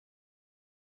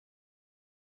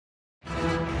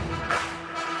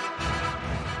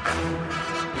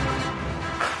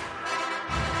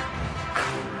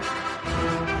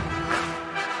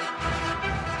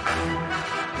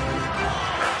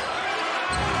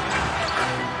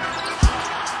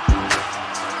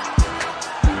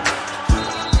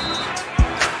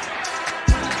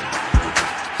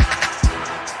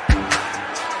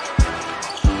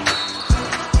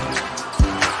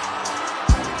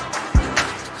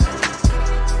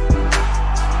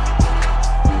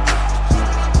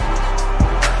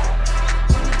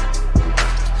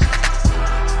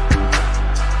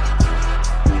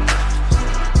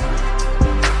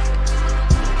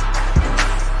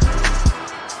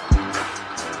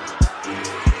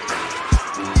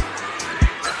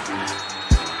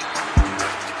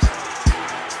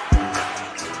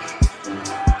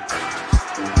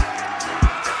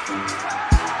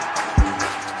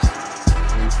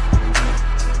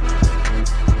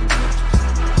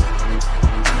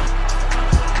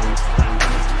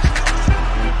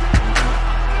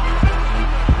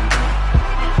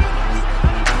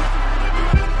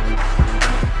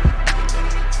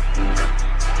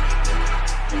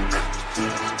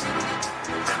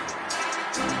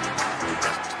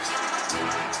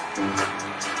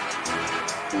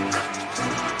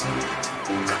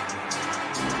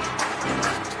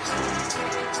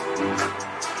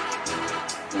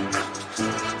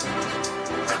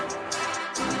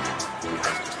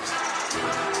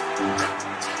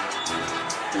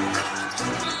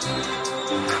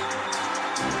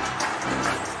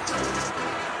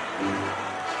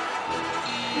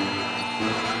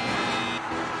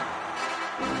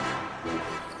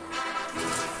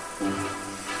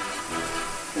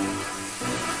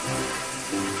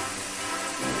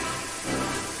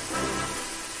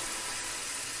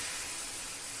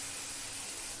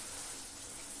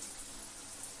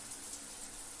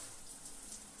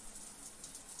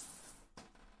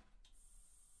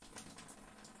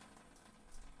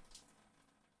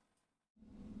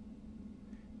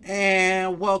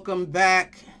welcome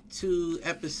back to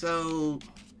episode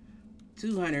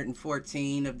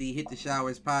 214 of the Hit the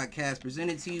Showers podcast,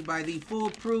 presented to you by the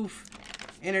Foolproof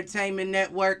Entertainment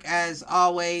Network. As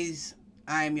always,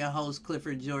 I am your host,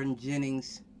 Clifford Jordan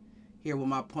Jennings, here with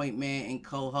my point man and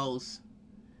co-host,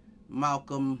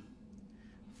 Malcolm.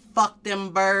 Fuck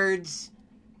them birds.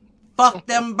 Fuck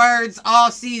them birds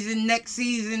all season, next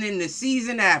season, and the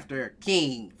season after.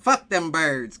 King. Fuck them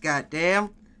birds,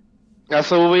 goddamn. That's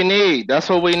what we need.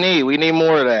 We need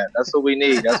more of that. That's what we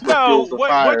need. That's what fuels the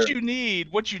fire.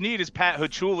 What you need is Pat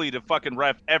Huchuli to fucking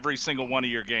ref every single one of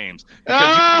your games. You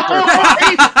are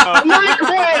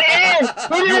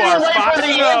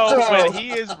 5-0 when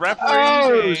he is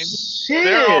refereeing games. Shit.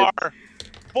 There are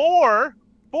four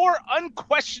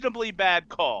unquestionably bad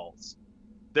calls.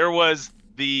 There was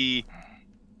the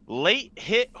late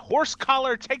hit horse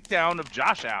collar takedown of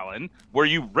Josh Allen, where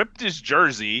you ripped his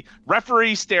jersey,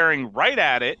 referee staring right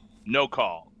at it, no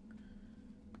call.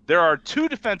 There are two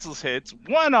defenseless hits,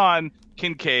 one on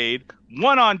Kincaid,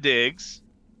 one on Diggs,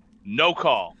 no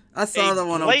call. I saw the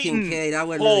one on Kincaid. I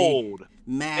wasn't really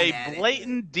mad at it. A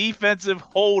blatant defensive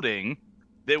holding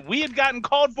that we had gotten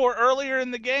called for earlier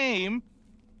in the game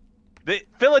that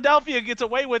Philadelphia gets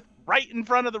away with right in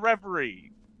front of the referee.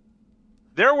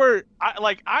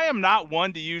 I am not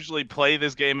one to usually play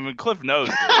this game. I mean, Cliff knows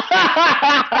this.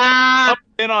 I'm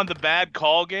in on the bad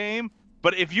call game,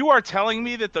 but if you are telling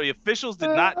me that the officials did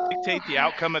not dictate the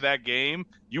outcome of that game,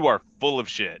 you are full of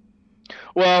shit.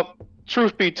 Well,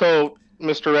 truth be told,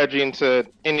 Mr. Reggie, and to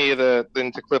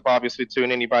Cliff, obviously, too,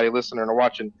 and anybody listening or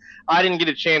watching, I didn't get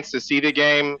a chance to see the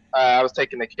game. I was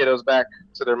taking the kiddos back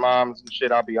to their moms and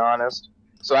shit, I'll be honest.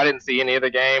 So I didn't see any of the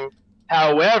game.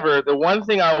 However, the one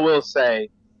thing I will say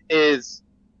is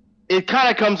it kind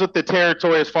of comes with the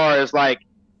territory as far as, like,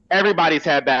 everybody's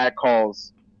had bad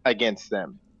calls against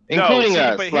them, including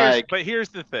us. But here's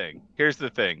the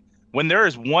thing. When there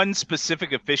is one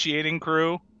specific officiating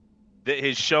crew that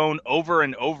has shown over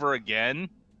and over again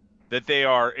that they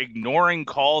are ignoring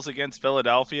calls against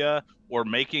Philadelphia or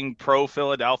making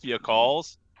pro-Philadelphia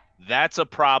calls, that's a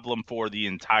problem for the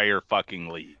entire fucking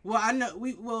league. Well, I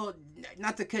know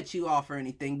not to cut you off or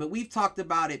anything, but we've talked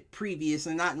about it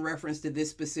previously, not in reference to this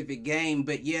specific game,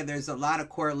 but yeah, there's a lot of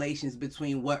correlations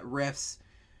between what refs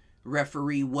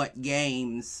referee what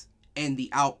games and the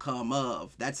outcome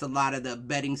of. That's a lot of the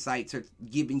betting sites are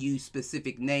giving you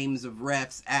specific names of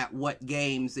refs at what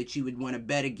games that you would want to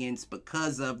bet against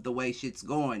because of the way shit's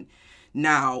going.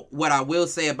 Now, what I will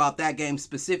say about that game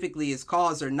specifically is,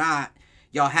 calls or not,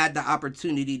 y'all had the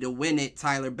opportunity to win it.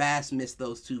 Tyler Bass missed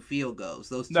those two field goals.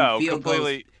 Those two field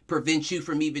goals prevent you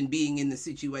from even being in the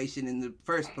situation in the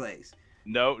first place.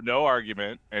 No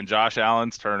argument. And Josh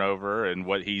Allen's turnover and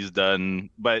what he's done.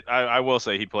 But I will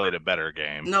say he played a better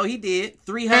game. No, he did.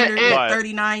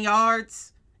 339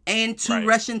 yards and two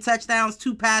rushing touchdowns,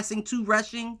 2 passing, 2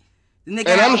 rushing. The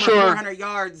nigga had over 400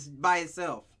 yards by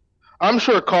itself. I'm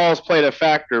sure calls played a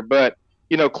factor, but,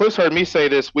 Cliff's heard me say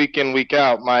this week in, week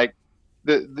out, Mike.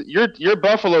 Your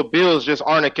Buffalo Bills just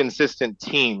aren't a consistent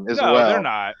team as well. No, they're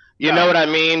not. You know what I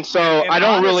mean? So I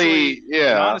don't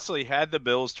honestly, had the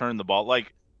Bills turned the ball,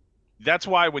 like, that's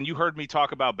why when you heard me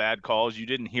talk about bad calls, you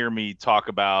didn't hear me talk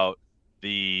about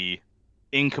the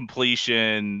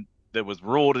incompletion that was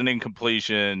ruled an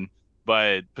incompletion,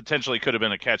 but potentially could have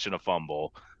been a catch and a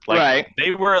fumble. Like,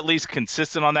 they were at least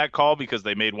consistent on that call because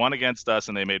they made one against us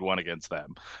and they made one against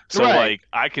them. So, like,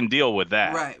 I can deal with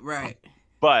that. Right.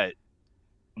 But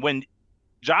when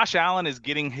Josh Allen is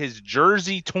getting his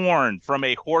jersey torn from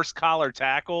a horse collar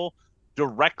tackle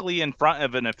directly in front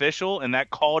of an official and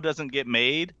that call doesn't get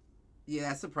made, yeah,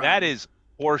 that's a problem. That is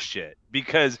horseshit,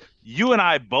 because you and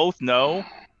I both know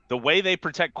the way they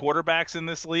protect quarterbacks in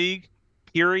this league,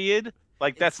 period.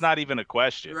 Like, that's not even a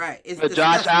question. Right. But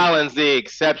Josh Allen's the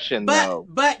exception, though.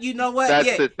 But you know what?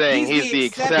 That's the thing. He's the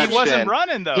exception. He wasn't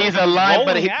running, though. He's a line,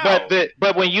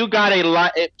 but when you got a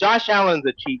line, Josh Allen's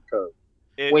a cheat code.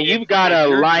 When you've got a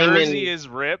lineman, jersey is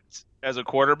ripped as a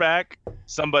quarterback,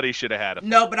 somebody should have had him.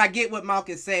 No, but I get what Malk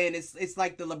is saying. It's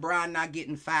like the LeBron not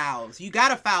getting fouls. You got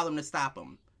to foul him to stop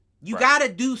him. You got to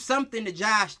do something to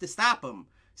Josh to stop him.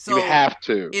 So you have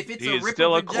to. If it's He's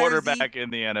still a quarterback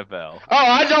in the NFL. Oh,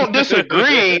 I don't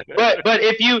disagree. but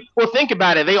if you think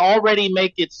about it, they already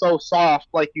make it so soft,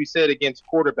 like you said, against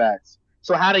quarterbacks.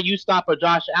 So how do you stop a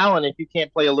Josh Allen if you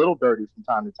can't play a little dirty from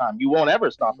time to time? You won't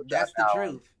ever stop a Josh Allen. That's the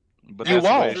truth. But that's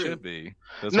the way it should be.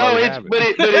 No. And I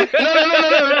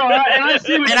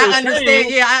see what and you're I understand.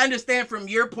 saying. Yeah, I understand from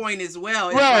your point as well.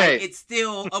 It's like it's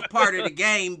still a part of the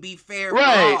game. Be fair for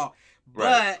all.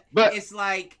 But it's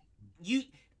like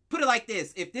put it like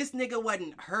this: if this nigga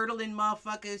wasn't hurdling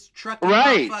motherfuckers, trucking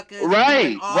Right, motherfuckers, right,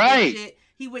 doing all right. this shit,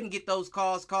 he wouldn't get those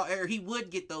calls called, or he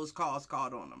would get those calls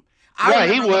called on him.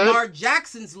 Right, he remember would. Lamar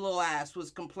Jackson's little ass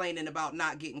was complaining about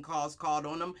not getting calls called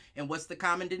on him, and what's the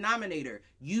common denominator?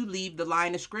 You leave the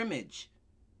line of scrimmage.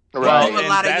 Right. You do a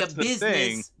lot of your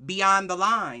business beyond the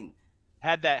line.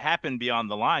 Had that happened beyond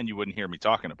the line, you wouldn't hear me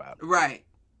talking about it. Right.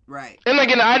 And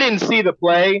again, I didn't see the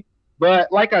play,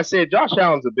 but like I said, Josh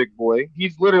Allen's a big boy.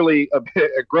 He's literally a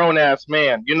grown ass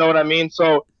man. You know what I mean?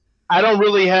 So I don't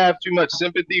really have too much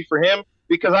sympathy for him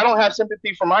because I don't have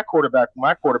sympathy for my quarterback when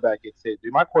my quarterback gets hit,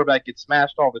 dude. My quarterback gets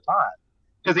smashed all the time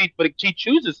because he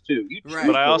chooses to. Right.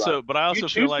 But I also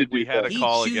feel like we had that. a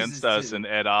call against us and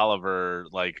Ed Oliver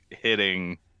like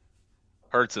hitting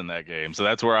Hurts in that game. So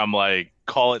that's where I'm like,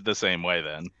 call it the same way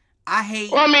then. I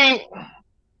hate. Well, I mean,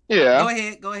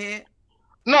 yeah. Go ahead.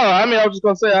 No, I mean, I was just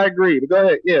gonna say I agree. But go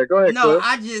ahead. Yeah, go ahead. No,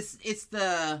 Cliff. it's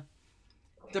the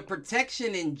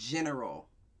protection in general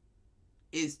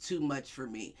is too much for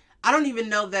me. I don't even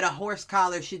know that a horse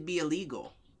collar should be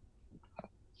illegal.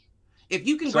 If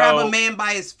you can grab a man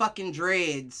by his fucking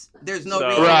dreads, there's no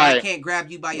reason why I can't grab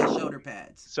you by your shoulder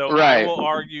pads. So I will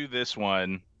argue this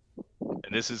one,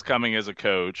 and this is coming as a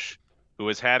coach who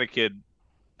has had a kid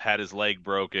had his leg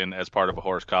broken as part of a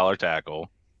horse collar tackle.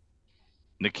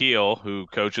 Nikhil, who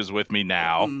coaches with me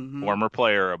now, former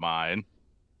player of mine.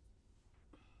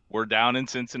 We're down in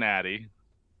Cincinnati.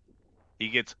 He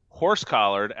gets horse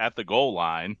collared at the goal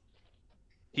line.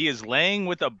 He is laying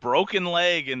with a broken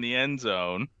leg in the end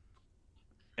zone.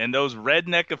 And those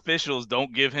redneck officials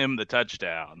don't give him the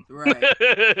touchdown. Right.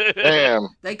 Damn.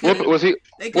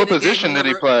 What position did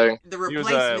he play? The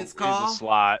replacements call. He was a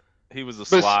slot. He was a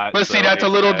slot. But see, that's a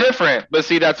little different.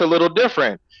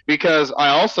 Because I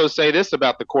also say this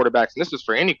about the quarterbacks, and this is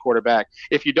for any quarterback.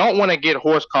 If you don't want to get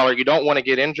horse collar, you don't want to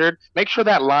get injured, make sure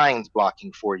that line's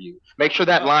blocking for you. Make sure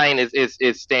that line is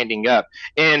standing up.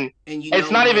 And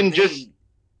it's not even just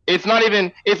it's not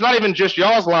even just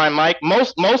y'all's line, Mike.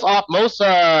 Most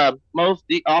the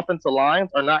offensive lines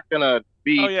are not gonna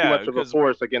be too much of a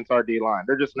force against our D line.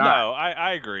 They're just not. No,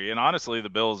 I agree. And honestly, the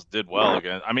Bills did well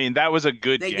again. I mean, that was a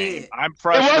good game. Did. I'm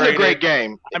frustrated. It was a great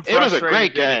game. It was a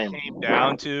great game. It came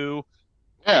down to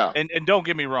and don't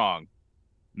get me wrong,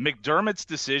 McDermott's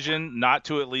decision not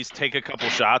to at least take a couple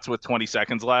shots with 20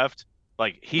 seconds left,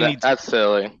 like that's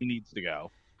silly. He needs to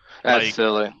go. That's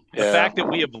silly. The fact that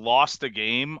we have lost the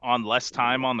game on less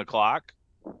time on the clock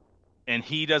and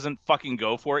he doesn't fucking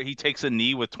go for it. He takes a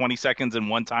knee with 20 seconds and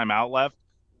one timeout left.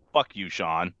 Fuck you,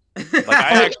 Sean. Like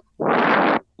I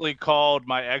actually called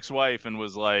my ex-wife and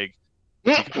was like,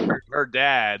 her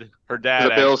dad is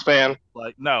a Bills fan.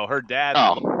 Like, no, her dad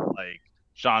like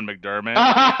Sean McDermott.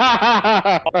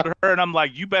 Called her and I'm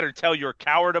like, you better tell your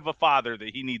coward of a father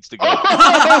that he needs to go.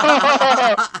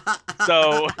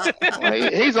 So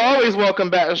he's always welcome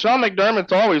back. Sean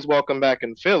McDermott's always welcome back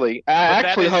in Philly. I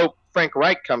actually hope Frank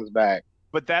Reich comes back.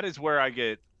 But that is where I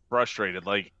get frustrated.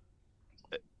 Like,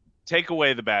 take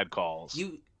away the bad calls.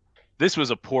 This was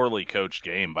a poorly coached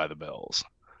game by the Bills.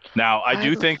 Now, I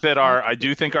do think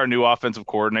our new offensive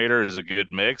coordinator is a good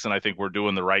mix, and I think we're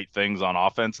doing the right things on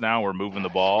offense now. We're moving the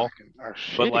ball.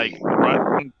 But, like,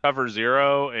 running cover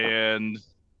zero and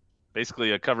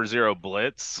basically a cover zero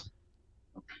blitz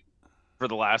for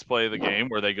the last play of the game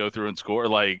where they go through and score,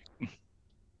 like...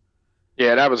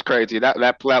 Yeah, that was crazy. That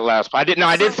last play. I did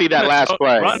see that last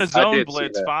play. Run a zone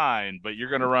blitz, fine, but you're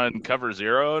going to run cover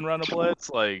zero and run a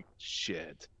blitz? Like,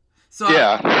 shit. So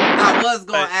I was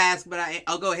going to ask, but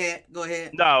go ahead.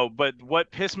 No, but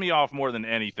what pissed me off more than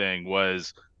anything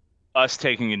was us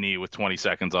taking a knee with 20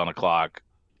 seconds on the clock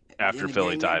after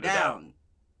Philly tied it up.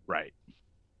 Right.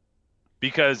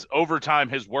 Because overtime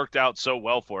has worked out so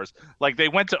well for us. Like, they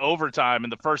went to overtime,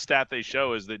 and the first stat they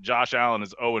show is that Josh Allen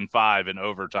is 0-5 in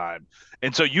overtime.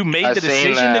 And so you made the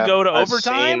decision to go to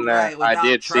overtime? I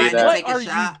did see that. What are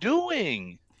you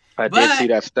doing? I did see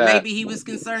that stat. Maybe he was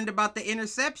concerned about the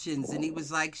interceptions, and he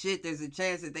was like, "Shit, there's a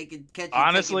chance that they could catch."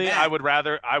 Honestly, I would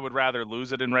rather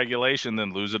lose it in regulation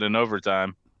than lose it in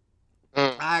overtime.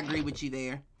 I agree with you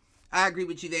there.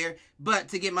 But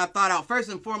to get my thought out, first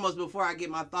and foremost, before I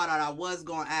get my thought out, I was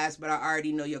going to ask, but I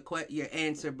already know your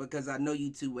answer because I know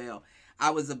you too well. I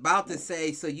was about to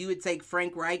say, so you would take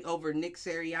Frank Reich over Nick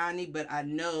Sirianni, but I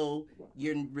know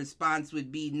your response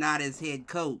would be not as head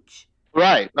coach.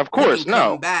 Right, of course,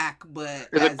 no. Back, but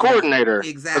as a coordinator,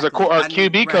 exactly, as a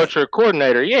QB coach or a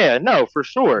coordinator, yeah, no, for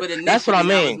sure. But that's what I mean.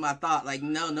 That was my thought, like,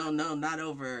 no, not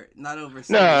over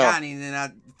Sirianni. And then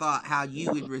I thought how you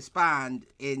would respond,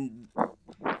 and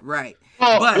Right.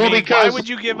 Well, But- I mean, because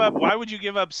why would you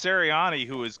give up Sirianni,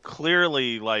 who is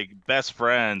clearly like best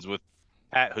friends with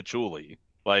Pat Hachuli?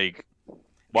 Like,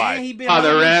 why? And he been the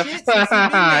holding ref. his shit since he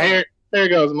been there. Here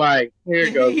goes Mike.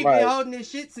 Here goes He Mike. been holding his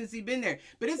shit since he been there.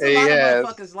 But it's a He lot has.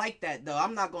 of motherfuckers like that, though.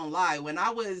 I'm not gonna lie. When I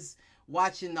was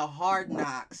watching the Hard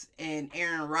Knocks and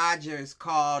Aaron Rodgers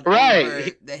called Right. over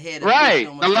the head Right.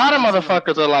 official and A was lot of talking to him,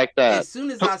 motherfuckers are like that. as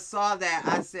soon as I saw that,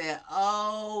 I said,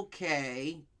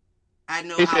 "Okay, I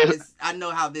know He how said- this. I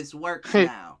know how this works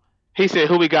now." He said,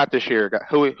 "Who we got this year?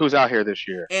 Who's out here this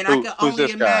year?" And Who- I can who's only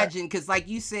this guy? imagine, because like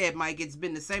you said, Mike, it's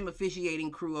been the same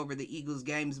officiating crew over the Eagles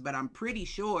games, but I'm pretty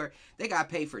sure they got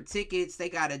to pay for tickets. They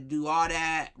got to do all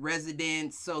that,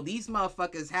 residents. So these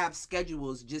motherfuckers have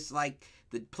schedules just like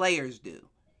the players do.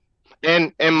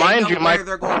 And They mind know you, where Mike.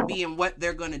 they're going to be and what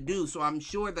they're going to do. So I'm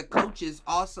sure the coaches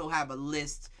also have a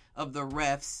list of the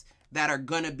refs that are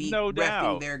going to be No reffing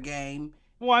doubt. their game.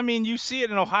 Well, I mean, you see it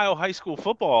in Ohio high school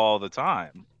football all the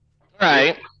time.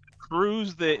 Right.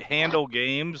 Crews that handle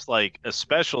games, like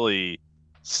especially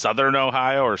Southern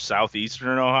Ohio or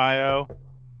Southeastern Ohio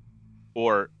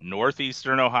or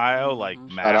Northeastern Ohio, like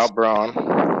Mhm. Shout out Braun.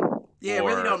 Yeah, it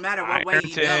really or don't matter what way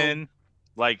you go. Ironton.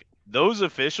 Like those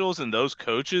officials and those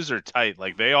coaches are tight.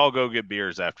 Like they all go get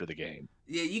beers after the game.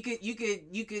 Yeah, you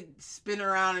could spin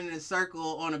around in a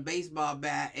circle on a baseball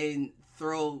bat and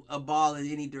throw a ball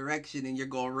in any direction, and you're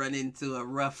gonna run into a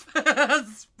rough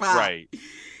spot. Right.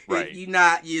 Right. If you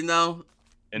not, you know.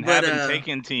 And But, having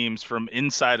taken teams from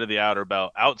inside of the outer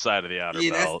belt, outside of the outer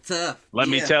Yeah, belt. that's tough. Let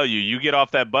me Yeah. tell you, you get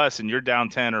off that bus and you're down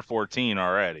 10 or 14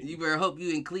 already. You better hope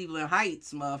you in Cleveland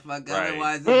Heights, motherfucker. Right.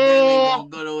 Otherwise, it's definitely gonna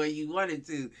go the way you wanted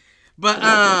to. But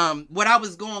what I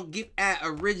was gonna get at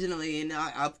originally, and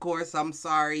of course, I'm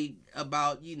sorry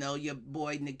about your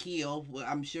boy Nikhil. Well,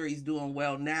 I'm sure he's doing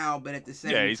well now, but at the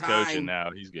same time, Yeah, he's coaching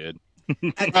now. He's good.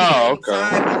 At the Oh, same okay.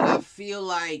 time, I feel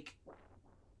like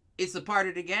it's a part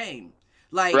of the game.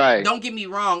 Like, Right. don't get me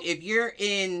wrong, if you're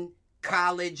in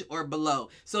college or below,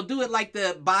 so do it like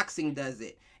the boxing does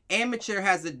it. Amateur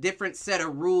has a different set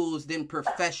of rules than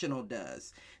professional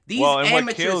does. These Well, and what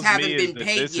amateurs kills haven't me is been that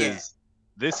paid yet.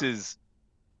 this is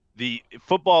the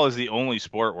football is the only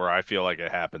sport where I feel like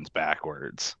it happens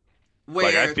backwards.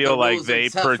 Like I where feel the like rules are they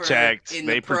tougher protect in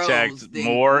the they pros protect than-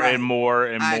 more right. and more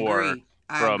and I more agree.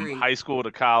 I from agree. high school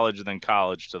to college than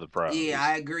college to the pros. Yeah,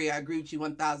 I agree. I agree with you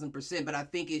 1,000%. But I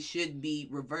think it should be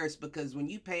reversed, because when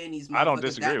you paying these I don't motherfuckers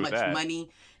disagree that with much that. money,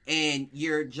 and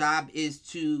your job is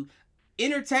to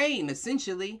entertain,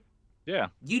 essentially, Yeah.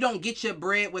 you don't get your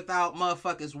bread without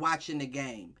motherfuckers watching the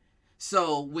game.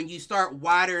 So when you start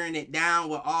watering it down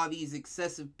with all these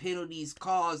excessive penalties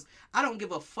caused, I don't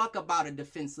give a fuck about a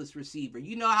defenseless receiver.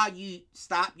 You know how you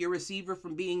stop your receiver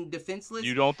from being defenseless?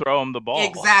 You don't throw him the ball.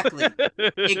 Exactly.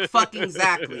 Fucking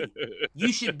exactly.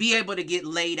 You should be able to get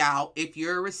laid out if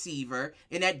you're a receiver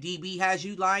and that DB has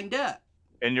you lined up.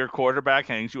 And your quarterback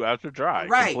hangs you out to dry.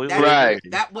 Right. Completely Right. agree.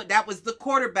 That was the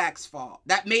quarterback's fault.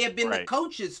 That may have been the Right.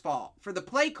 coach's fault for the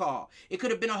play call. It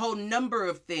could have been a whole number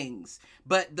of things.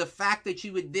 But the fact that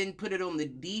you would then put it on the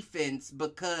defense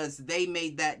because they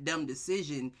made that dumb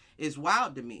decision is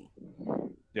wild to me.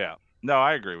 Yeah. No,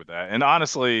 I agree with that. And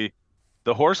honestly,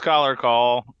 the horse collar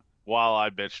call, while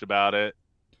I bitched about it,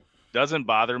 doesn't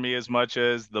bother me as much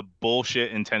as the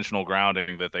bullshit intentional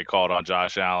grounding that they called on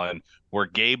Josh Allen, where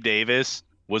Gabe Davis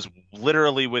was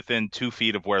literally within 2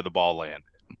 feet of where the ball landed.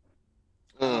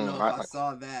 I don't know if I I-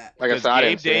 saw that. Like I said, I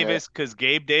didn't see it. Because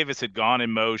Gabe Davis had gone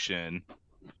in motion,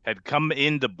 had come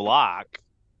in to block,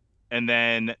 and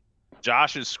then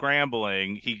Josh is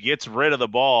scrambling. He gets rid of the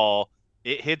ball.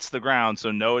 It hits the ground,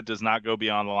 so no, it does not go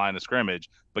beyond the line of scrimmage.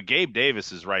 But Gabe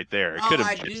Davis is right there. It Oh, could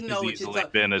I have do just know as what you're easily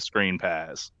talking- been a screen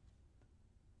pass.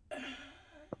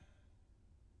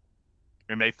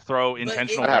 And they throw But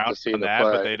intentional I'd have to routes see on the that,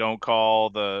 but play. they don't call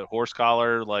the horse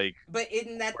collar. Like, But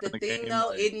isn't that the the thing game, though?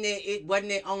 like- Isn't it? It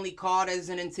wasn't it only called as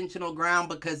an intentional ground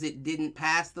because it didn't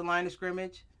pass the line of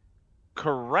scrimmage?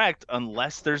 correct,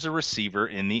 unless there's a receiver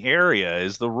in the area,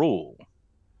 is the rule.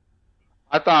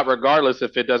 I thought regardless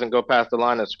if it doesn't go past the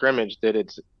line of scrimmage that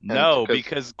it's No, because-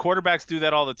 because quarterbacks do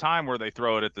that all the time, where they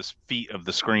throw it at the feet of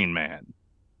the screen man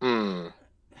because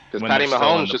when Patty they're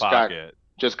still in Mahomes the pocket.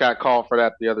 just got called for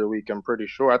that the other week. I'm pretty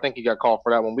sure. I think he got called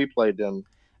for that when we played them.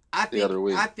 I The other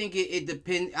week. think it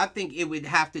depend. I think it would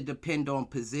have to depend on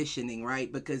positioning,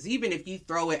 right? Because even if you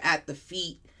throw it at the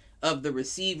feet of the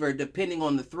receiver, depending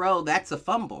on the throw, that's a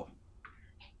fumble.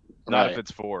 Not Right. if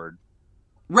it's forward.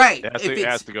 Right. It has, if to, it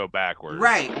has to go backwards.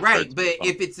 Right, for right. it to But be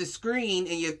if it's a screen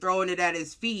and you're throwing it at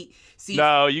his feet, see,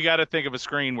 no, you got to think of a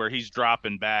screen where he's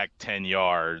dropping back 10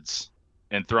 yards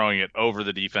and throwing it over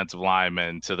the defensive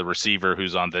lineman to the receiver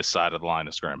who's on this side of the line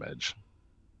of scrimmage.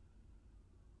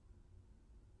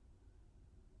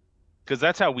 Because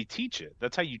that's how we teach it.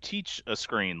 That's how you teach a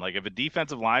screen. Like if a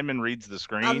defensive lineman reads the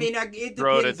screen,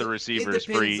 throw it at the receiver's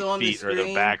feet or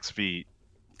the back's feet.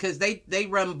 Because they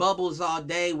run bubbles all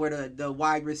day where the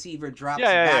wide receiver drops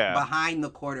back behind the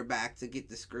quarterback to get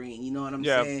the screen. You know what I'm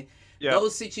saying? Yeah.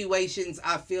 Those situations,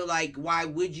 I feel like, why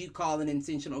would you call an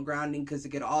intentional grounding? Because it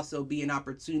could also be an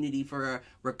opportunity for a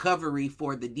recovery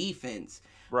for the defense.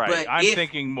 Right. But I'm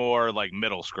thinking more like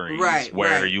middle screens,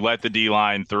 where you let the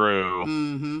D-line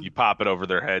through, you pop it over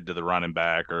their head to the running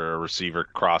back or a receiver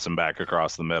crossing back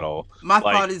across the middle. My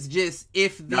thought is just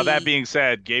Now, that being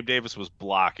said, Gabe Davis was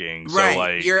blocking. Right. So,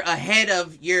 like, you're ahead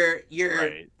of you're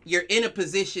in a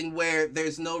position where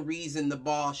there's no reason the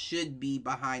ball should be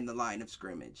behind the line of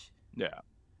scrimmage. Yeah.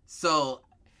 So,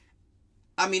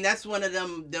 I mean, that's one of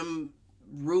them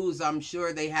rules. I'm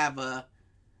sure they have a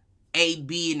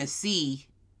B, and a C,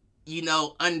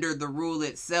 under the rule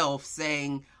itself,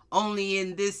 saying only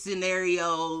in this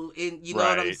scenario, know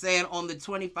what I'm saying, on the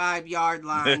 25-yard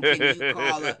line, can you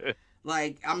call it?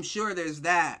 Like, I'm sure there's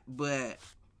that, but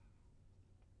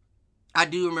I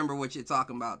do remember what you're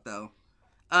talking about, though.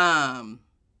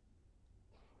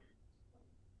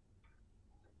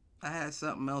 I had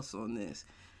something else on this.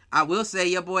 I will say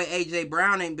your boy A.J.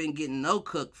 Brown ain't been getting no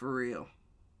cook for real.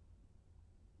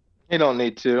 He don't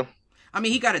need to. I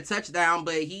mean, he got a touchdown,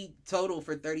 but he totaled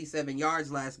for 37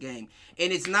 yards last game.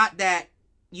 And it's not that,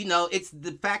 it's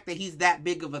the fact that he's that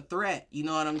big of a threat. You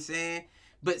know what I'm saying?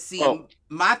 But see,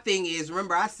 my thing is,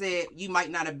 remember I said, you might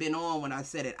not have been on when I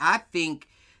said it. I think,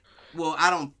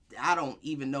 I don't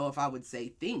even know if I would say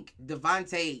think.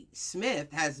 Devontae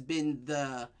Smith has been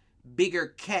the bigger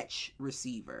catch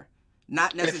receiver.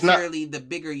 Not necessarily the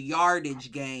bigger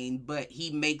yardage gain, but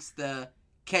he makes the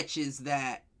catches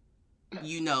that,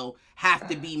 have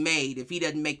to be made. If he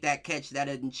doesn't make that catch, that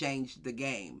doesn't change the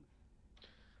game.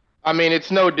 I mean, it's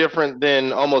no different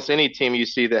than almost any team you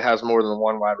see that has more than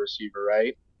one wide receiver,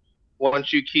 right?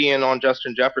 Once you key in on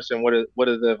Justin Jefferson, what do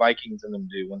the Vikings and them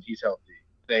do when he's healthy?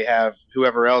 They have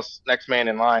whoever else, next man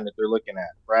in line that they're looking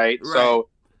at, right? So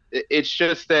it's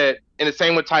just that, and the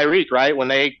same with Tyreek, right? When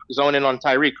they zone in on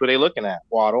Tyreek, who are they looking at?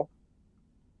 Waddle.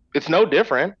 It's no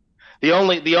different. The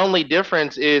only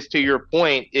difference is, to your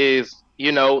point, is,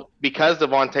 because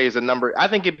Devontae is a number, I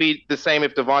think it'd be the same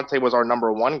if Devontae was our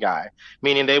number one guy,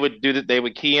 meaning they would do that. They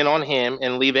would key in on him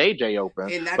and leave AJ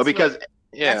open. And that's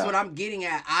that's what I'm getting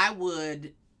at. I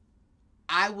would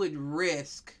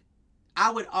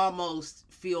almost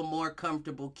feel more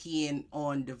comfortable keying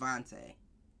on Devontae.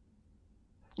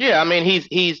 Yeah, I mean,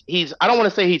 he's I don't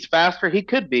want to say he's faster. He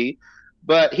could be,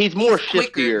 but he's more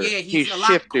shiftier. Yeah, he's a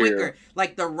lot quicker.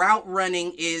 Like, the route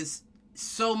running is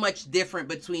so much different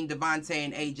between Devontae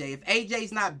and AJ. If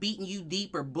AJ's not beating you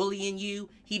deep or bullying you,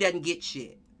 he doesn't get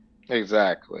shit.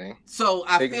 Exactly. So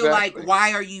I feel like,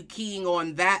 why are you keying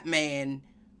on that man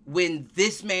when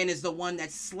this man is the one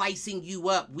that's slicing you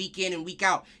up week in and week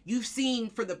out? You've seen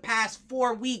for the past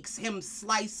 4 weeks him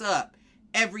slice up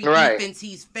every defense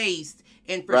he's faced.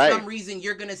 And for some reason,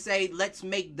 you're going to say, let's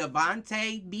make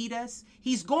Devontae beat us.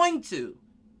 He's going to.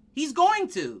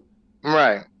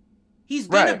 Right. He's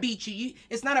going to beat you.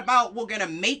 It's not about we're going to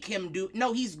make him do.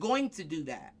 No, he's going to do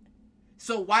that.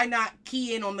 So why not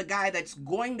key in on the guy that's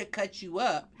going to cut you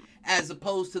up as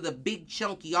opposed to the big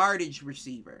chunk yardage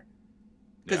receiver?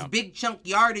 Because big chunk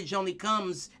yardage only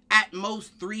comes at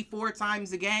most 3-4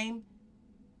 times a game.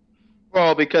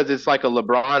 Well, because it's like a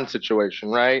LeBron situation,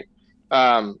 right?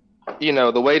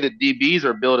 The way that DBs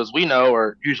are built, as we know,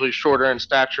 are usually shorter in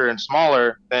stature and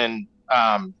smaller than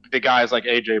the guys like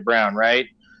A.J. Brown, right?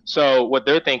 So what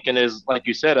they're thinking is, like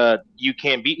you said, you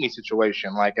can't beat me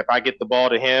situation. Like, if I get the ball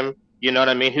to him, you know what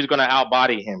I mean? Who's going to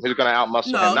outbody him? Who's going to outmuscle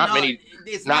him?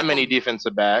 Not many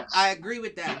defensive backs. I agree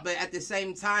with that, but at the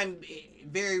same time,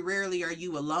 very rarely are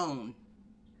you alone.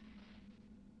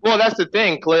 Well, that's the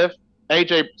thing, Cliff. That's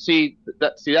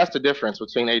the difference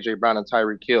between A.J. Brown and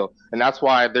Tyreek Hill. And that's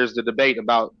why there's the debate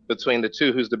between the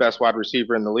two, who's the best wide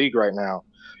receiver in the league right now.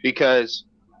 Because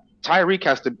Tyreek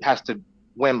has to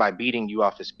win by beating you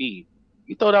off his speed.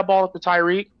 You throw that ball up to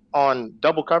Tyreek on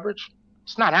double coverage,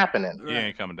 it's not happening. He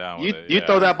ain't coming down with it. You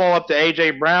throw that ball up to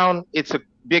A.J. Brown, it's a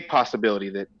big possibility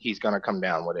that he's going to come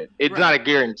down with it. It's not a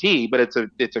guarantee, but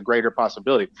it's a greater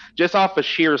possibility. Just off of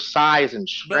sheer size and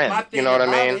strength. You know what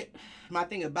I mean? My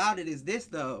thing about it is this,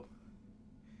 though.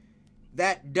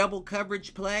 That double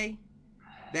coverage play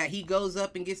that he goes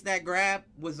up and gets that grab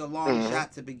was a long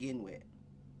shot to begin with.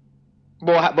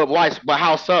 Well, but why? But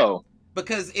how so?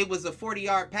 Because it was a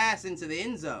 40-yard pass into the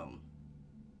end zone.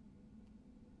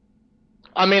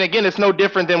 I mean, again, it's no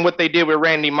different than what they did with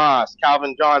Randy Moss,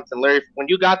 Calvin Johnson, Larry. When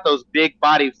you got those big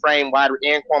body frame wide,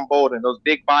 Anquan Bolden, those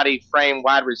big body frame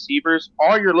wide receivers,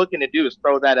 all you're looking to do is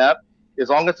throw that up. As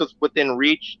long as it's within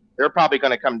reach, they're probably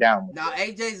going to come down. Now,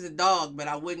 AJ's a dog, but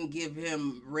I wouldn't give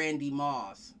him Randy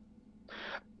Moss.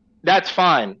 That's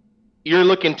fine. You're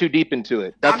looking too deep into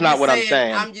it. That's not what I'm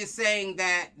saying. I'm just saying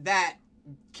that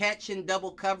catch and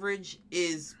double coverage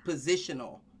is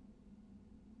positional.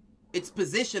 It's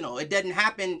positional. It doesn't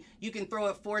happen. You can throw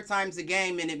it 4 times a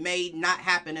game and it may not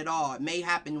happen at all. It may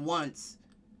happen once.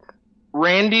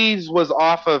 Randy's was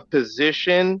off of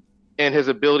position and his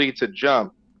ability to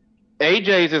jump.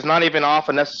 AJ's is not even off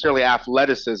of necessarily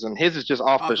athleticism. His is just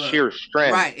off of sheer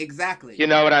strength. Right, exactly. You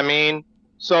know what I mean?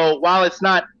 So while it's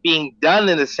not being done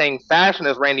in the same fashion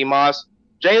as Randy Moss,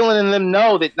 Jalen and them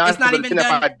know that not even if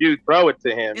I do throw it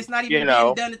to him. It's not even being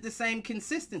done at the same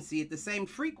consistency, at the same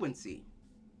frequency.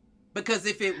 Because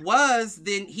if it was,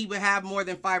 then he would have more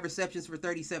than 5 receptions for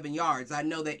 37 yards. I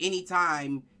know that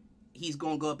anytime he's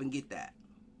going to go up and get that.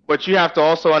 But you have to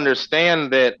also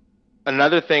understand that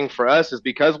another thing for us is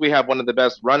because we have one of the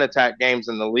best run attack games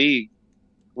in the league,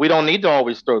 we don't need to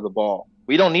always throw the ball.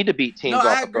 We don't need to beat teams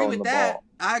off of throwing the ball.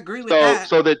 I agree with that.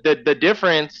 So the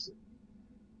difference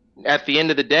at the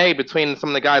end of the day between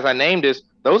some of the guys I named is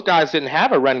those guys didn't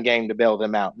have a run game to bail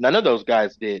them out. None of those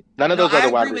guys did. None of those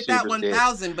other wide receivers did. I agree with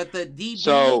that 1,000, but the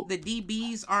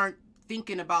DBs aren't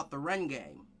thinking about the run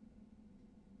game.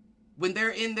 When they're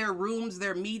in their rooms,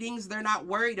 their meetings, they're not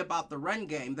worried about the run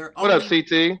game. What up,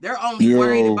 CT? They're only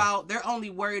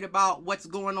worried about what's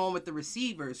going on with the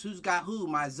receivers. Who's got who?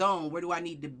 My zone. Where do I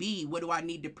need to be? What do I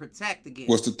need to protect against?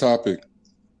 What's the topic?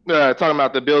 Talking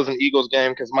about the Bills and Eagles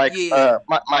game because Mike's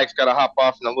got to hop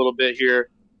off in a little bit here.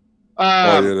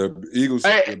 The Eagles,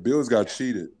 the Bills got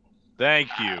cheated. Thank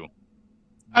you.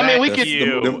 I mean, we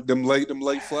could them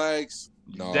late flags.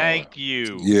 No. Thank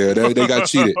you. Yeah, they got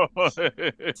cheated.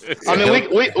 I mean,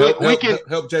 we can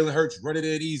help Jalen Hurts run it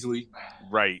in easily.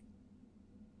 Right.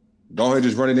 Go ahead,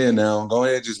 just run it in now. Go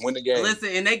ahead, just win the game. Listen,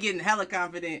 and they getting hella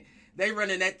confident. They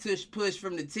running that tush push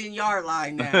from the 10-yard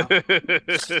line now. Them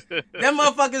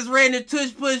motherfuckers ran the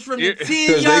tush push from the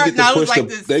 10-yard. No, it was like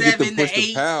the 7 to 8. They get to push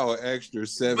the power extra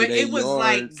 7, 8 yards. But it was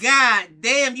like, God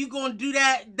damn, you gonna do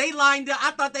that? They lined up.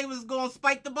 I thought they was gonna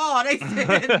spike the ball. They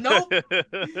said, nope.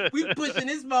 We pushing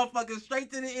this motherfucker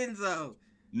straight to the end zone.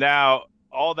 Now,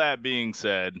 all that being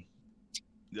said,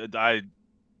 the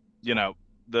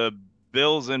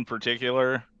Bills in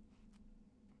particular,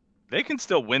 they can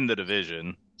still win the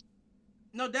division.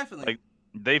 No, definitely. Like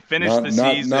they finished the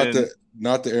season.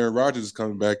 Not the Aaron Rodgers is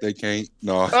coming back. They can't.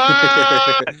 No.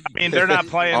 I mean, they're not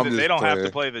playing. They don't have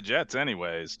to play the Jets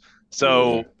anyways.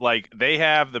 So, they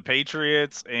have the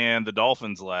Patriots and the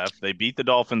Dolphins left. They beat the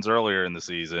Dolphins earlier in the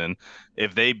season.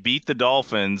 If they beat the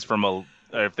Dolphins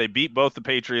if they beat both the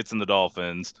Patriots and the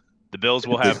Dolphins, the Bills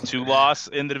will have 2 losses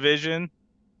in the division,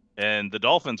 and the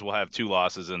Dolphins will have 2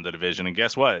 losses in the division. And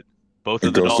guess what? Both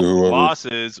of the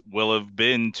losses will have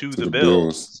been to the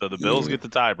Bills. So the Bills get the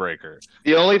tiebreaker.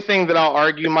 The only thing that I'll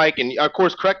argue, Mike, and of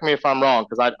course, correct me if I'm wrong,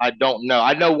 because I don't know.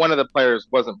 I know one of the players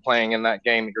wasn't playing in that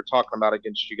game that you're talking about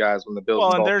against you guys when the Bills.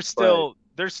 Well, and there's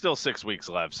still 6 weeks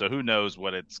left, so who knows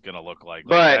what it's going to look like.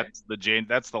 But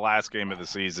that's the last game of the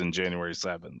season, January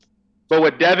 7th. But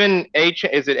with Devin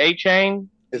is it A-Chain?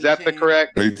 Is that the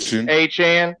correct A-Chan?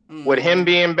 Mm-hmm. With him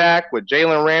being back, with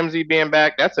Jalen Ramsey being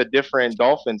back, that's a different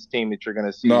Dolphins team that you're going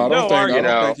to see. No, I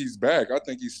don't think he's back. I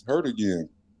think he's hurt again.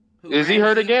 Is he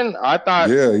hurt again? I thought.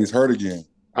 Yeah, he's hurt again.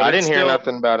 I didn't hear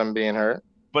nothing about him being hurt.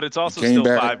 But it's also still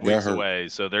 5 weeks away,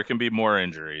 so there can be more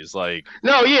injuries.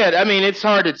 No, yeah, I mean, it's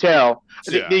hard to tell.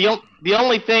 Yeah. The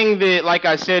only thing that, like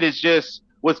I said, is just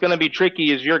what's going to be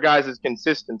tricky is your guys'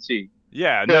 consistency.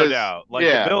 Yeah, no doubt.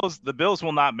 The Bills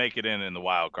will not make it in the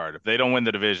wild card. If they don't win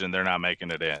the division, they're not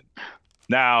making it in.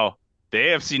 Now, the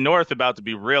AFC North about to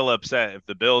be real upset if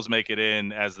the Bills make it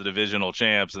in as the divisional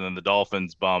champs, and then the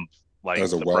Dolphins bump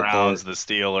the Browns, the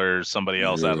Steelers, somebody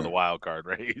else out of the wild card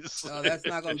race. Oh, that's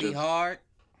not going to be hard.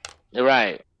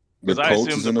 Right. Because I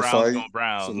assume the Browns go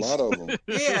Browns. It's a lot of them.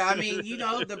 Yeah, I mean,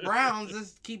 the Browns,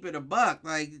 just keep it a buck.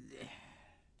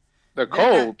 The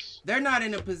Colts. They're not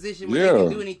in a position where they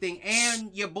can do anything. And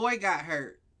your boy got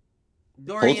hurt.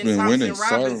 Dorian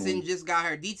Thompson-Robinson just got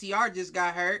hurt. DTR just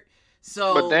got hurt.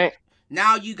 So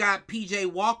now you got PJ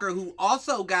Walker, who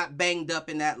also got banged up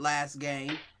in that last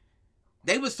game.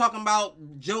 They was talking about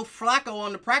Joe Flacco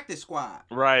on the practice squad.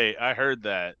 Right. I heard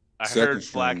that. Heard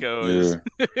Flacco is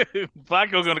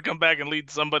Flacco going to come back and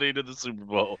lead somebody to the Super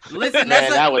Bowl. Listen,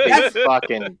 that would be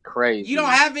fucking crazy. You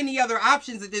don't have any other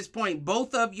options at this point.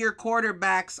 Both of your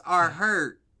quarterbacks are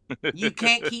hurt. You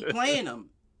can't keep playing them.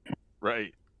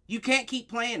 Right. You can't keep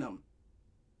playing them.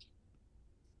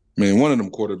 Man, one of them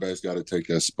quarterbacks got to take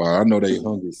that spot. I know they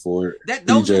hungry for it.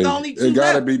 Those are the only two left. It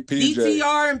got to left. be PJ.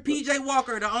 DTR and PJ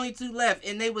Walker are the only two left,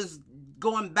 and they was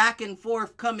going back and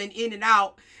forth, coming in and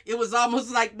out. It was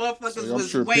almost like motherfuckers was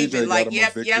sure waving PJ like,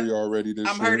 got yep. already this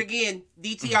I'm year. hurt again.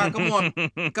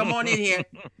 DTR, come on in here.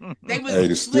 They was Hey,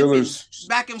 the Steelers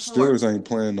back and forth. Steelers ain't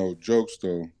playing no jokes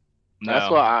though. No.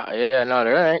 That's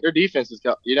why. Their defense is.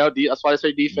 That's why I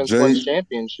say defense wins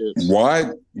championships.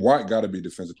 White got to be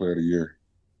defensive player of the year.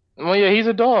 Well, yeah, he's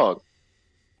a dog.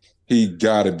 He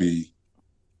got to be.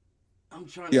 I'm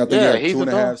trying. Yeah, I think he had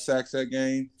 2.5 sacks that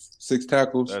game, 6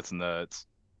 tackles. That's nuts.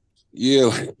 Yeah,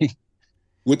 like,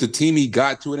 with the team he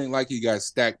got to, it ain't like he got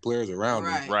stacked players around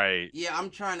him. Right. Yeah, I'm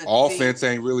trying to. Offense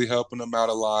ain't really helping him out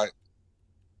a lot.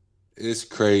 It's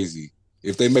crazy.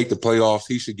 If they make the playoffs,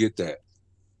 he should get that.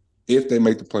 If they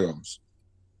make the playoffs.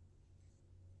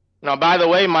 Now, by the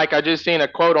way, Mike, I just seen a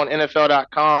quote on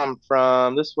NFL.com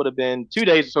from, this would have been 2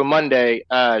 days, so Monday.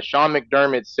 Sean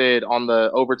McDermott said on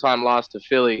the overtime loss to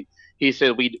Philly, he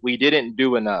said, we didn't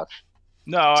do enough.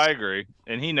 No, I agree.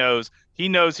 And he knows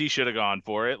he should have gone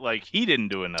for it. Like, he didn't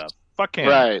do enough. Fuck him.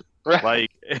 Right.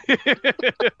 Like,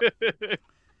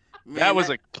 Man, that was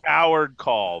a coward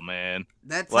call, man.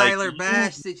 That Tyler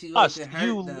Bash situation hurt,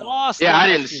 you though. lost. Yeah, I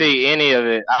didn't see any of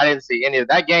it.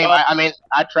 That game.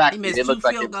 I tracked He it. missed It 2 looked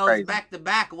like it field was goals crazy. back to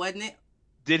back, wasn't it?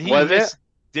 Did he Was miss? it?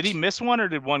 Did he miss one or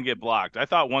did one get blocked? I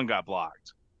thought one got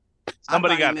blocked. I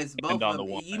Somebody thought got he missed pinned both on of the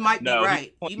them. one. You might be No,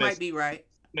 right. he You might be right.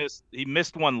 He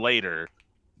missed one later,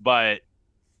 but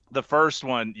the first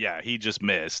one, yeah, he just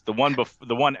missed. The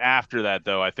one after that,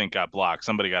 though, I think got blocked.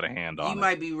 Somebody got a hand on You it.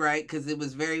 might be right because it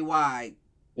was very wide.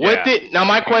 Now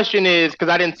my question is, because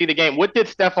I didn't see the game, what did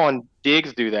Stephon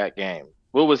Diggs do that game?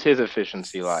 What was his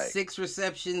efficiency like? 6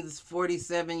 receptions,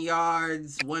 47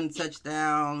 yards, 1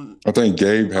 touchdown. I think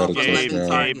Gabe had a Gabe touchdown.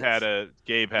 Gabe had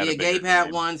a Gabe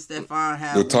had 1. Stephon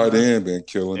had The 1. tight end been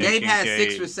killing it. Gabe had Kincaid.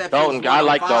 6 receptions. Dalton, I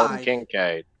like 105. Dalton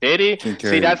Kincaid. Did he?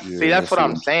 Kincaid, That's what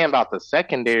I'm saying about the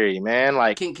secondary, man.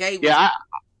 Like, Kincaid was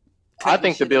I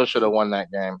think the Bills should have won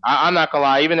that game. I'm not gonna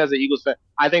lie. Even as an Eagles fan,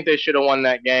 I think they should have won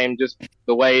that game. Just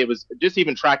the way it was, just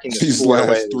even tracking the These score. the way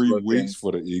last it was 3 looking. weeks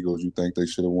for the Eagles, you think they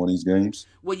should have won these games?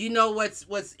 Well, you know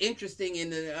what's interesting,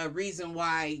 and the reason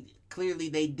why clearly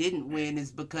they didn't win is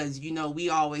because, you know, we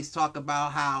always talk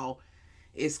about how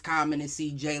it's common to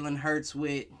see Jalen Hurts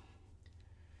with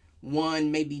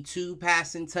 1, maybe 2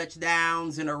 passing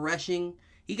touchdowns and a rushing.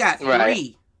 He got 3.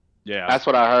 Right. Yeah, That's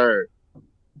what I heard.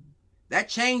 That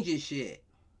changes shit.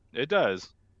 it does.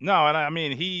 No, and I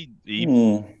mean he I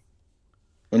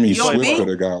mean, You don't Swift think? could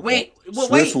have got Wait, one. well,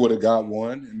 Swift wait. would have got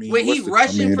one. I mean, When he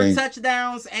rushing it for ain't-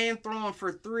 touchdowns and throwing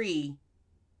for 3,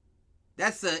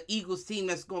 that's a Eagles team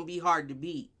that's going to be hard to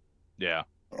beat. yeah.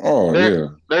 Oh, yeah.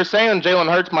 They're saying Jalen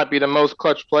Hurts might be the most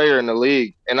clutch player in the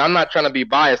league, and I'm not trying to be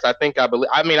biased. I've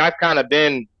kind of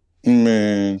been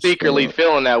Man. secretly stop.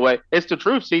 feeling that way. It's the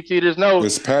truth, CT. There's no.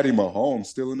 Is Patty Mahomes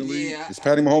still in the league? Yeah. Is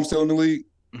Patty Mahomes still in the league?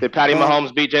 Did Patty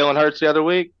Mahomes beat Jalen Hurts the other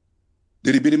week?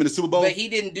 Did he beat him in the Super Bowl? But he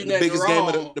didn't do the nothing biggest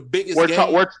wrong. game of the biggest We're game.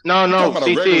 talking about a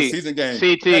regular CT. season game.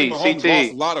 CT, Patty Mahomes CT.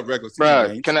 lost a lot of regular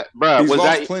season games. Was He's lost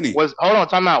that plenty. hold on,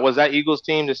 time out. Was that Eagles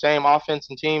team the same offense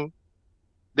and team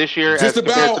this year Just as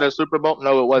compared about. to the Super Bowl?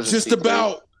 No, it wasn't. Just CT.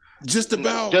 about. Just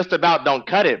about. Just about don't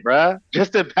cut it, bruh.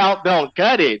 Just about don't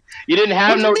cut it. You didn't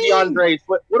have What no do you mean? DeAndre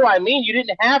Swift. What do I mean? You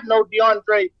didn't have no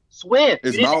DeAndre Swift.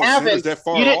 Is you didn't Miles have Sanders it. that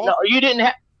far You didn't. off? No, you didn't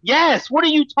have. Yes. What are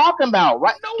you talking about?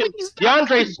 Right? No, he's not.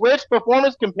 DeAndre Swift's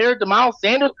performance compared to Miles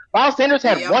Sanders. Miles Sanders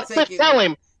had Yeah, I'm one. taking- Tell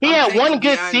him he I'm had taking one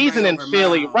good DeAndre season in over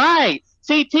Philly. Miles. Right.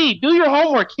 CT, do your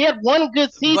homework. He had one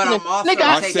good season. But I'm in- also nigga,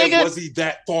 I taking- said, was he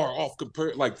that far off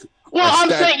compared? Like, well, a I'm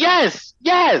stat- saying yes.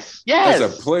 as a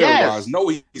player yes. wise, no,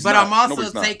 he's But not. I'm No, also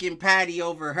he's not. taking Patty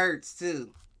over Hurts, too.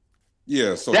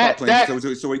 Yeah, so That- stop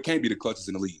playing. So he can't be the clutches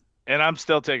in the league. And I'm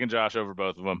still taking Josh over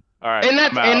both of them. All right. And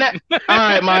that's- I'm out. and all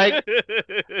right, Mike.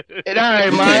 And all right,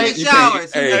 You Mike. can't- Hitting the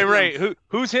showers. Hey, Hey, Ray,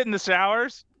 who's hitting the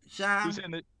showers? Sean? Who's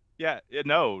hitting the? Yeah,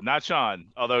 no, not Sean.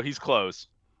 Although he's close.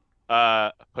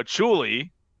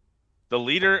 Patchouli, the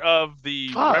leader of the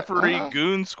Fuck, referee uh-huh.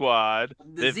 goon squad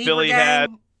The that Zebra Philly gang? had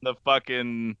the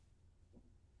fucking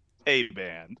A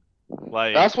band.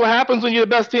 Like That's what happens when you're the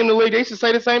best team in the league. They used to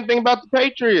say the same thing about the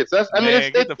Patriots.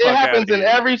 Man, get the It fuck happens outta in here.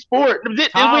 every sport. Did they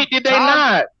Tom-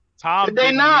 not? Tom. Did they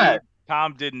didn't not? need-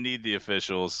 Tom didn't need the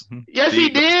officials. Yes, The he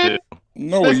Eagles did.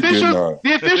 No, The he did officials, not.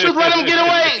 the officials let him get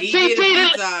away. He did a few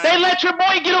CT, times. they let your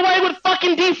boy get away with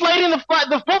fucking deflating the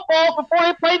football before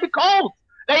they played the Colts.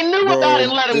 They knew about it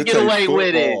and let him get away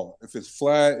with it. If it's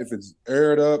flat, if it's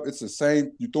aired up, it's the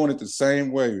same. You're throwing it the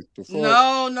same way.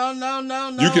 No.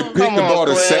 You can pick the ball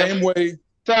the same way.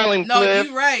 Telling no, Cliff.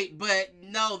 you're right, but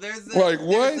no, there's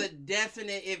a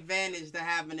definite advantage to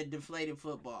having a deflated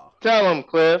football. Tell him,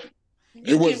 Cliff.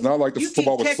 It was not like the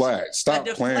football was flat. Stop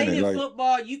playing it. Deflated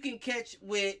football you can catch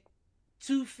with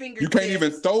 2 fingers. You can't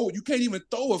even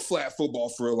throw a flat football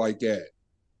for it like that.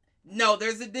 No,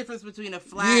 there's a difference between a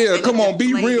flat. Yeah, and come a on,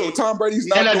 be real. Tom Brady's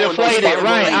not and a deflated,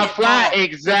 right? A flat,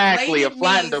 exactly. A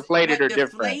flat and deflated are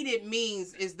different. Deflated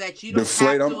means is that you don't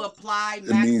have to apply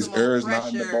maximum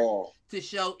pressure to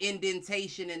show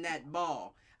indentation in that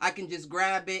ball. I can just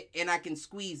grab it and I can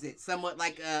squeeze it, somewhat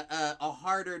like a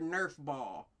harder Nerf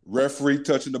ball. Referee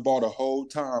touching the ball the whole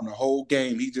time, the whole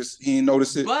game. He didn't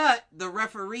notice it. But the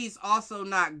referee's also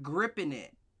not gripping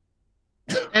it.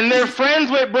 And they're friends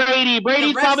with Brady.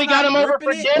 Brady's probably got him over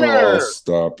for dinner. Oh,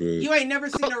 stop it. You ain't never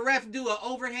seen a ref do an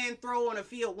overhand throw on a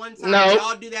field one time. No. They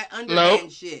all do that underhand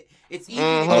shit. It's easy to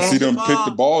I see them pick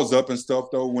the balls up and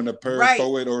stuff, though, when the pair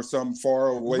throw it or something far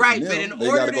away from them. But in they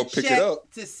order gotta go to pick check it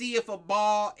up. to see if a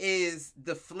ball is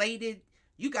deflated,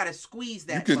 you got to squeeze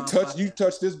that. You can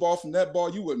touch this ball from that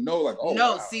ball, you would know, like, oh,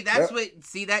 no, wow. see,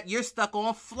 that you're stuck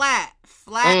on flat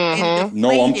and deflated.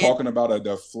 No, I'm talking about a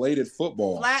deflated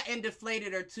football. Flat and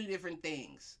deflated are 2 different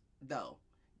things, though.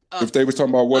 If they were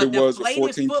talking about what it was,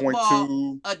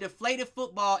 14.2. A deflated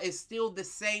football is still the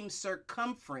same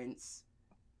circumference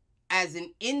as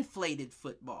an inflated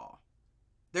football.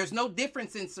 There's no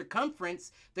difference in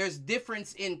circumference. There's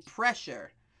difference in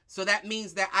pressure. So that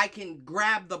means that I can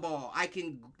grab the ball. I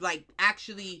can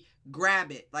actually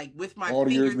grab it with my all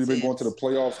the years we've been fingertips. going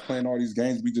to the playoffs, playing all these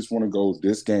games. We just want to go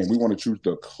this game. We want to choose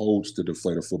the coach to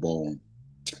deflate a football.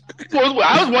 Well,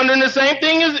 I was wondering the same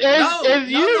thing as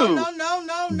you.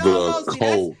 No.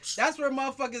 See, that's where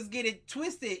motherfuckers get it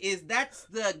twisted. That's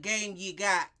the game you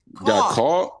got caught. Got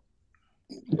caught?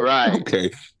 Right.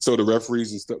 Okay. So the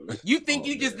referees and stuff. You think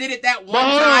you just did it that one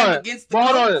time against the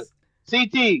Colts?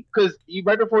 CT, because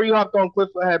right before you hopped on Cliff,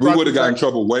 we would have gotten in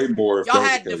trouble way more. If y'all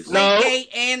had Deflategate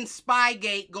and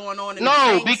Spygate going on.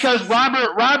 Because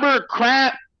Robert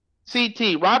Kraft,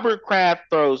 Robert Kraft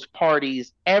throws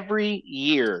parties every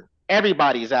year.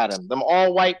 Everybody's at him. Them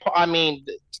all white. I mean,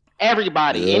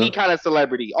 everybody, any kind of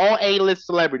celebrity, all A-list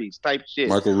celebrities type shit.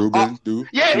 Michael Rubin, dude.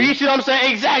 Yeah, you see what I'm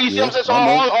saying? Exactly. You see what I'm saying? So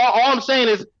all I'm saying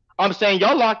is,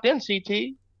 y'all locked in,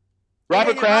 CT.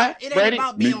 Robert Kraft, it ain't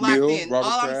about being locked in. All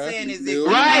I'm saying is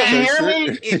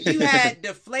if you had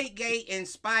Deflategate and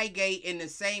Spygate in the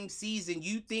same season,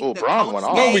 you think the Colts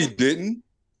No, we didn't.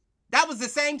 That was the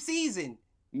same season.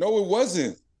 No, it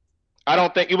wasn't. I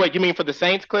don't think. Wait, you mean for the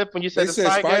Saints clip when you said they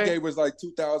said Spygate was like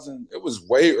 2000? It was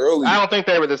way early. I don't think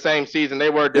they were the same season. They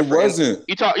were different. It wasn't.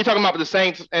 You talking about the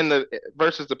Saints and the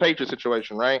versus the Patriots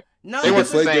situation, right? No, they weren't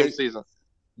the same season.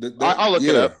 I'll look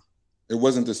it up. It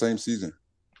wasn't the same season.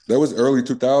 That was early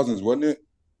 2000s, wasn't it?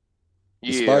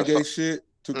 The Spygate shit,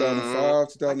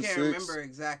 2005, 2006. I can't remember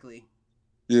exactly.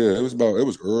 Yeah, it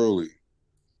was early.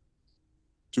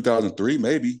 2003,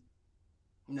 maybe.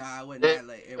 Nah, it wasn't that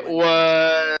late. It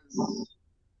was.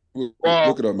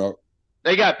 Look it up, Mal.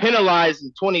 They got penalized in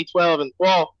 2012, and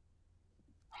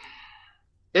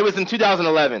it was in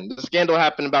 2011. The scandal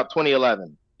happened about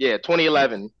 2011. Yeah,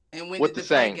 2011. And when did the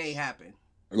Spygate happen?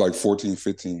 Like 14,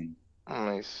 15.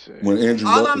 Let me see. When Andrew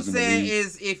All Luck I'm was in the saying league.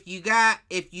 is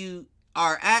if you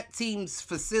are at teams'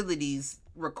 facilities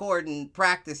recording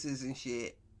practices and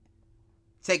shit,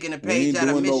 taking a page out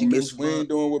of Michigan's book. We ain't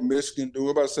doing what Michigan do. I'm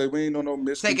about to say we ain't on no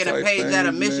Michigan. Taking a page out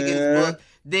of Michigan's book,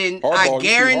 then I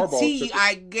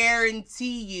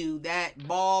guarantee you that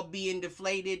ball being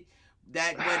deflated,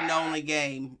 that wasn't the only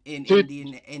game in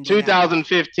Indiana.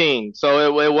 2015.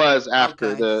 So it was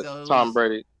after Tom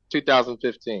Brady.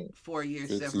 2015. 4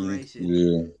 years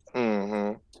separation.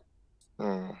 Yeah.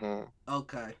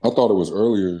 Okay. I thought it was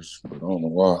earlier, but I don't know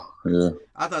why. Yeah.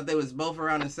 I thought they was both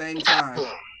around the same time.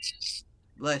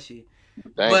 Bless you.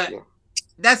 Thank you.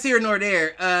 That's here nor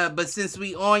there. But since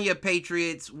we on your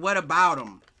Patriots, what about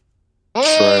them?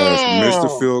 Trash. Missed the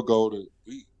field goal.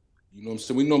 You know what I'm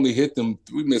saying? We normally hit them.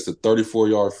 We missed a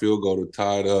 34-yard field goal to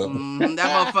tie it up.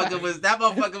 That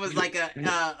motherfucker was like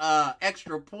a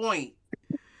extra point.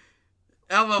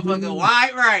 That motherfucker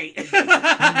wide right.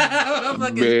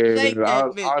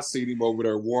 Man, I seen him over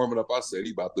there warming up. I said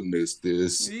he about to miss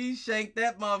this. He shanked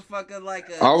that motherfucker like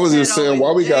a. I was just saying,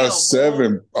 why we got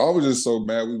 7? I was just so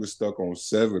mad we were stuck on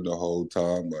 7 the whole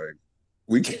time. Like,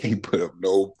 we can't put up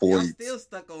no points. I'm still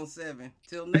stuck on 7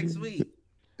 till next week.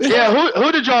 Yeah,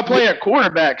 who did y'all play at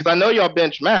quarterback? Because I know y'all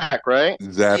bench Mac, right?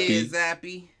 Zappy. Yeah,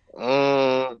 Zappy.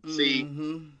 See,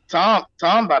 Tom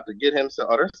about to get himself.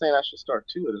 Oh, they're saying I should start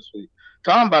Tua this week.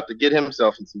 Tom about to get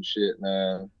himself in some shit,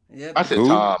 man. Yep. I said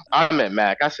Tom. I meant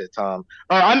Mac. I said Tom.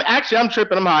 I'm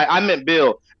tripping. I'm high. I meant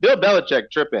Bill. Bill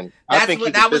Belichick tripping.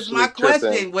 That was my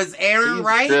question. Tripping. Was Aaron He's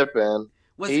right? Tripping.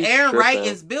 Was Aaron right?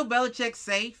 Is Bill Belichick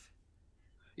safe?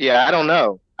 Yeah, I don't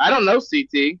know.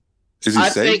 CT. Is he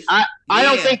safe? I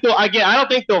don't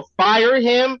think they'll fire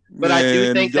him, but I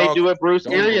do think they do a Bruce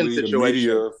Arians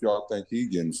situation. If y'all think he's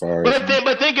getting fired,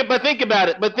 but think about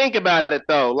it. But think about it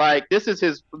though. Like this is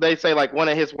his. They say like one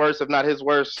of his worst, if not his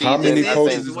worst. How many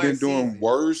coaches has been doing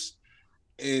worse?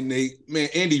 And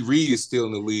Andy Reid is still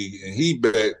in the league, and he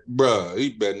bet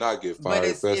not get fired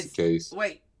if that's the case.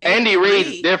 Wait. Andy Reid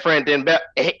is different than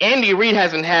Andy Reid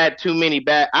hasn't had too many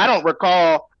bad. I don't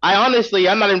recall. I'm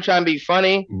not even trying to be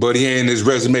funny. But his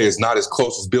resume is not as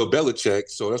close as Bill Belichick,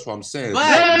 so that's what I'm saying.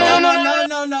 But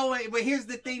no. Wait. But here's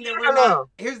the thing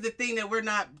that we're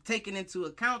not taking into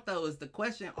account though. Is the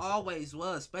question always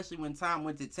was, especially when Tom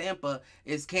went to Tampa,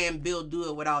 is can Bill do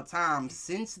it without Tom?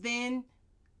 Since then.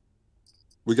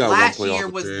 We got last year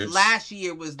was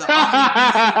the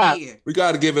only year. We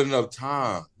got to give it enough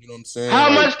time. You know what I'm saying?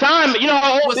 How much time? You know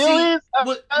how old Bill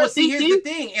is? See, here's the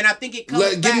thing, and I think it comes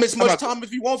back. Give him as much time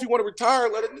if you want. If you want to retire,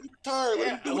 let him retire. Let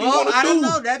him do what he want to do. I don't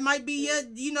know. That might be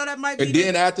that might be. And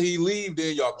then after he leave,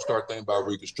 then y'all can start thinking about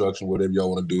reconstruction, whatever y'all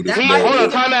want to do. Hold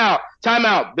on, time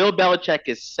out. Bill Belichick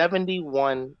is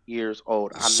 71 years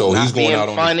old. So he's going out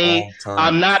on his own time.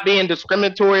 I'm not being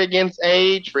discriminatory against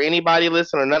age for anybody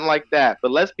listening or nothing like that.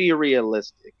 But let's be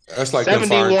realistic. That's like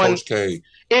 71. Coach K.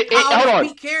 Hold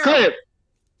on, Cliff.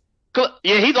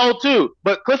 Yeah, he's old too.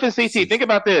 But Cliff and CT, think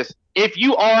about this. If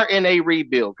you are in a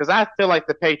rebuild, because I feel like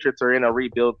the Patriots are in a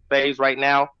rebuild phase right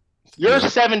now, you're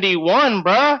 71,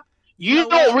 bruh. You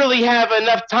don't really have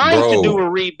enough time to do a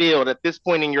rebuild at this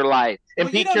point in your life.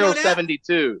 And Pete Carroll's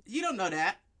 72. You don't know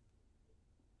that.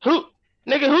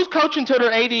 Who's coaching till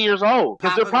they're 80 years old?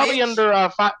 Because they're probably under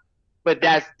 5. But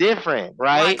that's different,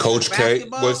 right? Coach K.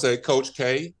 What's that, Coach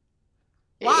K?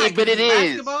 Why? But it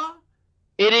is. Basketball?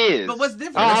 It is. But what's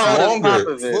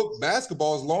different?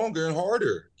 Basketball is longer and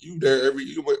harder. You there every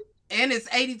year. And it's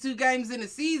 82 games in a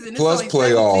season. Plus it's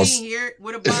only playoffs. Here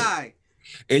with a bye.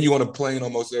 And you want to play in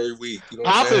almost every week. You know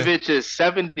Popovich is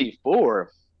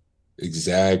 74.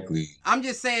 Exactly. I'm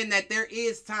just saying that there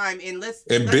is time, and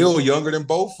Bill younger than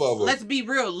both of them. Let's be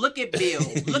real. Look at Bill.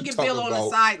 Look at Bill on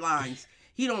the sidelines.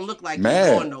 He don't look like he's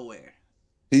going nowhere.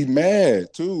 He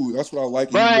mad too. That's what I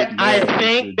like. But I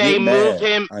think they moved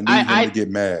him. I need him to get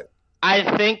mad.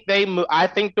 I think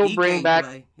they'll bring back.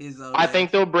 I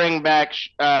think they'll bring back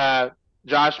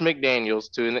Josh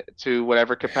McDaniels to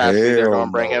whatever capacity they're going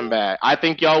to bring him back. I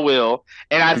think y'all will,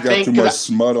 and I think got too much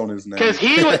smut on his name because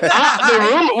he was the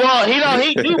room. Well,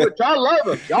 he do, but y'all love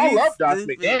him. Y'all love Josh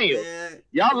McDaniels.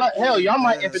 Y'all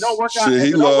might if it don't work out. Shit,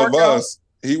 he loved us.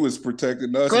 He was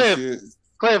protecting us.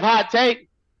 Cliff, hot take.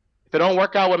 If it don't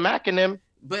work out with Mac and them,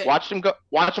 watch them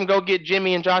go get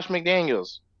Jimmy and Josh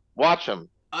McDaniels. Watch them.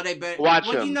 Oh, they better watch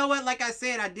them. Well, you know what? Like I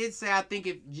said, I think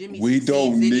if Jimmy, we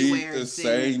don't need the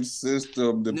same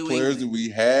system. The players that we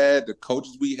had, the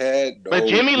coaches we had. But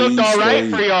Jimmy looked all right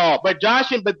for y'all. But that's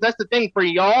the thing for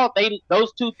y'all.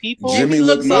 Those two people. Jimmy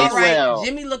looks all right. Well.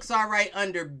 Jimmy looks all right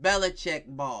under Belichick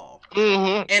ball,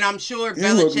 and I'm sure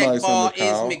Belichick ball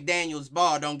is McDaniel's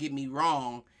ball. Don't get me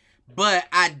wrong. But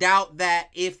I doubt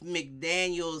that if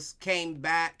McDaniels came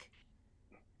back,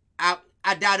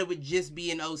 I doubt it would just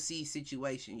be an OC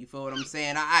situation. You feel what I'm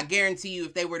saying? I guarantee you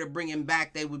if they were to bring him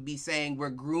back, they would be saying, we're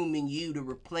grooming you to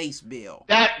replace Bill.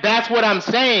 That's what I'm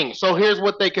saying. So here's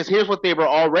what they were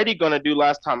already going to do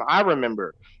last time. I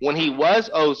remember when he was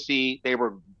OC, they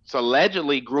were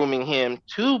allegedly grooming him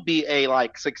to be a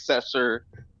successor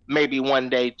maybe one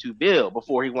day to Bill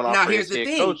before he went off for his head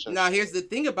coaching. Now here's the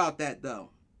thing about that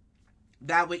though.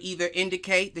 That would either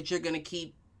indicate that you're going to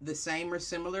keep the same or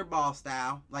similar ball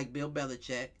style like Bill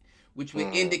Belichick, which would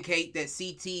indicate that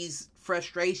CT's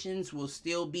frustrations will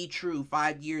still be true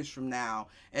 5 years from now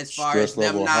as far as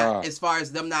them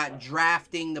not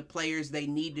drafting the players they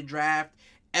need to draft,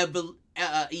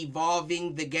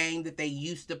 evolving the game that they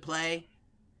used to play.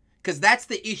 Because that's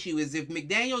the issue, is if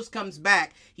McDaniels comes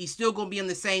back, he's still going to be in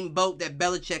the same boat that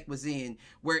Belichick was in,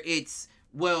 where it's,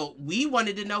 well, we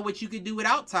wanted to know what you could do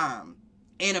without Tom.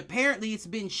 And apparently it's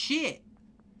been shit.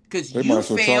 Because you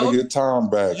failed. To get Tom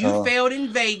back, you failed in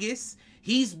Vegas.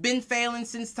 He's been failing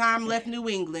since Tom left New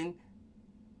England.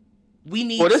 We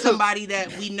need somebody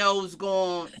that we know is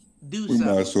going to do something.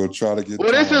 We might as well try to get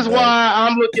Tom this is back. Why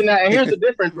I'm looking at, and here's the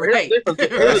difference. Here's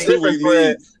the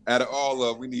difference. Out of all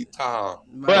of we need Tom.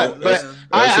 But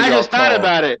I just thought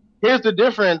about it. Here's the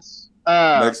difference.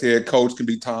 Next head coach can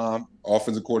be Tom.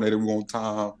 Offensive coordinator, we want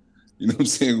Tom. You know what I'm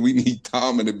saying? We need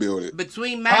Tom in the building.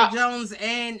 Between Mac Jones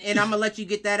and I'm gonna let you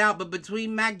get that out, but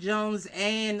between Mac Jones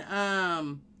and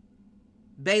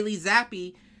Bailey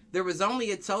Zappi, there was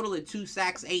only a total of 2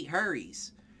 sacks, 8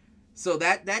 hurries. So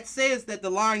that says that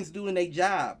the line's doing their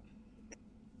job.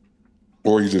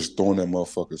 Or you just throwing that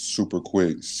motherfucker super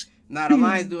quick. Nah, the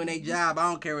line's doing their job. I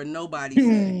don't care what nobody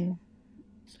say.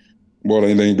 Well,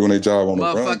 they ain't doing their job on the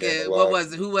run.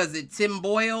 Motherfucker, who was it? Tim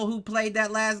Boyle, who played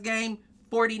that last game?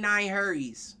 49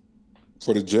 hurries.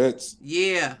 For the Jets?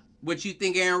 Yeah. What you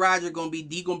think Aaron Rodgers gonna be?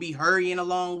 He gonna be hurrying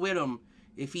along with him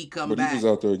if he come back. But he was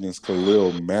out there against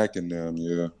Khalil Mack and them,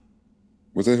 yeah.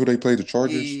 Was that who they played, the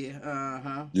Chargers? Yeah,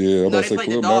 uh-huh. Yeah, no, they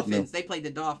played the Dolphins. They played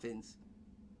the Dolphins.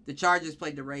 The Chargers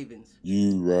played the Ravens.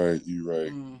 You right.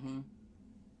 Mm-hmm.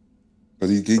 Because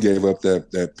he gave up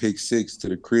that pick 6 to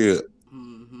the crib.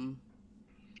 Mm-hmm.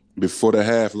 Before the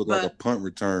half, it looked like a punt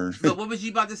return. But what was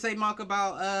you about to say, Mark,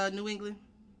 about New England?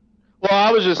 Well,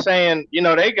 I was just saying,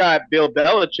 they got Bill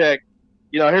Belichick.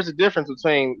 Here's the difference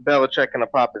between Belichick and a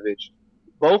Popovich.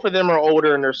 Both of them are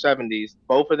older in their 70s.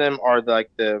 Both of them are like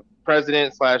the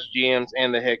president / GMs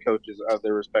and the head coaches of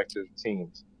their respective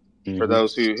teams. Mm-hmm. For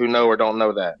those who know or don't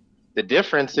know that. The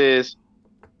difference is,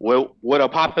 what a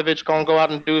Popovich going to go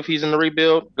out and do if he's in the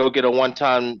rebuild? Go get a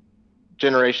one-time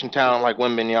generation talent like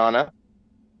Wembanyama.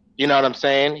 You know what I'm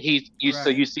saying? So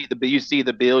you see the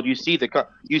build, you see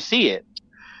it.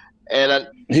 And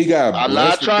he got. I'm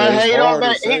not trying to hate on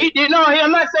that. He did. No,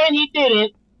 I'm not saying he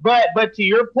didn't. But to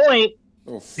your point,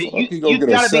 you get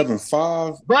a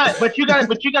 7-5. But you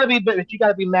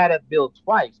gotta be mad at Bill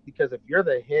twice, because if you're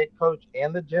the head coach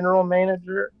and the general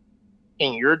manager,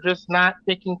 and you're just not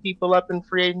picking people up in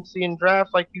free agency and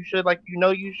drafts like you should,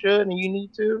 you should and you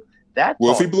need to. That's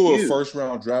if he blew a first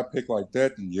round draft pick like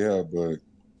that, then yeah, but.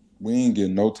 We ain't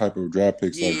getting no type of draft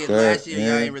picks like that. Last year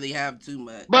y'all ain't really have too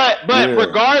much. But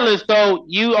regardless, though,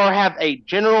 you have a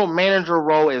general manager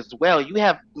role as well. You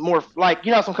have more,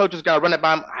 some coaches got to run it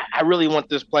by them. I really want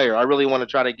this player. I really want to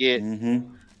try to get.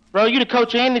 Mm-hmm. Bro, you the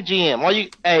coach and the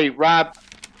GM. Hey, Rob,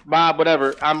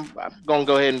 whatever. I'm gonna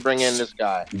go ahead and bring in this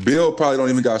guy. Bill probably don't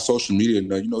even got social media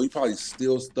now. He probably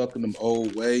still stuck in them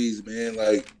old ways,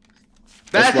 man.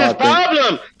 That's his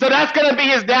problem. So that's going to be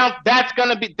his down. That's going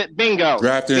to be bingo.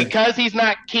 Drafting. Because he's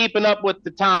not keeping up with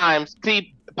the times.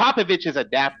 See, Popovich is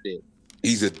adapted.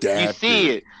 He's adapted. You see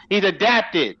it. He's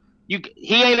adapted.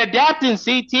 He ain't adapting,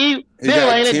 CT.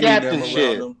 Bill ain't adapting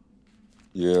shit.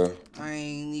 Yeah. I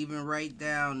ain't even write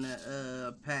down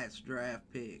the Pat's draft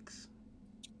picks.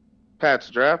 Pat's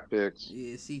draft picks?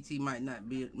 Yeah, CT might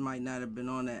not have been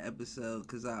on that episode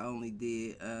because I only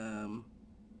did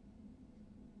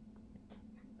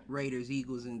Raiders,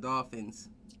 Eagles, and Dolphins.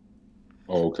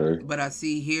 Oh, okay. But I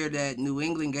see here that New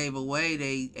England gave away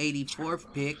their 84th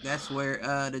pick. That's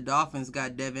where the Dolphins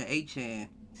got Devin Achane.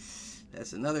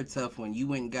 That's another tough one. You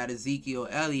went and got Ezekiel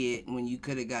Elliott when you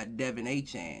could have got Devin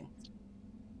Achane.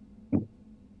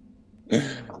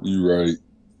 You right.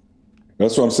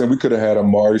 That's what I'm saying. We could have had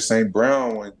Amari St.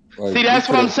 Brown. See, that's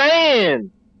what I'm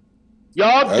saying.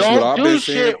 Y'all don't do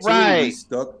shit right.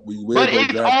 But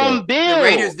it's on Bill. The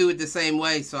Raiders do it the same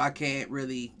way, so I can't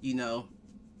really,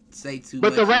 say too much.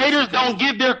 But the Raiders don't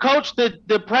give their coach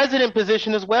the president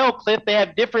position as well, Cliff. They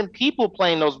have different people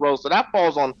playing those roles, so that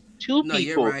falls on two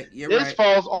people. This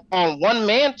falls on one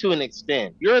man to an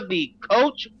extent. You're the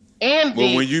coach and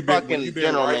the when you've been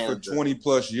general right manager. For 20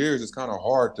 plus years, it's kind of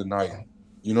hard tonight.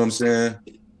 You know what I'm saying?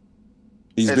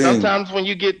 Sometimes when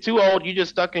you get too old, you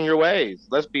just stuck in your ways.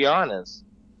 Let's be honest.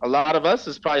 A lot of us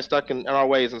is probably stuck in our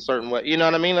ways in certain ways. You know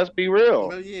what I mean? Let's be real.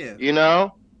 Well, yeah.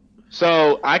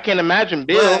 So I can imagine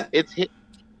Bill. It's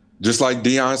just like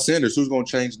Deion Sanders. Who's going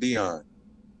to change Deion?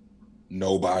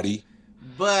 Nobody.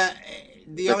 But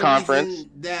the only reason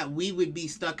that we would be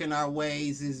stuck in our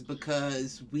ways is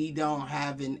because we don't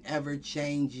have an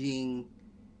ever-changing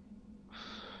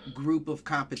group of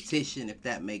competition, if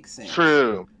that makes sense.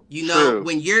 True.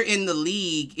 When you're in the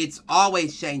league, it's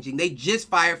always changing. They just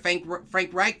fired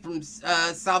Frank Reich from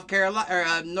South Carolina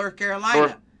or North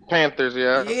Carolina. Panthers,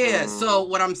 yeah. Yeah. So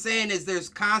what I'm saying is there's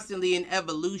constantly an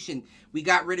evolution. We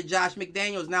got rid of Josh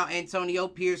McDaniels. Now Antonio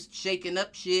Pierce shaking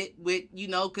up shit with,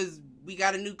 because we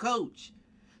got a new coach.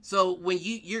 So when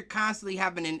you're constantly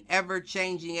having an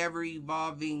ever-changing,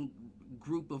 ever-evolving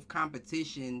group of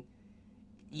competition,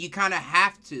 you kind of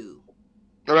have to.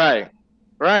 Right.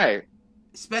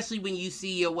 Especially when you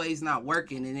see your ways not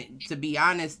working. And to be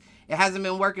honest, it hasn't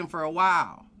been working for a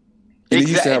while. And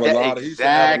he used to have a lot of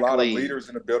leaders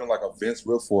in the building, like a Vince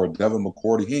Wilfork, Devin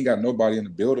McCourty. He ain't got nobody in the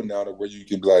building now to where you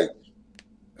can be like,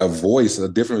 a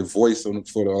different voice for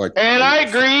the like. And I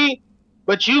agree,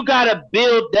 but you gotta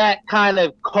build that kind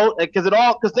of code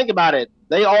because think about it,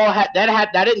 they all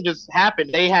that didn't just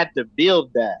happen. They had to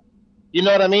build that. You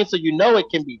know what I mean? So it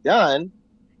can be done.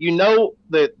 You know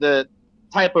the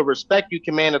type of respect you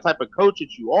command, the type of coach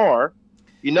that you are.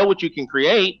 You know what you can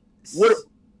create.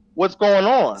 What's going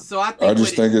on? So I think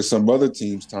it's some other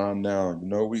team's time now.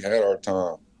 We had our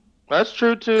time. That's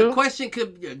true too. The question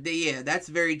that's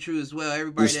very true as well.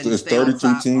 Everybody there's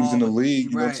 32 teams in the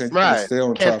league. You know what I'm saying? Right.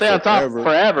 Can't stay on top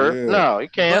forever. Yeah. No, you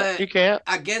can't. You can't.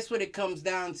 I guess what it comes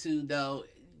down to, though,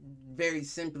 very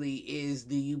simply, is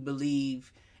do you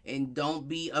believe, and don't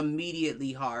be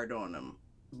immediately hard on them,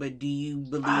 but do you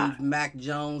believe Mac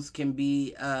Jones can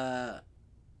be I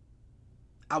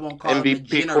won't call him a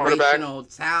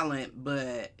generational talent,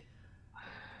 but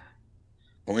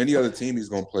on any other team he's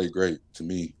gonna play great to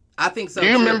me. I think so. Do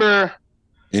you remember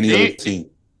any other team?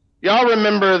 Y'all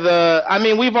remember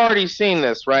we've already seen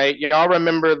this, right? Y'all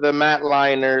remember the Matt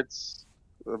Leinerts,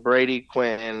 the Brady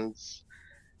Quinns.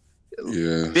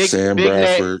 Yeah, Sam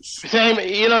Bradford.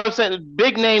 You know what I'm saying?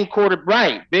 Big name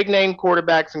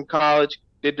quarterbacks in college,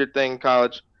 did their thing in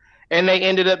college, and they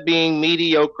ended up being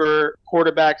mediocre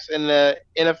quarterbacks in the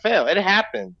NFL. It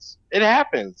happens.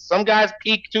 Some guys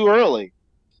peak too early.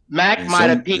 Mac might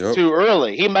have peaked too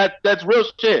early. That's real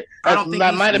shit. That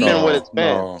might have been what it's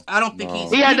been. No, I don't think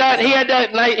he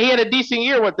had a decent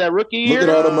year with that rookie year. Look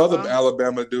at all them other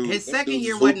Alabama dudes. His second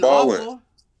year wasn't awful.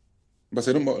 But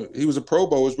he was a Pro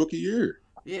Bowl his rookie year.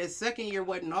 Yeah, his second year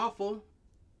wasn't awful.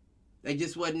 They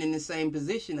just wasn't in the same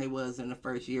position they was in the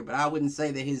first year. But I wouldn't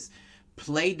say that his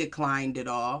play declined at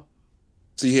all.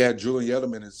 See, he had Julian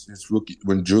Edelman his rookie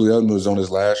when Julian Edelman was on his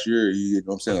last year. You know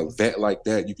what I'm saying? A vet like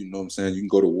that, you can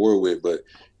go to war with. But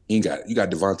you got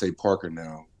Devontae Parker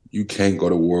now. You can't go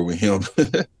to war with him.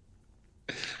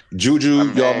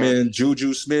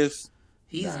 Juju Smith.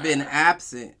 He's been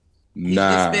absent. He's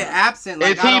been absent.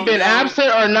 Is he been absent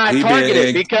or not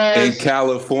targeted? Because in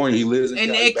California, he lives in Cali.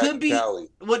 And it could be.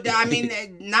 Well, I mean,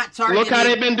 not targeted. Look how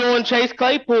they've been doing Chase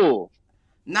Claypool.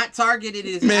 Not targeted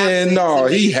is man. No,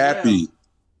 he happy.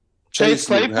 Chase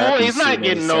Claypool, he's not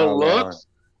getting no looks.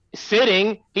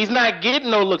 Sitting, he's not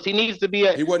getting no looks. He needs to be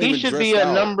he should be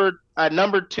a number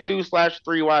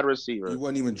 2/3 wide receiver. He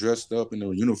wasn't even dressed up in the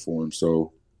uniform.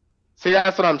 So, see,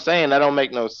 that's what I'm saying. That don't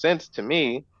make no sense to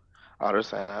me. Oh, they're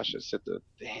saying I should sit the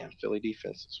damn Philly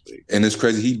defense this week. And it's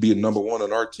crazy. He'd be a number one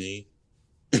on our team.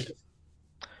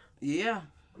 Yeah.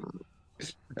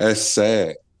 That's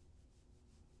sad.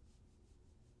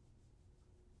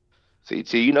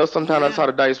 CT, sometimes that's how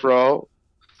the dice roll.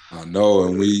 I know,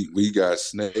 and we got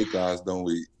snake eyes, don't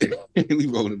we? We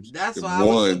roll them. That's why I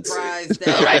was surprised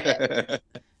that.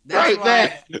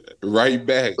 Right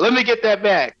back. Let me get that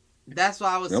back. That's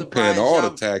why I was I'm surprised. paying all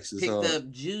the taxes. Picked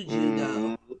up Juju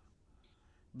though,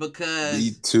 because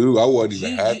me too. I wasn't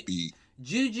even happy.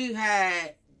 Juju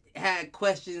had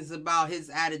questions about his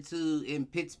attitude in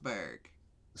Pittsburgh.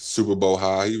 Super Bowl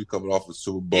high. He was coming off a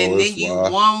Super Bowl. And then you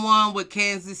won with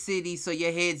Kansas City, so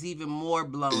your head's even more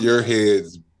blown. Your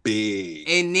head's big.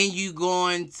 And then you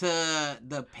going to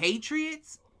the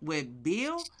Patriots with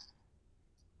Bill.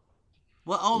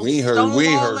 Well, we ain't heard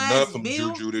nothing from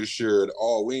Juju this year at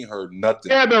all. We ain't heard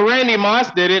nothing. Yeah, but Randy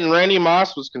Moss did it, and Randy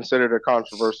Moss was considered a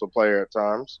controversial player at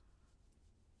times.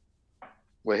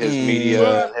 With his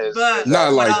media and his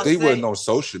not like they wasn't on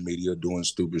social media doing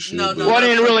stupid shit. No, they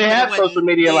didn't really have social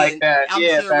media like that. I'm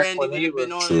sure Randy would have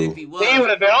been on it if he was. He would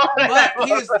have been on it.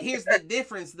 But here's the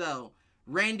difference though.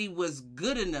 Randy was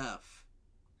good enough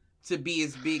to be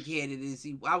as big headed as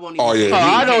he. I won't even say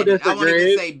I don't disagree. I won't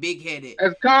even say big headed.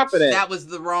 As confident. That was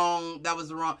the wrong.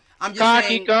 I'm just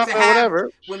cocky, saying whatever.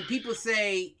 When people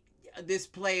say this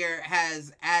player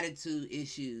has attitude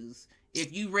issues,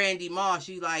 if you Randy Moss,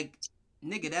 you like,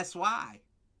 nigga, that's why.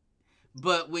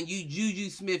 But when you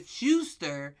Juju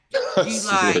Smith-Schuster, you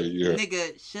like,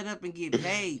 nigga, shut up and get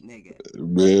paid, nigga.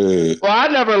 Man. Well, I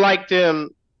never liked him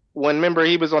when, remember,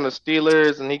 he was on the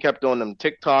Steelers and he kept doing them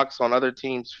TikToks on other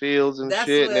teams' fields and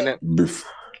shit.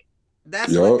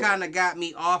 That's what kind of got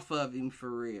me off of him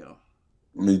for real.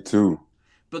 Me too.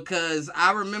 Because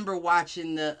I remember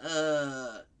watching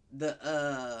the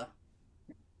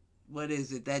what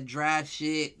is it? That draft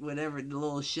shit, whatever, the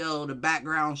little show, the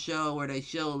background show where they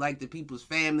show like the people's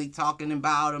family talking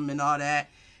about him and all that.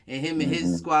 And him and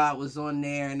his squad was on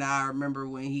there. And I remember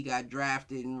when he got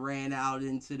drafted and ran out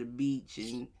into the beach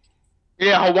and.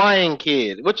 Yeah, Hawaiian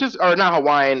kid, or not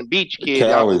Hawaiian, beach kid,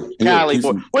 Cali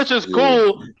boy, which is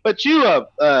cool. But you,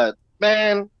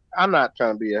 man, I'm not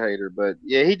trying to be a hater, but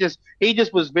yeah, he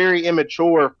just was very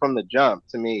immature from the jump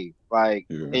to me. Like,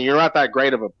 and you're not that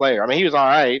great of a player. I mean, he was all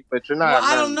right, but you're not. Well,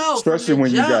 I don't know. Especially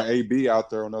when you got AB out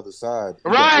there on the other side.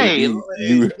 Right.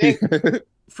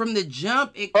 From the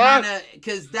jump, it kind of,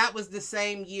 because that was the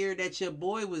same year that your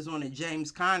boy was on it,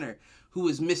 James Conner, who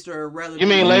was Mr. Irrelevant. You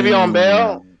mean Le'Veon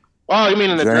Bell? Oh, you mean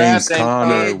in the draft?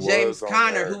 James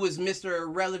Conner, who was Mr.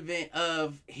 Irrelevant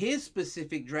of his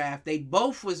specific draft. They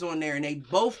both was on there, and they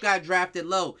both got drafted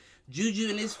low. Juju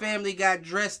and his family got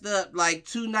dressed up like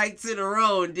 2 nights in a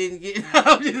row and didn't get.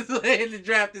 I'm just saying the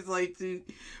draft is like 2,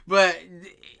 but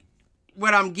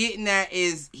what I'm getting at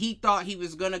is he thought he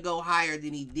was gonna go higher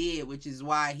than he did, which is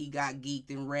why he got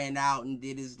geeked and ran out and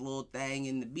did his little thing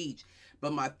in the beach.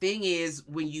 But my thing is,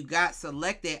 when you got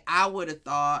selected, I would have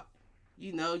thought,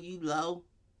 you know, you low,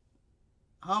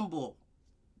 humble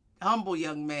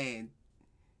young man.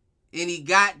 And he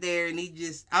got there and he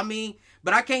just, I mean,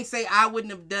 but I can't say I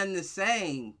wouldn't have done the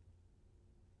same.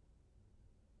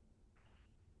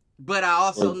 But I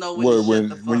also know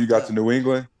when you got to New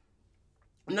England?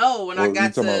 No, when I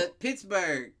got to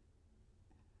Pittsburgh.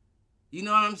 You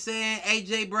know what I'm saying?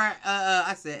 AJ Brown.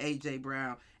 I said AJ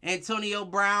Brown. Antonio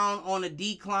Brown on a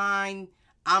decline.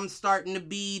 I'm starting to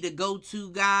be the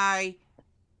go-to guy.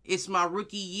 It's my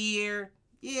rookie year.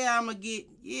 Yeah, I'm going to get...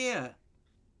 Yeah.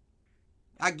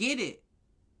 I get it.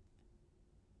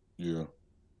 Yeah.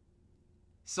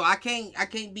 So I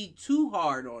can't be too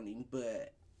hard on him,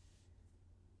 but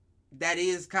that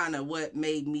is kind of what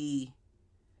made me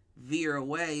veer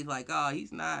away. Like, oh,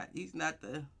 he's not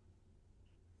the...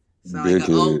 Sound like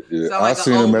an old, yeah. sound like I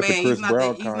seen him at the man. Chris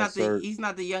Brown concert. He's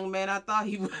not the young man I thought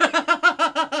he was.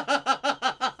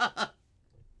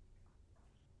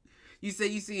 You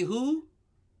said you see who?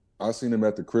 I seen him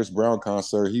at the Chris Brown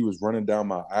concert. He was running down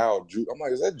my aisle. I'm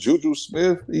like, is that Juju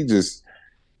Smith? He just...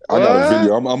 I got a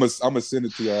video. I'm gonna send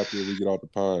it to you after we get off the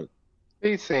pod.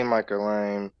 He seemed like a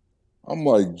lame. I'm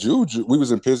like, Juju. We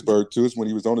was in Pittsburgh too. It's when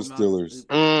he was on the Steelers.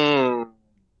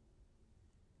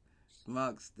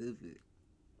 Mark stupid.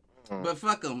 But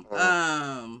fuck him.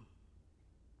 Oh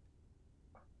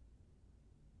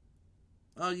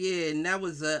yeah, and that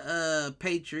was a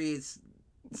Patriots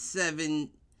 7,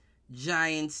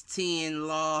 Giants 10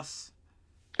 loss.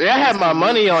 Yeah, I had my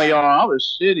money on y'all. I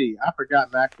was shitty. I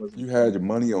forgot Mac was. You had your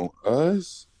money on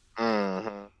us?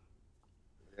 Mm-hmm.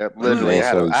 Yep, literally. I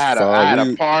had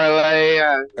a parlay.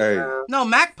 No,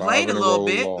 Mac played a little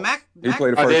bit. Mac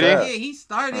played the first half. Yeah, he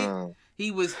started. He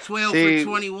was 12 for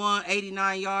 21,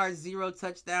 89 yards, 0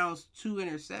 touchdowns, 2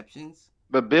 interceptions.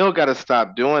 But Bill got to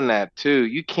stop doing that too.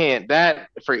 You can't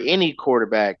for any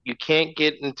quarterback. You can't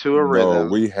get into a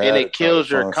rhythm, and it kills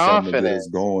your confidence.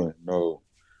 Going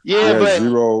yeah, but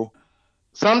 0.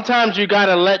 Sometimes you got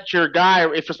to let your guy,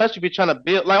 especially if you're trying to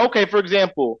build. Like, okay, for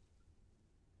example,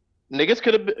 niggas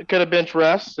could have bench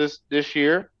refs this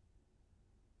year,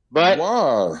 but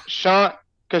why? Sean.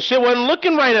 Because shit wasn't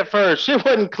looking right at first. Shit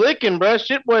wasn't clicking, bro.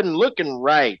 Shit wasn't looking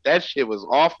right. That shit was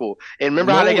awful. And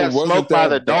remember how they got smoked by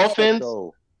the Dolphins?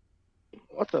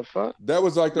 What the fuck? That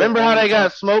was like... Remember how they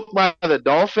got smoked by the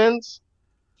Dolphins?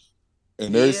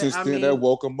 And ever since then, that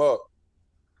woke them up.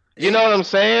 You know what I'm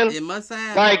saying? It must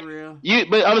have, like, for real.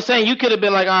 But I'm saying you could have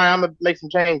been like, all right, I'm going to make some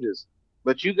changes.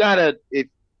 But you got to... If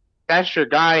that's your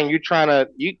guy and you're trying to...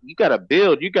 You got to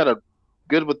build. You got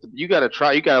to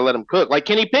try. You got to let him cook. Like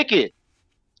Kenny Pickett.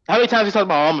 How many times he talking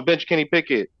about, I'm a bench Kenny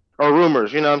Pickett or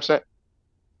rumors? You know what I'm saying?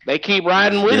 They keep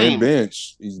riding with him.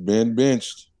 He's been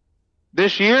benched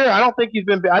this year. I don't think he's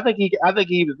been. I think he's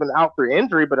been out for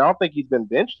injury, but I don't think he's been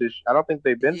benched. I don't think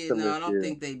they benched him this year. I don't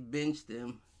think they benched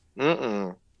him.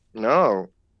 No.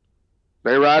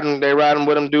 They riding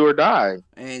with him, do or die.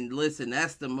 And listen,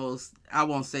 that's the most. I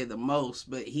won't say the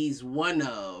most, but he's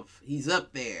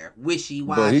up there.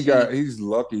 Wishy-washy. But he's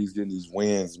lucky. He's getting these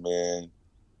wins, man.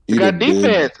 You got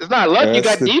defense. It's not luck. You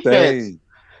got defense.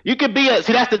 You could be that's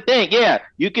the thing. Yeah.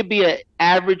 You could be an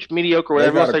average, mediocre,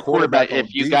 whatever you say quarterback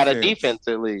if you got a defense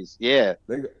at least. Yeah.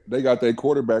 They got their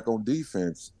quarterback on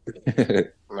defense. Man,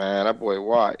 that boy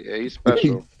Watt. Yeah, he's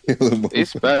special. He's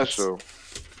special.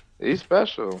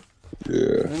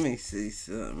 Yeah. Let me see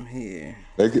something here.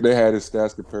 They had his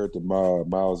stats compared to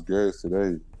Myles Garrett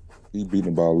today. He beat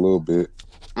him by a little bit.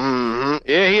 Mm-hmm.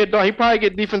 Yeah, he probably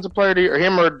get defensive player of the year,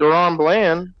 him or DaRon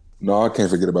Bland. No, I can't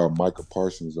forget about Micah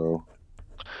Parsons though.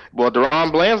 Well,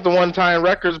 DaRon Bland's the one tying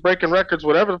records, breaking records,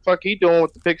 whatever the fuck he doing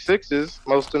with the pick sixes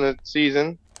most of the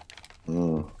season.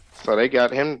 So they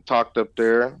got him talked up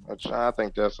there, which I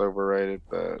think that's overrated.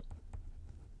 But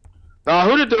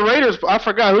who did the Raiders? I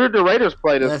forgot who did the Raiders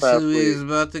play this past week? That's who he was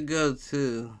about to go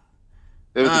to.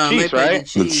 It was the Chiefs, right?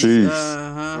 The Chiefs.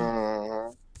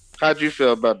 How'd you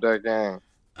feel about that game?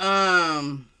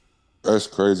 That's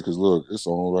crazy because look, it's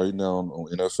on right now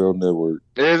on NFL Network.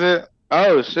 Is it?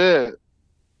 Oh shit!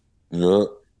 Yeah,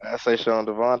 I say showing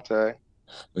Devontae.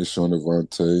 they showing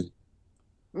Devontae.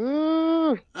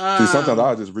 See, sometimes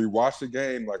I just rewatch the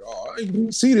game. Like, oh, I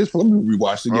didn't see this. Let me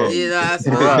rewatch the game. Yeah, that's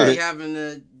why I be having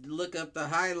to look up the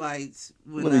highlights.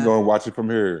 Let me go and watch it from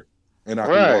here, and I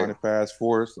can rewind it fast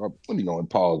forward. So let me go and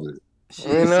pause it.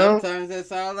 Shit, sometimes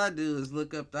that's all I do is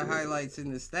look up the highlights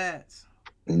and the stats.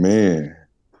 Man.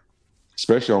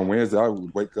 Especially on Wednesday, I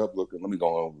would wake up looking. Let me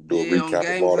go and do a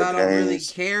recap of all the games. I don't really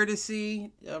care to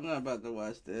see. I'm not about to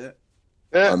watch that.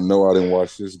 I know I didn't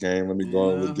watch this game. Let me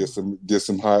go and get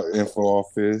some hot info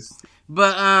off this.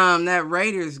 But that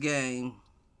Raiders game.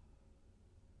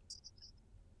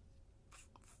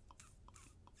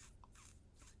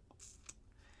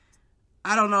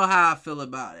 I don't know how I feel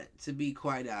about it, to be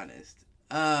quite honest.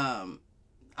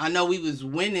 I know we was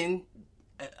winning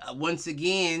once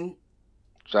again.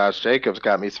 Josh Jacobs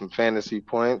got me some fantasy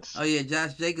points. Oh yeah,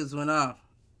 Josh Jacobs went off.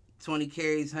 20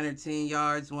 carries, 110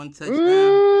 yards, 1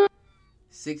 touchdown,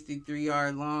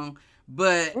 63-yard long.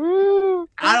 But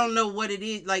I don't know what it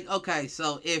is. Like, okay,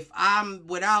 so if I'm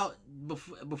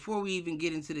before we even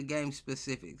get into the game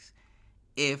specifics,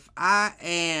 if I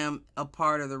am a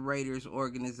part of the Raiders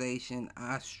organization,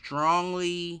 I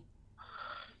strongly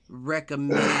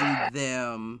recommend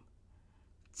them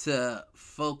to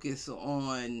focus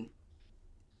on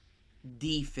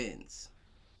defense.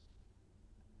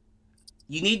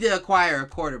 You need to acquire a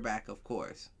quarterback, of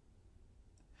course.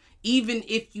 Even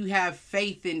if you have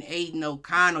faith in Aiden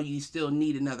O'Connell, you still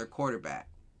need another quarterback.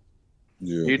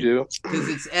 Yeah. You do. Because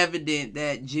it's evident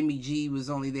that Jimmy G was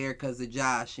only there because of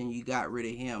Josh, and you got rid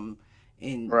of him.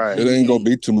 And right. It ain't going to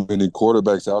be too many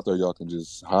quarterbacks out there y'all can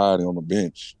just hide on the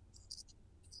bench.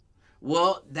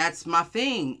 Well, that's my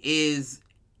thing, is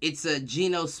it's a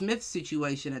Geno Smith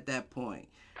situation at that point.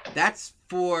 That's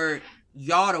for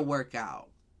y'all to work out.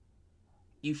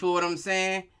 You feel what I'm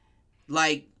saying?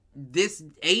 Like, this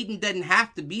Aiden doesn't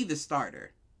have to be the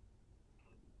starter.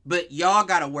 But y'all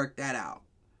got to work that out.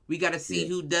 We got to see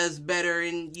who does better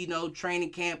in,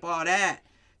 training camp, all that,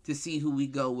 to see who we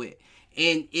go with.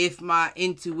 And if my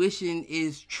intuition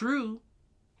is true,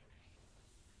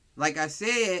 like I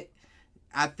said,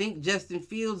 I think Justin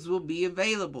Fields will be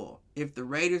available. If the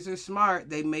Raiders are smart,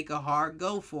 they make a hard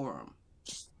go for him.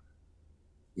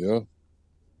 Yeah.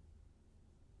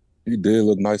 He did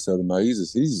look nice the other night. He's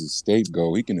a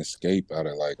scapegoat. He can escape out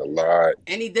of like a lot.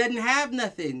 And he doesn't have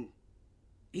nothing.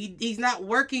 He's not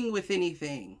working with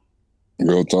anything.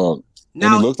 Real talk. Now,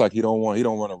 and he looks like he don't want to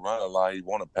run a lot. He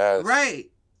want to pass. Right.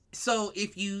 So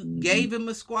if you gave him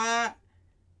a squad,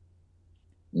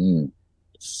 even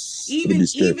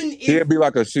if he'd be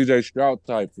like a CJ Stroud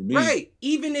type for me. Right.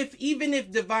 Even if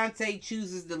Devontae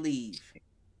chooses to leave,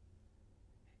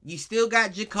 you still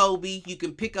got Jacoby. You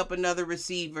can pick up another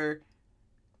receiver.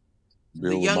 The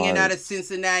youngin' out of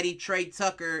Cincinnati, Trey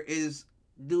Tucker, is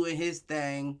doing his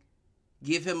thing.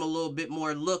 Give him a little bit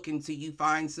more look until you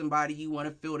find somebody you want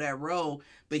to fill that role.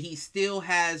 But he still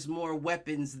has more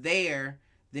weapons there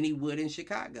than he would in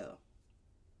Chicago.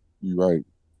 You're right.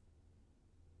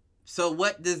 So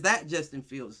what does that Justin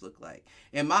Fields look like?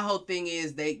 And my whole thing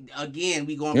is we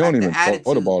going back to attitude.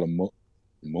 What about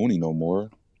Mooney no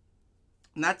more?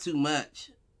 Not too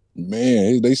much.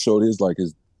 Man, they showed not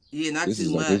too much. This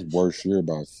is like his worst year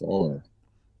by far.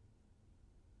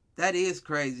 That is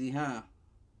crazy, huh?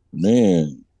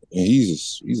 Man, and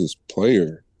he's a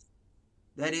player.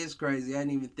 That is crazy. I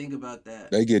didn't even think about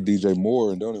that. They get DJ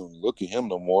Moore and don't even look at him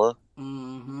no more.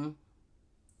 Mm-hmm.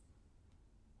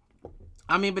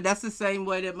 I mean, but that's the same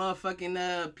way that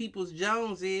motherfucking Peoples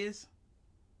Jones is.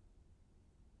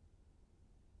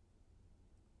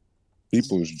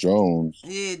 Peoples Jones.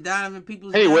 Yeah, Donovan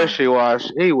Peoples Jones.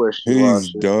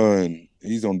 He's done.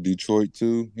 He's on Detroit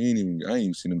too. I ain't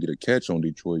even seen him get a catch on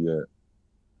Detroit yet.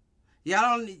 Yeah,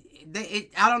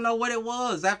 I don't know what it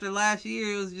was. After last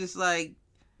year, it was just like,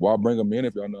 why bring him in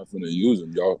if y'all not finna use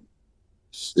him, y'all?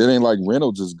 It ain't like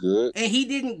Reynolds is good. And he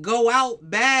didn't go out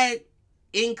bad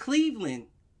in Cleveland.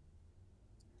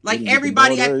 Like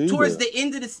everybody towards the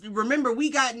end of this, remember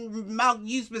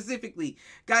you specifically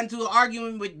got into an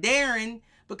argument with Darren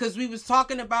because we was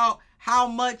talking about how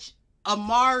much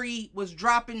Amari was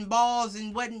dropping balls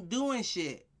and wasn't doing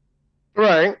shit.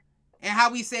 Right. And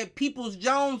how we said Peoples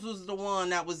Jones was the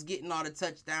one that was getting all the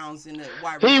touchdowns in the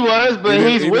wide receiver. He was, but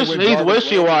he's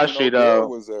wishy-washy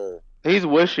though. He's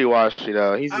wishy-washy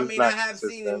though. I have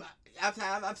seen him.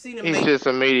 I've seen him. He's just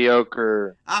a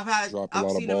mediocre. I've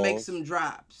seen him make some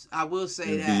drops. I will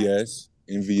say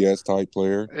MVS type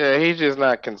player. Yeah, he's just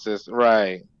not consistent.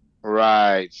 Right.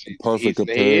 Right. Perfect He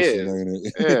comparison, is.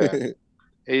 ain't Yeah. it?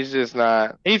 He's just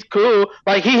not. He's cool.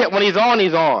 Like when he's on,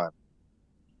 he's on.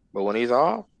 But when he's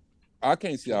off, I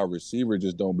can't see how a receiver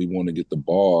just don't be wanting to get the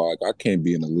ball. Like, I can't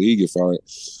be in the league if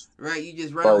Right, you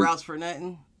just running routes for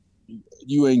nothing.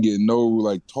 You ain't getting no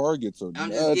like targets or I'm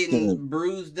nothing. just getting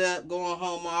bruised up, going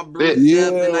home all bruised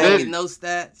up, and I get no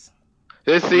stats.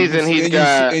 This season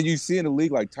you see in the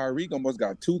league like Tyreek almost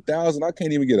got 2,000. I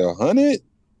can't even get 100.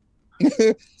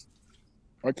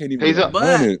 I can't even get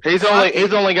 100. He's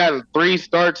only gotten 3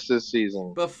 starts this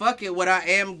season. But fuck it, what I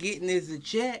am getting is a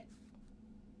check.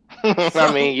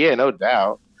 I mean, yeah, no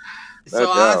doubt. So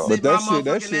I'll sit my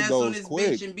motherfucking ass on this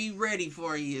bitch and be ready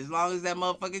for you as long as that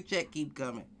motherfucking check keep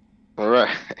coming. All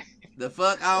right. The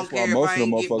fuck, I don't care if I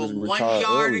ain't get but 1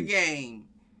 yard a game.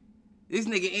 This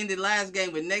nigga ended last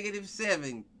game with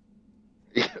 -7.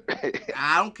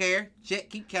 I don't care. Check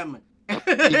keep coming.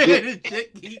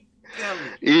 Check keep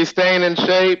coming. You staying in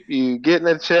shape, you getting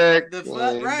a check. The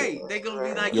fuck, right. They gonna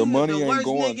be like, your you money the worst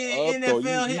ain't nigga in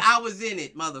NFL. I was in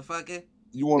it, motherfucker.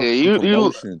 You want a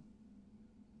promotion.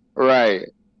 Right.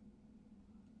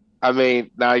 I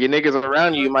mean, now your niggas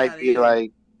around you might be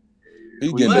like,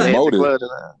 he getting demoted.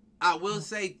 I will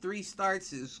say 3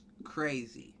 starts is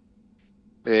crazy.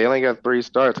 Yeah, he only got 3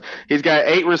 starts. He's got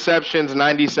 8 receptions,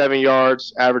 97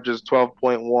 yards, averages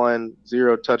 12.1,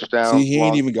 0 touchdowns. See, he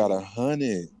ain't even got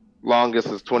 100. Longest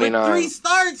is 29. With 3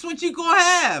 starts, what you gonna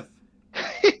have?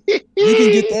 You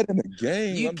can get that in a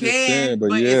game. You can,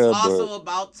 but it's also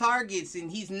about targets,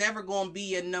 and he's never gonna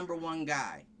be a number 1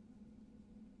 guy.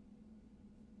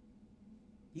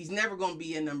 He's never gonna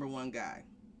be a number 1 guy.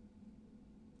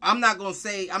 I'm not gonna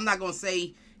say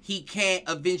he can't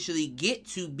eventually get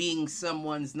to being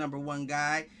someone's number 1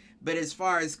 guy, but as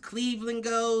far as Cleveland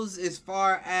goes, as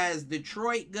far as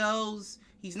Detroit goes,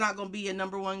 he's not gonna be a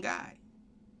number 1 guy.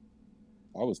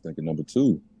 I was thinking number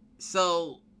 2.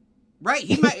 So, right,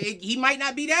 he might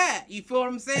not be that. You feel what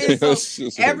I'm saying? So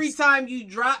every time you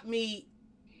drop me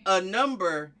a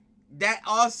number, that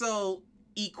also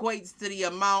equates to the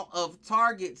amount of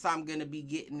targets I'm gonna be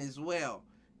getting as well.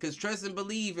 Because trust and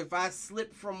believe, if I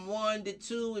slip from 1 to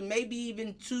 2 and maybe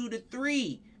even 2 to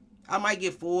 3, I might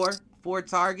get 4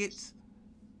 targets.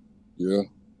 Yeah.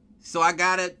 So I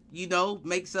gotta,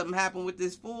 make something happen with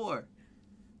this 4.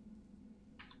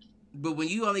 But when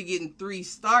you only getting 3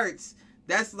 starts,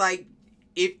 that's like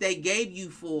if they gave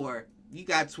you 4, you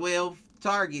got 12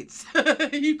 targets.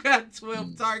 You got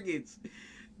 12 targets.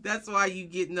 That's why you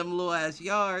getting them little ass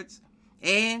yards.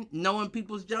 And knowing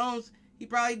Peoples-Jones, he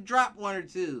probably dropped 1 or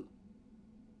 2.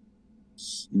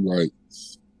 Right.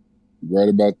 Right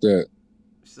about that.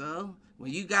 So,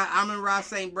 when you got Amon-Ra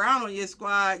St. Brown on your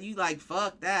squad, you like,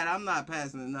 fuck that. I'm not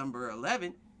passing the number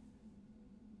 11.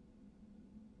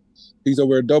 He's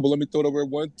over a double. Let me throw it over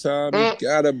one time. He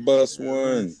gotta bust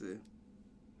one. Listen.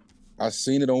 I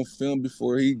seen it on film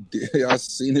before he did. I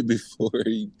seen it before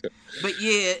he. But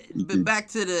yeah, but back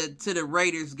to the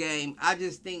Raiders game. I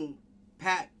just think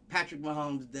Patrick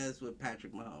Mahomes does what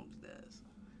Patrick Mahomes does.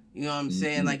 You know what I'm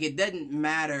saying? Like, it doesn't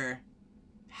matter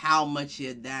how much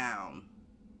you're down.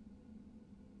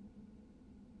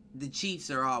 The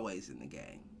Chiefs are always in the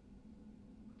game.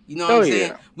 You know what I'm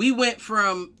saying? We went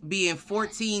from being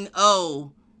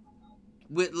 14-0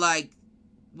 with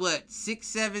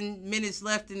 6-7 minutes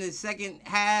left in the second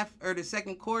half or the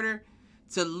second quarter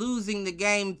to losing the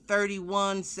game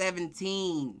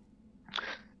 31-17.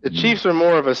 The Chiefs are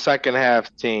more of a second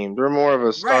half team. They're more of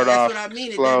a start off slower. That's what I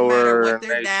mean. It doesn't matter what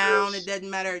they're down. It doesn't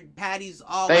matter. Patty's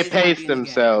always. They pace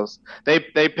themselves.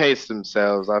 They pace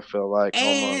themselves. I feel like.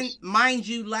 And almost. Mind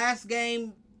you, last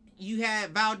game you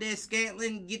had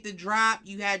Valdez-Scantling get the drop.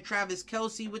 You had Travis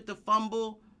Kelce with the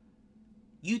fumble.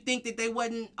 You think that they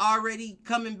wasn't already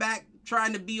coming back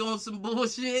trying to be on some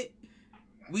bullshit?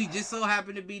 We just so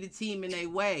happen to be the team in their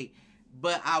way.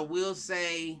 But I will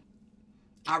say,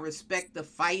 I respect the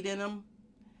fight in them,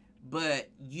 but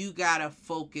you got to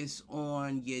focus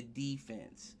on your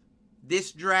defense.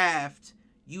 This draft,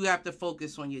 you have to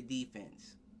focus on your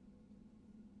defense.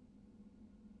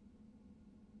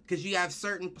 Because you have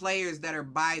certain players that are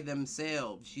by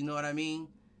themselves. You know what I mean?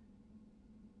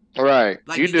 Right.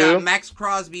 Like you got Max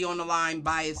Crosby on the line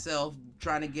by himself,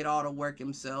 trying to get all the work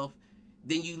himself.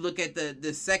 Then you look at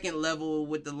the second level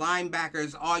with the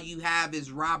linebackers. All you have is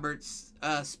Robert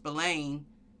Spillane.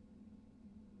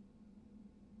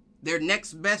 Their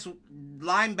next best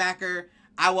linebacker,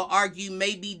 I will argue,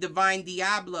 may be Divine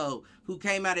Diablo, who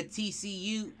came out of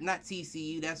TCU. Not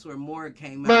TCU, that's where Moore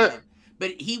came out of.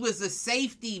 But he was a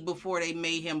safety before they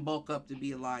made him bulk up to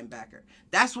be a linebacker.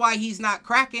 That's why he's not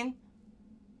cracking.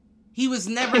 He was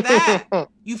never that.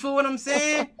 You feel what I'm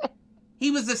saying?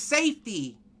 He was a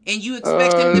safety. And you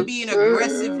expect him to be an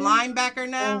aggressive linebacker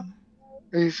now?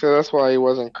 He said that's why he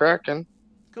wasn't cracking.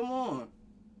 Come on.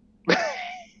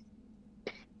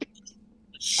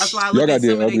 That's why I look at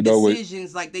some of their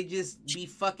decisions like they just be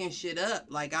fucking shit up.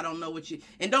 Like, I don't know what you...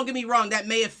 And don't get me wrong, that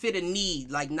may have fit a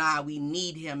need. Like, nah, we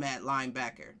need him at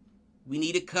linebacker. We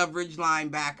need a coverage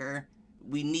linebacker.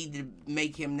 We need to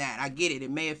make him that. I get it. It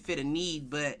may have fit a need,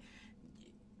 but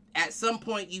at some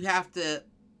point you have to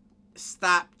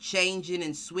stop changing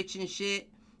and switching shit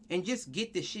and just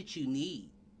get the shit you need.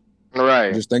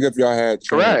 Right. Just think if y'all had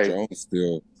Chandler Jones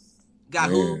still. Got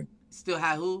who? Still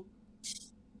had who?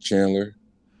 Chandler.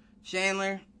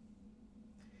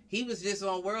 He was just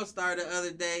on World Star the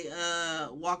other day,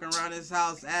 walking around his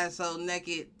house asshole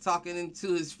naked, talking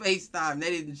into his FaceTime. They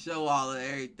didn't show all of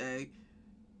everything.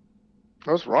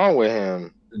 What's wrong with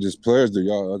him? Just players that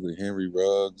y'all ugly. Henry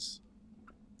Ruggs.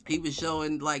 He was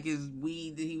showing like his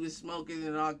weed that he was smoking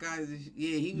and all kinds of shit.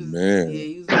 Yeah, he was. Man. Yeah,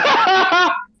 he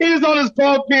was. He was on his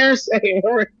Paul Pierce saying.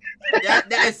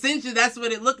 that essentially, that's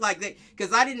what it looked like.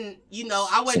 Because I didn't,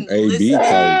 I wasn't listening.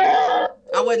 I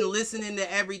wasn't listening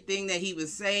to everything that he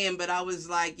was saying, but I was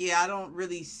like, yeah, I don't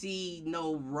really see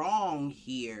no wrong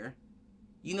here.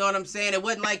 You know what I'm saying? It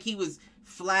wasn't like he was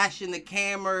flashing the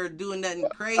camera or doing nothing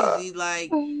crazy.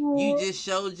 Like, you just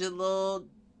showed your little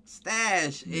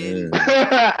stash and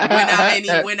he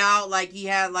went out like he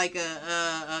had like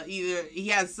either he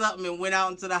had something and went out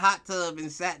into the hot tub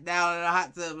and sat down in the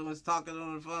hot tub and was talking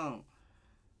on the phone.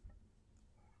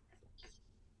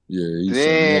 Yeah,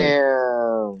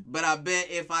 damn. But I bet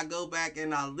if I go back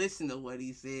and I listen to what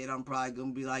he said, I'm probably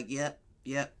gonna be like, yep.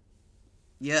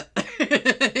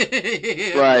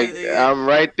 Right, I'm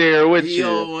right there with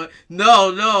you.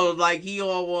 No, like he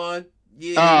on one.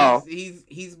 Yeah,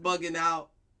 he's bugging out.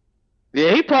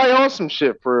 Yeah, he probably on some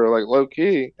shit for like low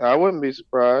key. I wouldn't be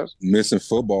surprised. Missing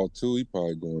football too. He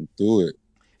probably going through it.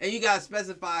 And you gotta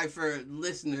specify for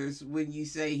listeners when you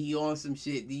say he on some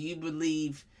shit. Do you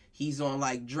believe he's on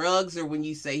like drugs, or when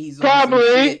you say he's on some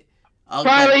shit?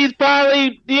 Okay. He's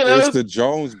probably It's the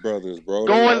Jones brothers, bro.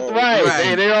 Going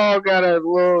right. They all got a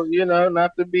little,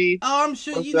 not to be. Oh, I'm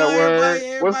sure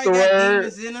everybody got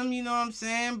demons in them. You know what I'm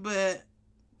saying? But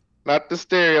not the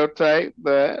stereotype,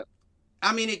 but.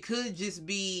 I mean, it could just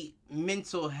be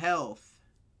mental health.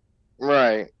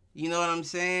 Right. You know what I'm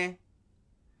saying?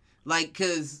 Like,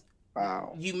 because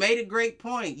you made a great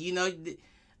point. Your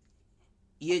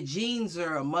genes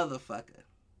are a motherfucker.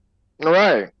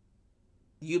 Right.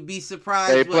 You'd be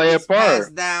surprised what gets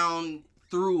passed down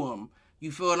through them.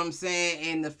 You feel what I'm saying?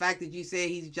 And the fact that you said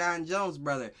he's John Jones'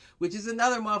 brother, which is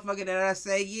another motherfucker that I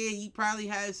say, yeah, he probably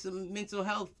has some mental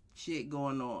health shit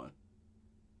going on.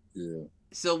 Yeah.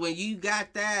 So when you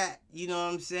got that, you know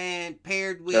what I'm saying,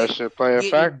 paired with that should play a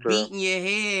factor. Beating your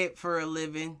head for a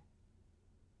living.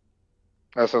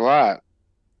 That's a lot.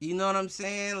 You know what I'm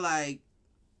saying? Like,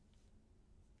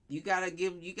 you gotta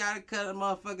cut a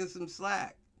motherfucker some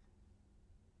slack.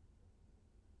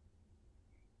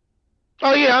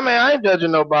 Oh yeah, I mean, I ain't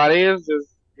judging nobody. It's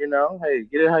just, hey,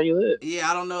 get it how you live. Yeah,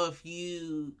 I don't know if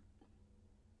you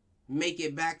make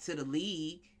it back to the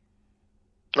league.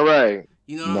 Right.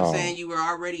 You know what I'm saying? You were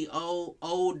already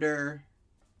older.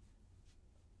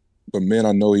 But man,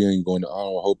 I know he ain't going. I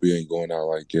don't hope he ain't going out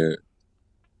like that.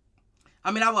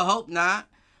 I mean, I would hope not.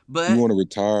 But you want to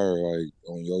retire like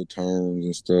on your terms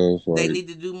and stuff. They need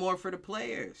to do more for the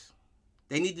players.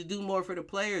 They need to do more for the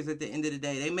players at the end of the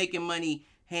day. They making money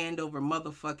hand over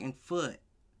motherfucking foot.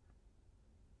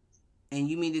 And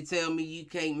you mean to tell me you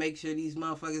can't make sure these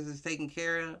motherfuckers is taken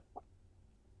care of?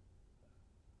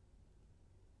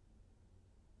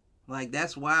 Like,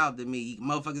 that's wild to me.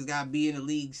 Motherfuckers got to be in the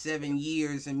league 7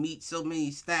 years and meet so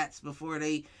many stats before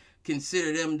they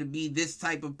consider them to be this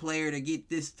type of player to get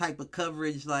this type of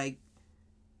coverage. Like,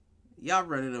 y'all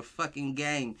running a fucking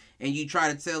game. And you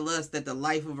try to tell us that the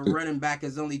life of a running back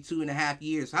is only 2.5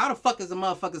 years. How the fuck is a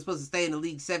motherfucker supposed to stay in the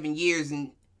league 7 years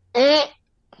and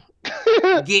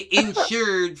get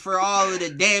insured for all of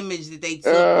the damage that they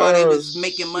took while they was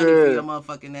making money for your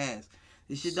motherfucking ass?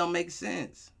 This shit don't make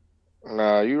sense.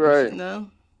 Nah, you right. You know?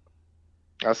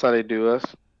 That's how they do us.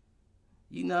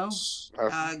 You know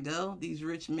how it go. These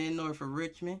rich men north of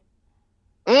Richmond.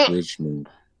 Richmond.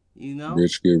 You know?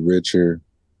 Rich get richer.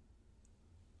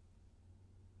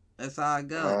 That's how it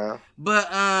go. But,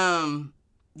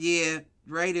 yeah,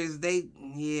 Raiders,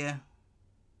 This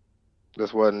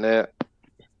wasn't it.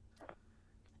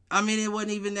 I mean, it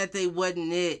wasn't even that they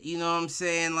wasn't it. You know what I'm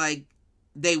saying? Like,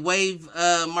 they waived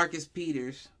Marcus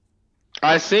Peters.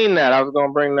 I seen that. I was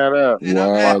gonna bring that up. And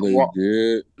wow, they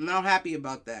did. And I'm happy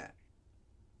about that.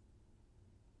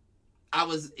 I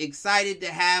was excited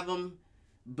to have him,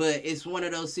 but it's one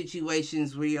of those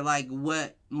situations where you're like,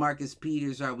 what Marcus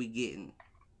Peters are we getting?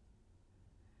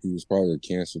 He was probably a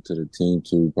cancer to the team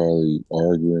too. Probably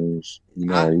arguing. You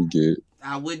know how he get.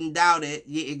 I wouldn't doubt it.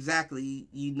 Yeah, exactly.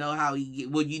 You know how he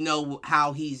get. Well, you know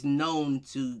how he's known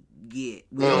to get.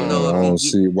 We don't know if I he don't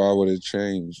get. see why would it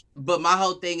change. But my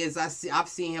whole thing is, I've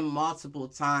seen him multiple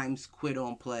times quit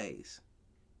on plays.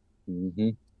 Mm-hmm.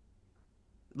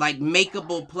 Like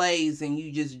makeable plays, and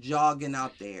you just jogging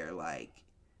out there, like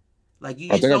you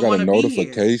I just think I don't got want a to be here.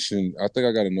 notification. I think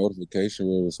I got a notification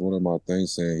where it was one of my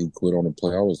things saying he quit on the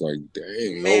play. I was like,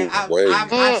 dang, Man, no way.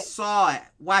 I saw it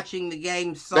watching the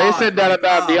game. They said that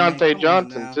about Deontay man,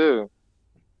 Johnson too.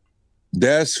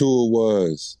 That's who it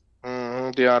was.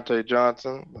 Deontay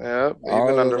Johnson. Yep, he's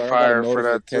been I under got fire a for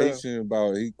that too. notification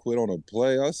about he quit on a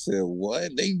play. I said, what?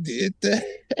 They did that?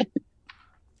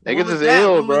 Niggas is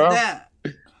ill, when bro. Was that?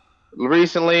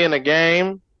 Recently in a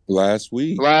game. Last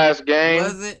week. Last game.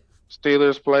 Was it?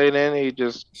 Steelers played in. He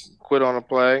just quit on a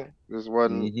play. This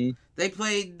wasn't. Mm-hmm. They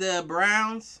played the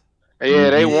Browns. Yeah,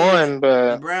 they won,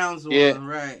 but the Browns won,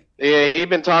 right? Yeah, he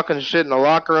been talking shit in the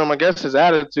locker room. I guess his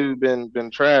attitude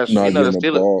been trash. Not getting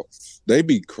the ball. They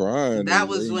be crying. That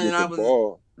was when I was.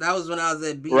 Ball. That was when I was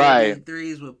at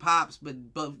B3s with Pops, but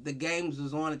the games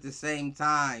was on at the same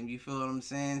time. You feel what I'm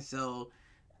saying? So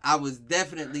I was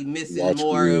definitely missing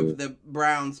more of the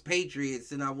Browns Patriots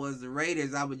than I was the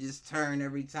Raiders. I would just turn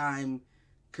every time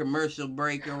commercial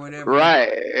break or whatever.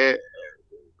 Right.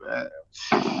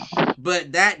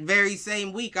 But that very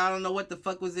same week, I don't know what the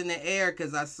fuck was in the air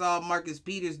because I saw Marcus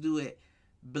Peters do it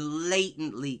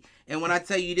blatantly. And when I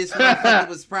tell you this motherfucker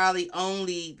was probably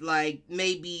only like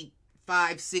maybe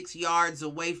 5-6 yards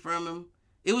away from him.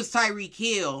 It was Tyreek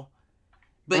Hill.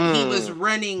 But he was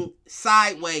running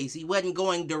sideways. He wasn't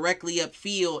going directly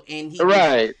upfield, and he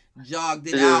just jogged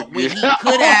it out. When he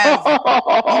could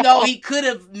have, he could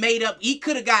have made up. He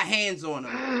could have got hands on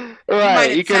him.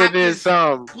 Right. He could have did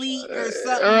some cleat or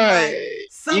something. Right.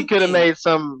 He could have made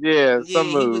some. Yeah. Some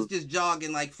he moves. was just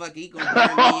jogging like fuck it. He gonna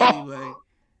burn me anyway.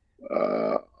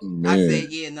 I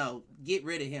said, no, get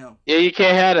rid of him. Yeah, you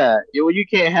can't have that. You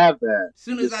can't have that. As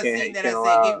soon as I seen that, I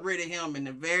said, get rid of him. And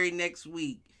the very next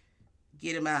week,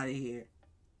 get him out of here.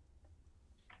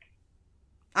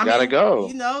 I gotta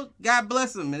go. God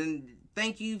bless him. And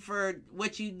thank you for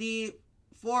what you did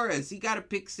for us. He got a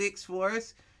pick 6 for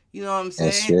us. You know what I'm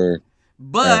saying? I swear.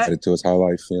 But added to his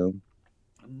highlight film.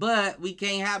 But we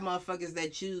can't have motherfuckers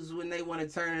that choose when they want to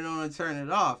turn it on and turn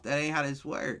it off. That ain't how this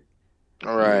works.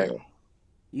 All right.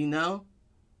 You know?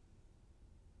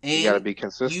 And you gotta be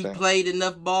consistent. You played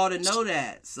enough ball to know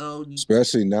that. So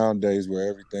especially nowadays where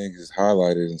everything is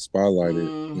highlighted and spotlighted.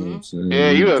 Mm-hmm. You know what I'm saying? Yeah,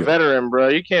 you a veteran, bro.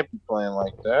 You can't be playing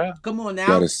like that. Come on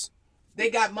now. They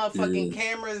got motherfucking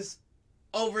cameras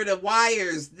over the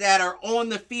wires that are on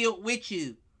the field with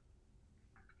you.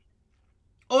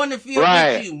 On the field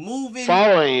with you, moving,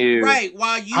 following you, right?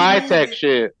 While you high tech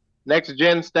shit, next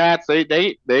gen stats.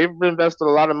 They've invested a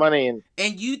lot of money in.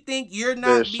 And you think you're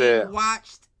not being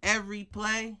watched every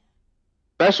play?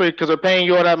 Especially because they're paying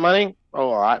you all that money.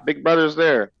 Oh, Big Brother's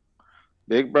there.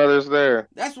 Big Brother's there.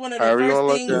 That's one of the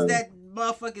first things that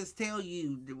motherfuckers tell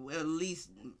you. At least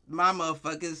my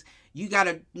motherfuckers, you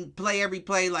gotta play every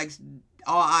play like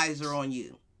all eyes are on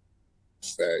you.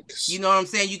 Facts. You know what I'm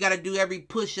saying? You got to do every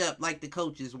push-up like the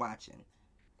coach is watching.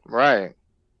 Right.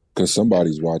 Because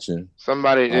somebody's watching.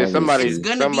 Somebody's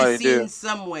going to be seen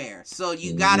somewhere. So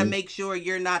you got to make sure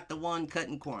you're not the one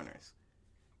cutting corners.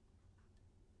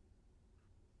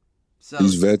 So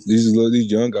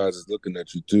these young guys is looking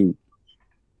at you too.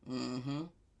 Mm-hmm.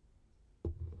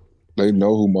 They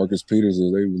know who Marcus Peters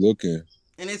is. They looking.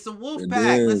 And it's a wolf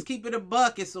pack. Let's keep it a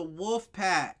buck. It's a wolf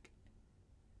pack.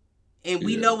 And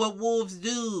we know what wolves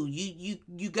do.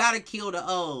 You gotta kill the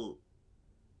old.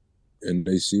 And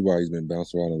they see why he's been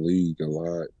bounced around the league a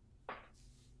lot.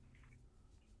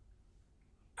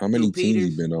 How many teams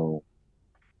he been on?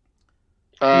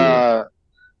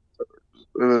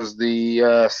 It was the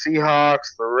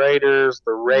Seahawks, the Raiders,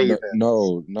 the Ravens.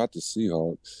 No, not the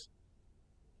Seahawks.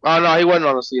 Oh no, he wasn't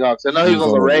on the Seahawks. I know he was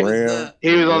on the Ravens.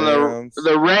 He was on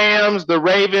the Rams, the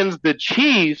Ravens, the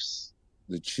Chiefs.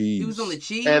 The Chiefs. He was on the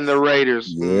Chiefs? And the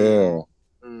Raiders. Yeah.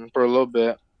 For a little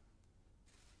bit.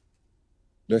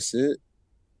 That's it?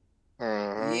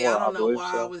 Yeah, I don't know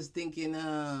why I was thinking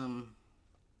I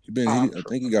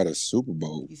think he got a Super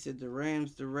Bowl. He said the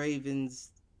Rams, the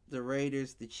Ravens, the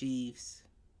Raiders, the Chiefs.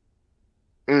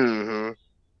 Mm-hmm.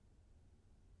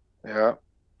 Yeah.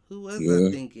 Who was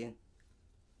I thinking?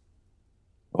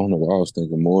 I don't know why I was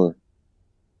thinking more.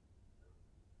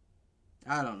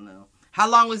 I don't know. How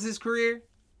long was his career?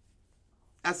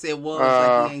 I said was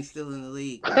like he ain't still in the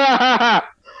league. Yeah.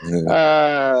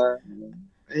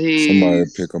 Somebody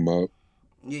pick him up.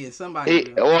 Yeah,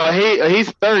 somebody.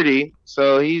 He's 30,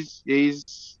 so he's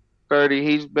 30.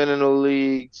 He's been in the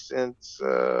league since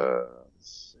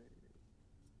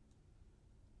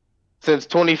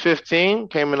 2015.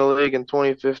 Came in the league in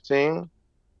 2015.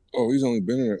 Oh, he's only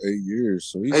been there 8 years,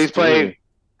 so he's played.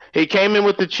 He came in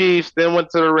with the Chiefs, then went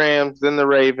to the Rams, then the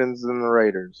Ravens, then the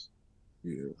Raiders.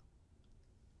 Yeah.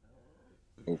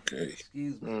 Okay.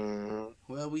 Excuse me.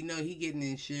 Well, we know he getting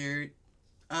insured.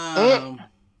 He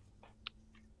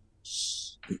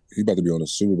about to be on a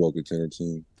Super Bowl contender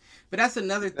team. But that's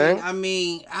another thing. I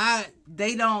mean,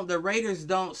 the Raiders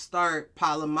don't start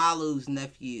Palomalu's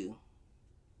nephew.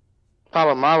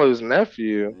 Palomalu's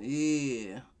nephew?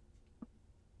 Yeah.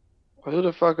 Who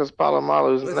the fuck is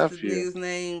Palomalu's nephew? What's his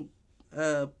name?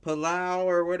 Palau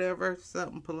or whatever?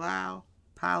 Something Palau?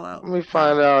 Let me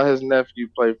find out his nephew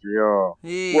played for y'all.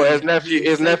 Yeah. Well, his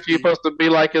nephew supposed to be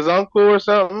like his uncle or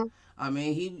something? I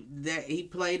mean, he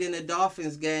played in the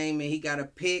Dolphins game and he got a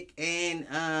pick and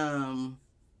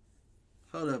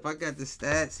hold up, I got the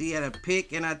stats. He had a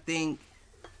pick and I think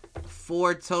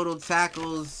 4 total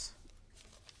tackles,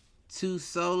 2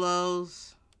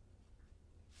 solos.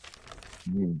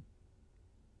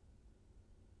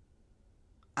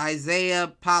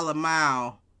 Isaiah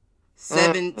Palamau,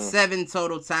 7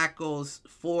 total tackles,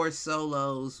 4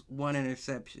 solos, 1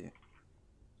 interception.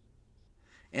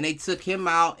 And they took him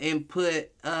out and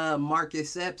put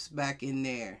Marcus Epps back in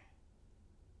there.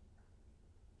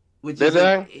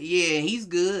 Yeah, he's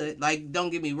good. Like, don't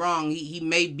get me wrong, he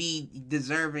may be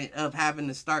deserving of having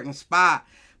the starting spot.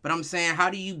 But I'm saying,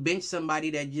 how do you bench somebody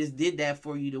that just did that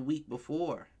for you the week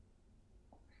before?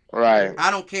 Right. I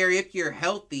don't care if you're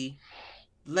healthy.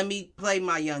 Let me play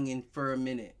my youngin' for a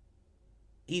minute.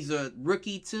 He's a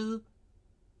rookie too.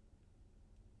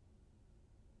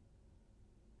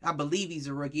 I believe he's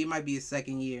a rookie. It might be his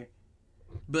second year.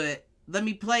 But let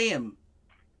me play him.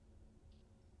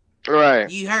 Right.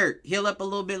 You hurt. Heal up a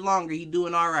little bit longer. He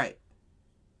doing all right.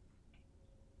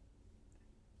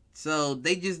 So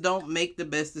they just don't make the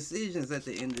best decisions at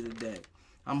the end of the day.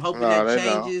 I'm hoping that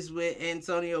changes with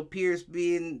Antonio Pierce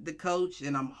being the coach,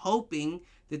 and I'm hoping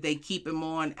that they keep him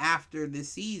on after the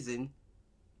season.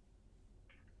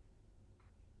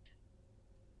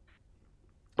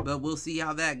 But we'll see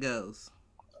how that goes.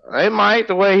 They might,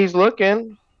 the way he's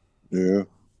looking. Yeah.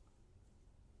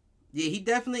 Yeah, he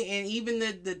definitely, and even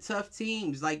the tough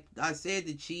teams, like I said,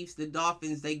 the Chiefs, the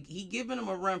Dolphins, he giving them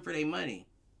a run for their money.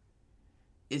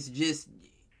 It's just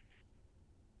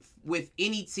with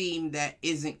any team that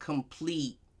isn't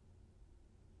complete,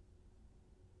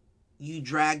 you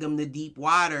drag them to deep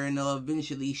water and they'll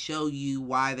eventually show you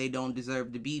why they don't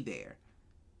deserve to be there.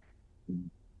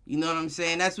 You know what I'm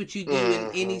saying? That's what you do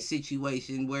in any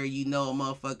situation where you know a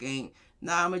motherfucker ain't,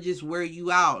 nah, I'm going to just wear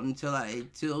you out until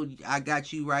I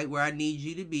got you right where I need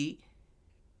you to be.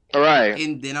 All right.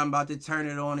 And then I'm about to turn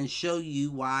it on and show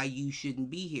you why you shouldn't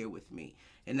be here with me.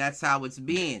 And that's how it's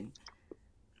been.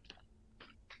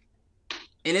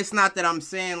 And it's not that I'm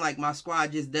saying like my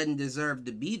squad just doesn't deserve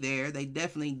to be there. They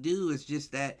definitely do. It's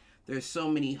just that there's so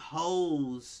many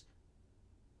holes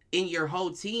in your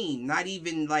whole team. Not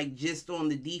even like just on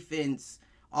the defense,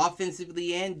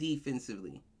 offensively and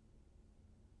defensively.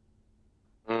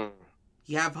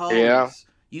 You have holes. Yeah.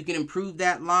 You can improve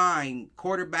that line.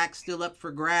 Quarterback's still up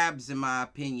for grabs, in my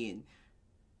opinion.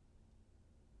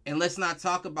 And let's not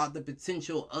talk about the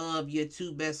potential of your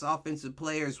 2 best offensive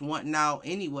players wanting out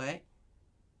anyway.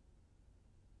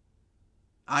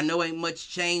 I know ain't much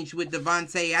change with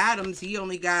Devontae Adams. He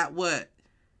only got what?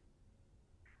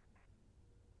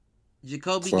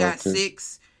 Jacoby got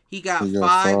 6. He got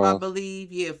 5, I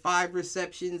believe. Yeah, 5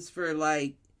 receptions for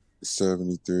like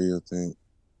 73, I think.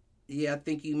 Yeah, I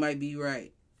think you might be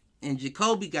right. And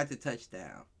Jacoby got the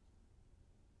touchdown.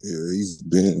 Yeah, he's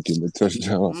been getting the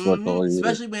touchdown. Mm-hmm. All year.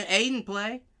 Especially when Aiden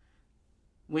play.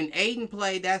 When Aiden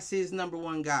play, that's his number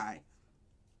 1 guy.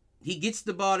 He gets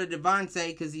the ball to Devontae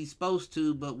because he's supposed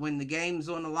to, but when the game's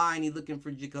on the line, he's looking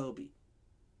for Jacoby.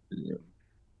 Yeah.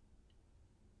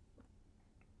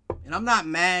 And I'm not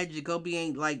mad. Jacoby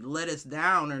ain't like let us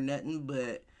down or nothing,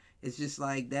 but it's just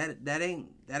like that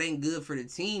ain't good for the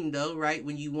team though, right?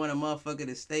 When you want a motherfucker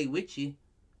to stay with you.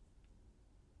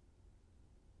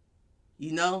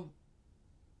 You know?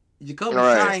 Jacoby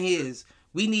signed his.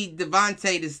 We need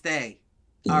Devontae to stay.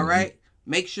 Mm-hmm. All right?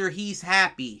 Make sure he's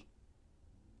happy.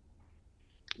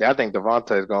 Yeah, I think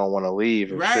Devontae's going to want to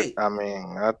leave. Right. I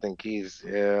mean, I think he's,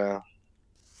 yeah.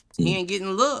 He ain't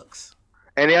getting looks.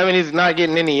 And, I mean, he's not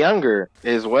getting any younger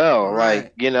as well. Right.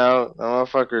 Like, you know, the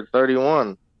motherfucker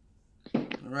 31.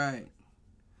 Right.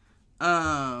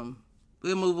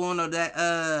 We'll move on to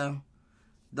that.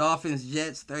 Dolphins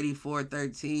Jets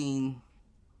 34-13.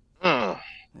 There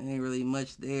ain't really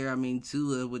much there. I mean,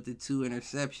 Tua with the 2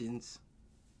 interceptions.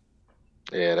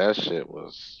 Yeah, that shit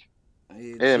was.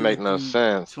 It didn't make no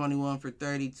sense. 21 for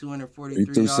 30, 243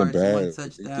 He threw some yards, 1 bad.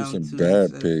 touchdown, He threw 2 some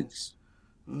bad interceptions. picks.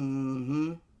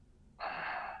 Mm-hmm.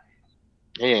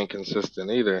 He ain't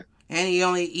consistent either. And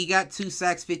he got 2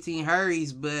 sacks, 15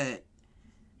 hurries, but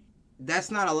that's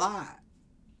not a lot.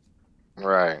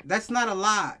 Right. That's not a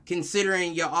lot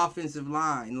considering your offensive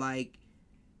line. Like,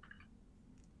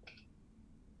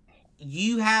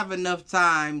 you have enough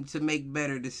time to make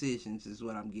better decisions is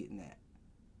what I'm getting at.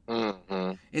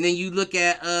 Mm-hmm. And then you look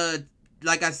at,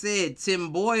 like I said,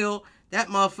 Tim Boyle, that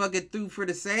motherfucker threw for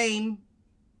the same.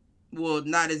 Well,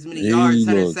 not as many yards,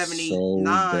 179.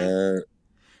 So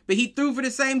but he threw for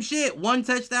the same shit. 1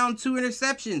 touchdown, 2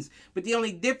 interceptions. But the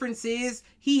only difference is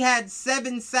he had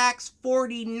 7 sacks,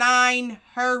 49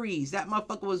 hurries. That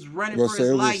motherfucker was running for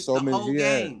his life the whole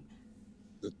game.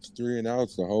 The 3 and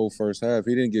outs the whole first half.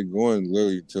 He didn't get going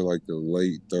literally until like the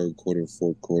late third quarter,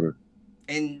 fourth quarter.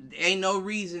 And ain't no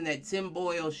reason that Tim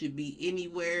Boyle should be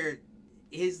anywhere.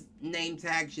 His name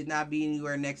tag should not be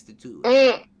anywhere next to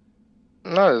Tua.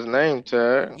 Not his name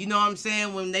tag. You know what I'm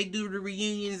saying? When they do the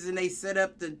reunions and they set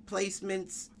up the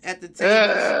placements at the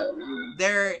tables,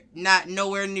 they're not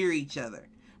nowhere near each other.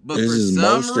 But for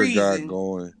some reason, got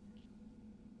going.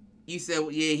 You said,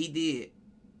 well, yeah, he did.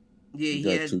 Yeah, he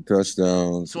had 2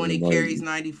 touchdowns, 20 carries,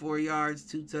 94 yards,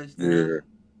 2 touchdowns. Yeah.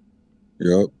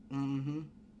 Yep. Mm-hmm.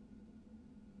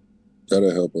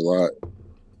 That'll help a lot.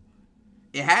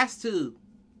 It has to,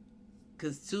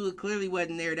 because Tua clearly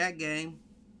wasn't there that game.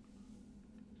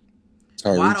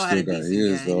 Waddle had a decent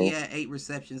game. Though. He had 8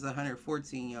 receptions,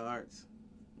 114 yards,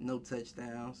 no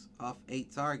touchdowns off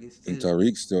 8 targets too. And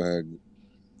Tyreek still had.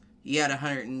 He had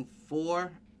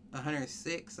 104,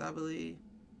 106, I believe.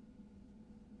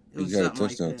 He got a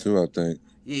touchdown too, I think.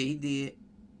 Yeah, he did.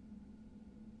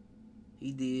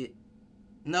 He did.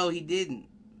 No, he didn't.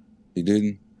 He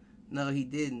didn't? No, he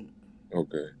didn't.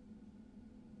 Okay.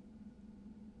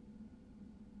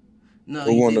 No,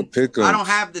 Who won the pickups? I don't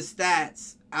have the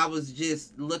stats. I was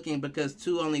just looking because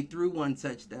 2 only threw 1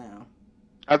 touchdown.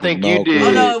 I think you did.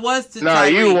 Oh, no, it was to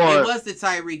Tyreek. You won. It was to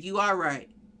Tyreek. You are right.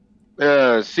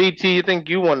 CT, I think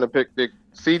you won the pick.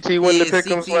 CT won the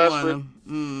pick'ems last week.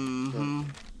 Mm-hmm.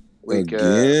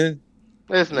 Again?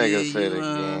 This nigga said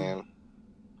again.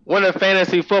 Win a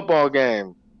fantasy football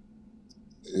game.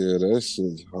 Yeah, that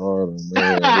shit's hard,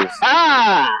 man.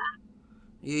 Yeah,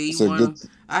 you won.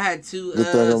 I had 2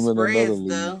 spreads,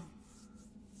 though.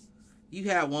 You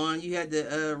had 1. You had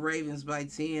the Ravens by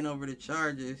 10 over the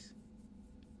Chargers.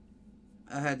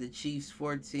 I had the Chiefs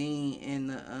 14 and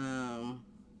the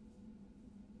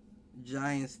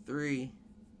Giants 3.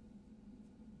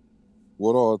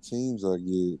 What all teams I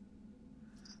get?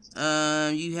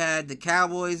 You had the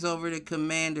Cowboys over the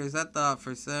Commanders. I thought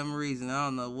for some reason, I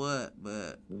don't know what,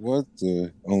 but what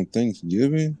the on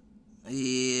Thanksgiving?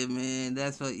 Yeah, man,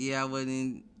 that's what. Yeah, I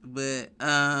wasn't. But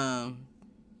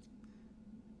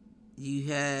you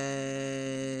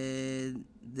had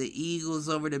the Eagles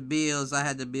over the Bills. I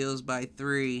had the Bills by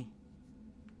 3.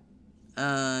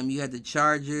 You had the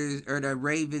Chargers or the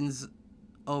Ravens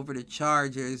over the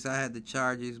Chargers. I had the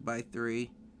Chargers by 3.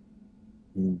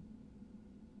 And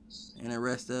the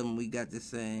rest of them we got the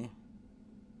same.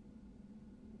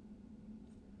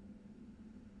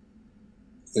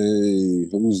 Hey,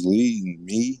 who's leading?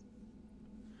 Me?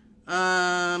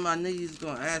 I knew you was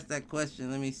gonna ask that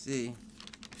question. Let me see,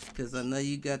 because I know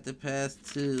you got the past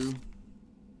 2.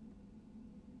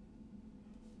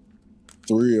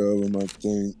 3 of them, I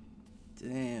think.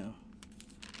 Damn.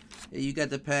 Yeah, you got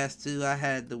the past 2. I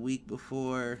had the week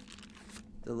before.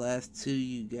 The last 2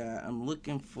 you got. I'm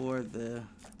looking for the.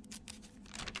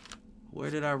 Where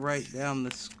did I write down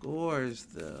the scores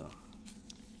though?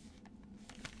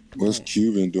 What's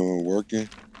Cuban doing? Working?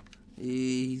 Yeah,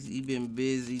 he been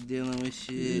busy dealing with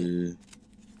shit. Yeah.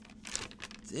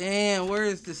 Damn,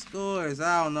 where's the scores?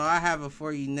 I don't know. I have it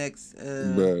for you next.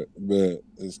 Bet.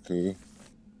 It's cool.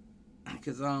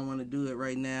 Because I don't want to do it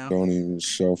right now. Don't even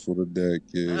shuffle the deck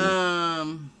yet.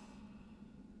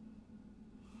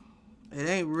 It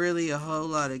ain't really a whole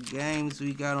lot of games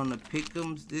we got on the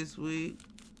pick'ems this week.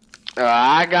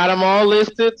 I got them all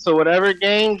listed, so whatever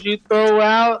games you throw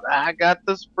out, I got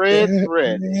the spreads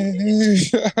ready.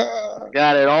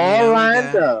 Got it all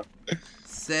lined up.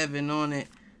 7 on it.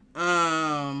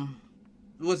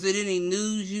 Was it any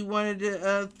news you wanted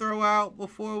to throw out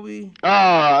before we?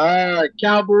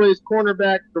 Cowboys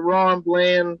cornerback DaRon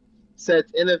Bland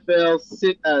sets NFL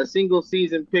single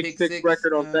season pick six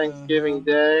record on Thanksgiving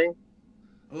Day.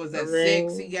 What was that,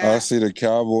 6 he got? I see the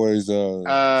Cowboys.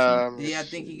 Yeah, I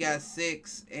think he got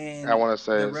 6, and I want to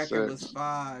say the record was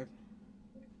 5.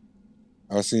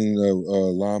 I seen a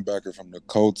linebacker from the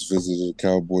Colts visited the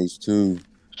Cowboys too.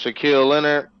 Shaquille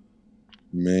Leonard.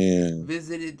 Man.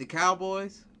 Visited the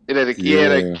Cowboys?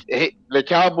 The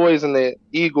Cowboys and the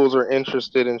Eagles are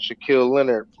interested in Shaquille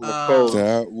Leonard from the Colts.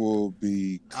 That will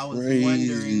be crazy. I was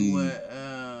wondering what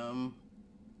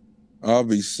I'll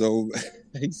be so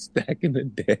he's stacking the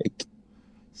deck.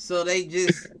 So they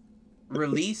just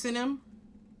releasing him?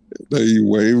 They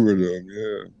wavered him,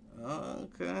 yeah. Oh,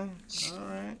 okay. All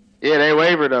right. Yeah, they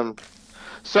wavered him.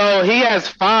 So he has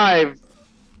 5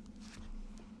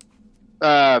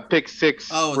 pick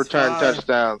 6 return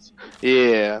touchdowns.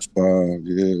 Yeah. 5,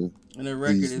 yeah. And the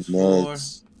record is 4.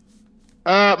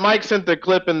 Mike sent the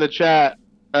clip in the chat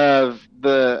of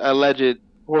the alleged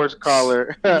horse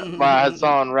collar by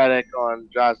Hassan Reddick on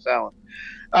Josh Allen.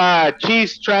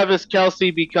 Chiefs Travis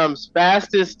Kelce becomes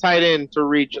fastest tight end to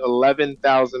reach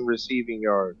 11,000 receiving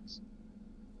yards.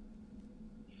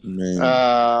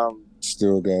 Man,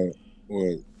 still got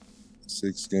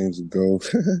 6 games to go.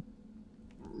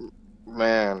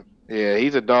 Man, yeah,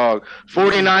 he's a dog.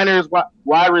 49ers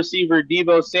wide receiver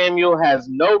Deebo Samuel has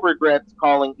no regrets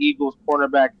calling Eagles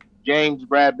cornerback James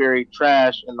Bradbury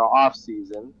trash in the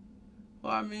offseason.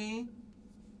 Well, I mean,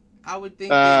 I would think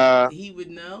that he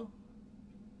would know.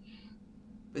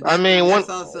 But that's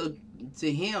also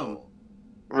to him.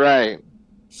 Right.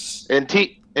 And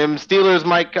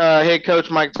Steelers head coach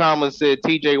Mike Tomlin said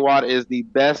TJ Watt is the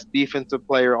best defensive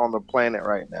player on the planet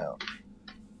right now.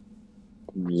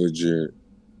 Legit.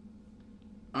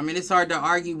 I mean, it's hard to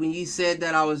argue. When you said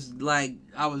that, I was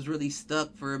really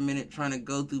stuck for a minute trying to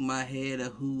go through my head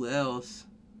of who else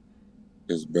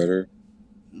is better.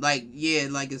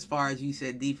 As far as you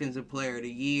said, defensive player of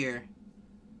the year.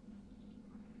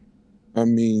 I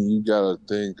mean, you gotta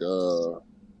think. Well,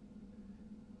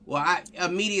 I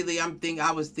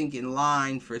was thinking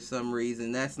line for some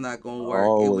reason. That's not gonna work. I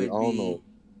don't know.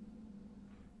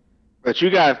 But you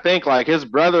gotta think his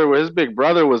big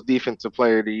brother was defensive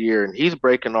player of the year, and he's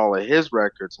breaking all of his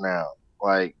records now.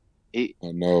 I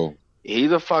know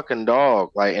he's a fucking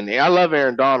dog. And I love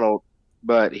Aaron Donald,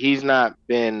 but he's not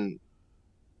been,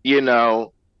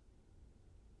 Aaron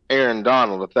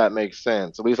Donald, if that makes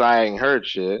sense. At least I ain't heard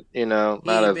shit, not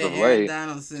as of late. Aaron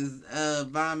Donald since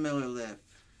Von Miller left.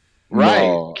 Right,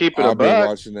 no, keep it I've a buck. Been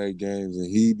watching their games and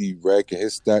he be wrecking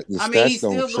his stats. He's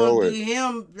still gonna do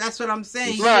him. That's what I'm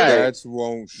saying. Right. Stats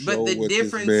won't show. But the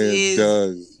difference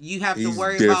is you have to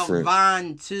worry about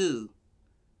Von too.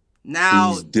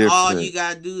 Now all you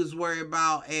gotta do is worry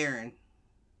about Aaron.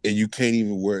 And you can't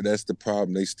even worry. That's the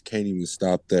problem. They can't even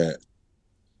stop that.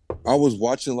 I was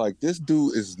watching this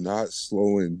dude is not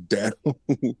slowing down.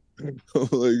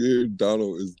 Aaron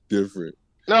Donald is different.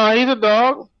 No, he's a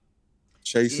dog.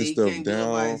 Chasing stuff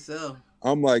down.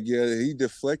 I'm he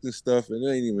deflecting stuff and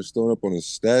it ain't even showing up on a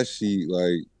stat sheet.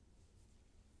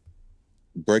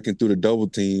 Breaking through the double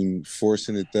team,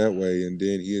 forcing it that way, and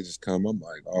then he'll just come. I'm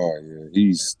oh yeah,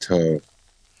 he's tough.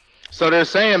 So they're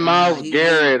saying Myles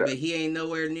Garrett, but he ain't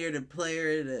nowhere near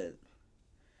the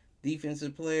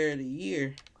defensive player of the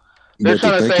year. They're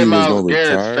trying to say Myles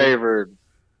Garrett's favored.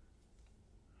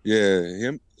 Yeah,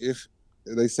 him. If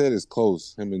they said it's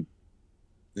close, him and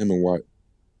Watt.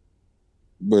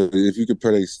 But if you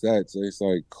compare their stats, it's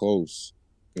close.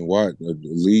 And Watt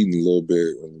leading a little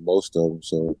bit on most of them.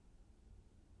 So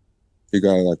he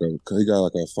got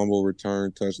a fumble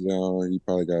return touchdown. He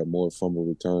probably got more fumble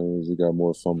returns. He got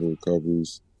more fumble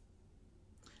recoveries.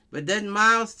 But doesn't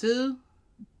Miles too?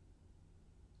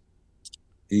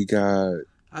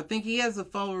 I think he has a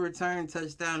fumble return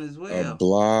touchdown as well. A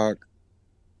block.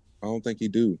 I don't think he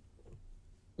do.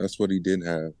 That's what he didn't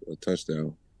have, a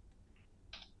touchdown.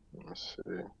 Let's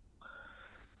see.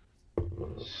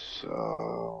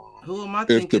 So who am I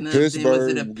thinking of? Was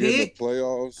it a pick? The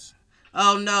playoffs.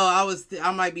 Oh no,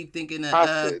 I might be thinking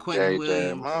of Quentin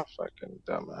Williams. My fucking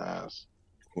dumbass.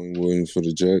 Quentin Williams for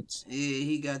the Jets. Yeah,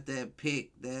 he got that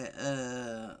pick.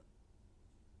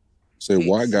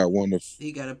 Watt got one of.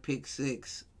 He got a pick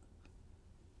 6.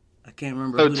 I can't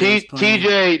remember. So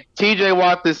TJ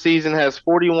Watt this season has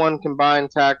 41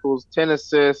 combined tackles, 10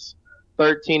 assists,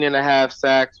 13.5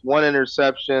 sacks, 1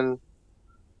 interception.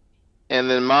 And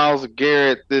then Myles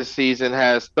Garrett this season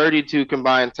has 32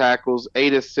 combined tackles,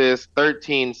 8 assists,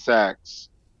 13 sacks.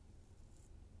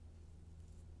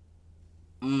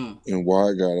 And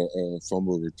Watt got a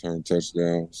fumble return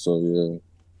touchdown. So,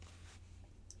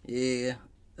 yeah.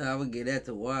 Yeah, I would get that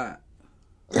to Watt.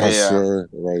 That's Yeah. sure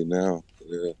right now.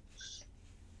 Yeah.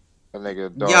 That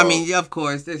nigga dog. Yeah, I mean, yeah, of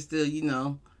course, they're still,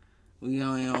 we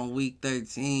only on week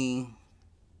 13.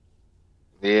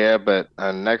 Yeah, but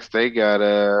next they got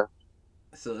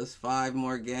So it's 5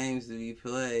 more games to be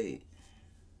played.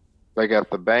 they got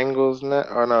the Bengals net.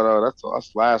 Oh no,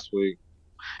 that's last week.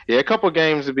 Yeah, a couple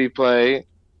games to be played.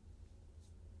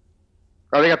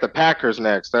 Oh, they got the Packers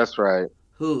next. That's right.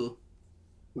 Who?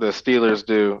 The Steelers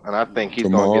do, and I think he's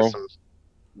gonna Tomorrow?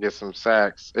 get some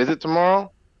sacks. Is it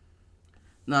tomorrow?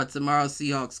 No, tomorrow,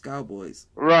 Seahawks, Cowboys.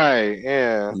 Right.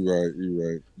 Yeah.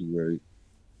 You right.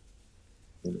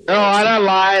 No, I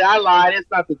lied. It's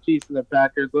not the Chiefs and the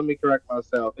Packers. Let me correct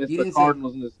myself. It's You the didn't say-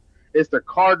 Cardinals and it's the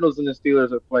Cardinals and the Steelers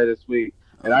that play this week,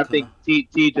 and I Okay. think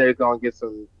TJ's gonna get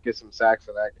some sacks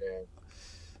in that game.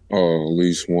 Oh, at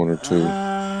least one or two.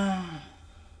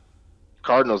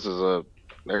 Cardinals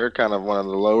they're kind of one of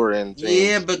the lower end teams.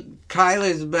 Yeah, but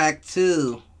Kyler's back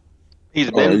too. He's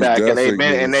been he's back, and definitely they've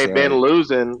been getting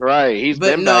losing. Right, he's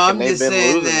But been no, back, I'm and they've just been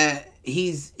saying losing. that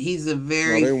he's a No,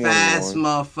 very they won fast one.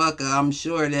 motherfucker. I'm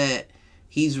sure that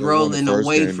he's They won rolling the first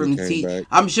away game, from he came back.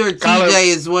 I'm sure Kyler- TJ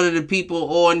is one of the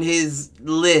people on his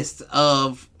list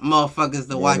of motherfuckers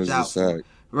to watch out for. Sack.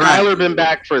 Right. Kyler been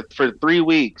back for 3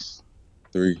 weeks.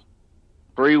 3,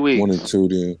 3 weeks. 1 and 2.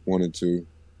 Then 1 and 2.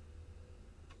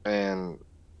 And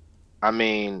I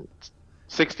mean,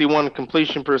 61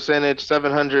 completion percentage,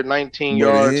 719 But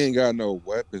yards, he ain't got no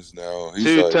weapons now. He's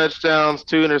 2 like, touchdowns,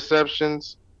 2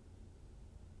 interceptions.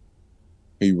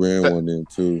 he ran one in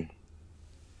too.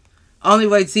 Only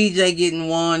way TJ getting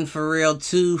 1 for real,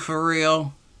 2 for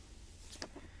real,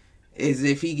 is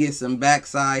if he gets some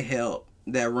backside help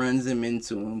that runs him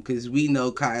into him. Because we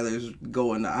know Kyler's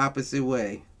going the opposite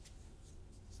way.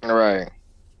 All right.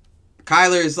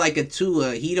 Kyler is like a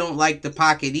Tua. He don't like the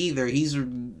pocket either. He's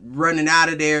running out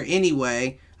of there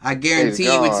anyway. I guarantee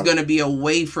you it's gone. going to be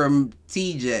away from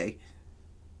TJ.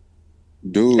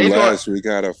 Dude, Hey, last week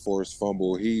got a forced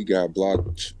fumble. He got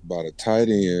blocked by the tight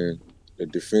end. The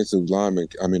defensive lineman,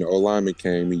 the O lineman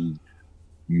came. He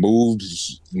moved.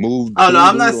 Oh, no,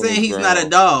 I'm not saying he's not a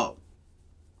dog.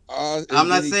 I'm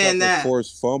not saying that.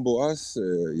 Forced fumble. I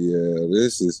said, yeah,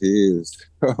 this is his.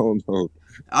 I don't know.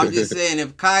 I'm just saying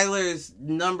if Kyler's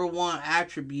number one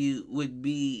attribute would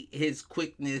be his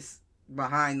quickness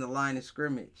behind the line of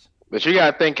scrimmage. But you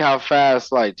gotta think how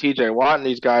fast like TJ Watt and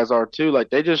these guys are too. Like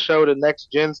they just showed a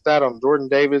next gen stat on Jordan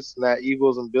Davis in that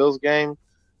Eagles and Bills game.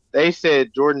 They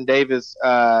said Jordan Davis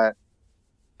at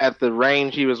the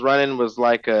range he was running was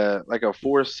like a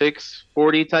 4.6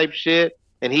 40 type shit,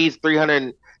 and he's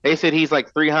 300. They said he's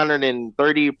like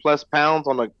 330 plus pounds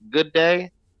on a good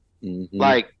day. Mm-hmm.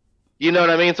 Like, you know what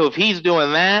I mean? So if he's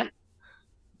doing that,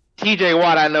 TJ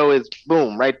Watt I know is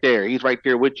boom right there. He's right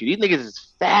there with you. These niggas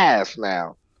is fast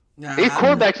now. Nah, These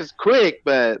quarterbacks is quick,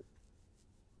 but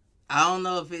I don't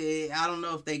know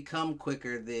if they come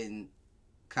quicker than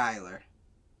Kyler.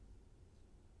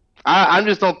 I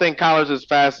just don't think Kyler's as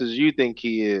fast as you think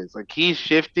he is. Like he's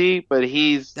shifty, but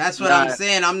he's That's what not, I'm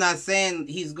saying. I'm not saying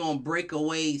he's going to break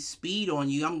away speed on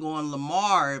you. I'm going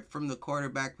Lamar from the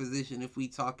quarterback position if we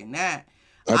talking that.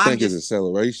 I think his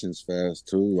acceleration's fast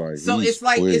too. Like so he's it's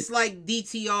like quick. it's like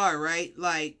DTR, right?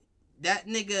 Like that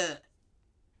nigga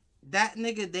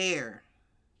there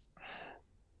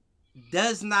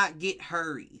does not get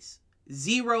hurries.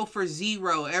 0 for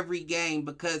 0 every game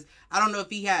because I don't know if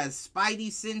he has spidey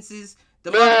senses.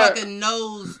 The motherfucker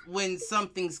knows when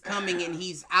something's coming and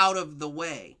he's out of the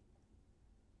way.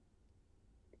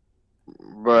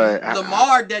 But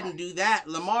Lamar doesn't do that.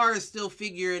 Lamar is still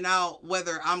figuring out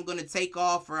whether I'm going to take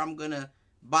off or I'm going to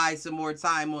buy some more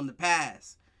time on the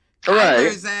pass. Right.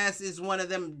 Kyler's ass is one of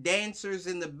them dancers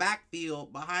in the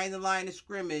backfield behind the line of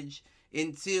scrimmage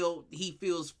until he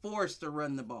feels forced to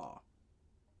run the ball.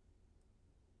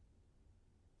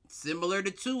 Similar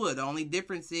to Tua. The only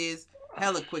difference is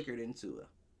hella quicker than Tua.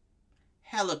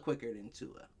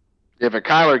 Yeah, but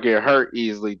Kyler get hurt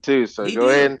easily too, so He go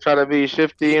did. ahead and try to be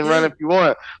shifty He and run did. if you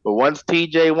want. But once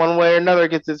TJ one way or another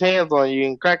gets his hands on you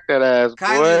and crack that ass,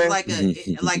 Kyler's boy.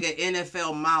 like an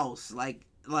NFL mouse, like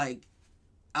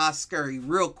I scurry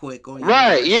real quick on you.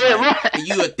 Right, yeah, right.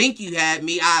 You would think you had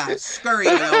me. I scurry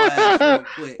your ass real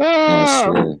quick. I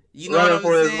swear. You know running what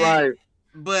for I'm his saying? life.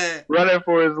 But Running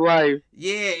for his life.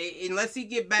 yeah, unless he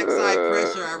get backside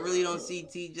pressure, I really don't see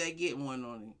TJ getting one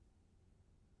on him.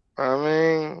 I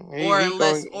mean,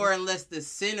 Unless the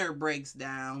center breaks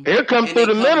down. he'll come and through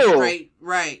they the come middle. Straight,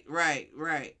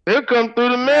 right. He'll come through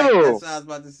the Right, middle. that's what I was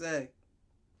about to say.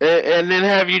 And then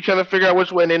have you trying to figure out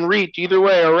which way and then reach either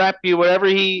way or wrap you, whatever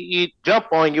he jump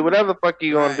on you, whatever the fuck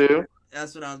you gonna Right. do.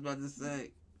 That's what I was about to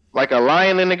say. Like a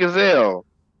lion and a gazelle.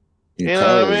 And You know what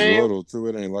I Kyler's mean? little too.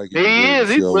 It ain't like he He can really is.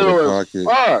 He's see over the little as pocket.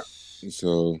 fuck.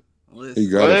 So he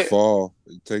Listen, got to But fall.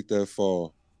 Take that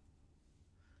fall.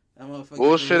 that motherfucker said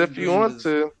bullshit his if you dream want was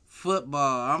to.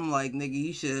 football. I'm like, nigga,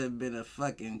 you should have been a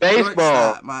fucking Baseball.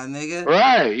 shortstop, my nigga.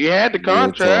 Right. You had the Real talk.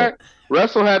 contract.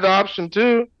 Russell had the option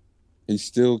too. He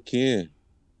still can.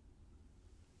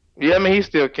 Yeah, I mean he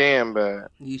still can,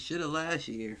 but You should have last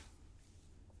year.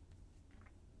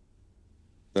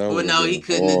 That Well, would've no, been he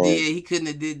couldn't have hard. did. He couldn't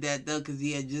have did that though, because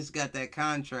he had just got that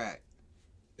contract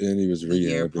And he was the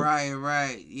year rehabbing. prior.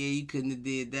 Right? Yeah, you couldn't have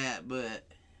did that, but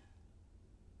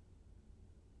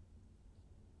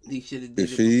he should have did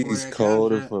If it before he's that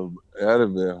colder contract. from, that'd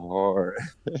have been hard.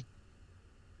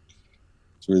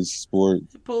 For his sport.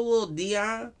 Pull a little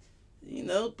Dion,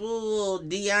 pull a little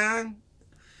Dion.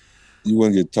 You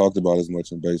wouldn't get talked about as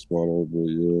much in baseball, though, but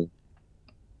yeah.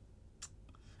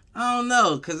 I don't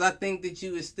know, because I think that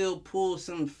you would still pull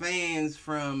some fans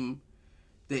from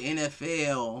the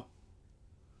NFL.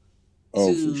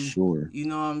 Oh, for sure. You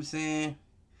know what I'm saying?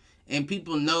 And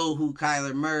people know who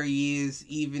Kyler Murray is,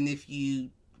 even if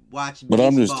you watch baseball. But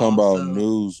I'm just talking about so.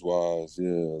 news-wise, yeah.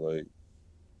 Like,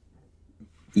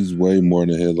 he's way more in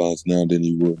the headlines now than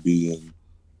he would be in.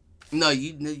 No,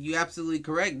 you absolutely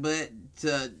correct. But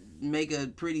to make a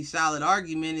pretty solid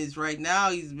argument is right now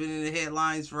he's been in the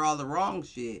headlines for all the wrong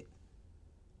shit.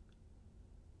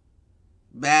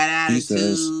 Bad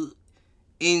attitude,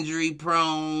 injury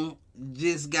prone,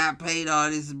 just got paid all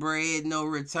this bread, no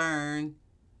return.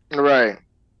 right.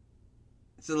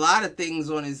 It's a lot of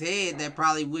things on his head that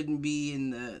probably wouldn't be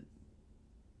in the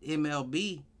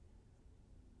MLB.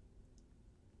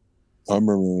 I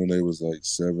remember when they was like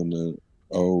 7-0 at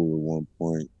one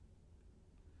point.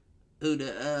 Who,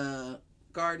 the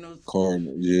Cardinals?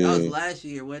 Cardinals, yeah. That was last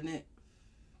year, wasn't it?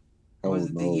 Or was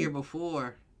it the year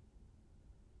before?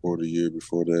 Or the year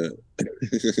before that.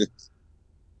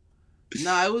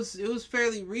 No, it was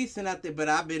fairly recent out there, but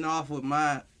I've been off with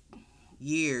my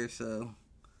year, so.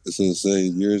 It's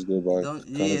insane. Years go by Don't kind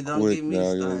of get quick me now,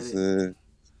 started. you know what I'm saying?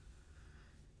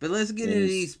 But let's get into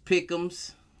these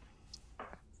pick'ems.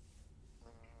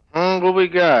 What we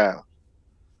got?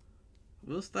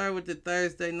 We'll start with the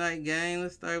Thursday night game.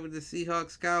 Let's start with the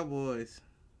Seahawks-Cowboys.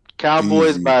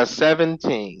 Cowboys Easy. by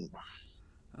 17.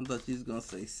 I thought you was going to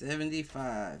say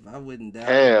 75. I wouldn't doubt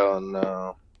Hell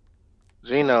no.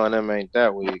 Gino and them ain't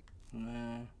that weak.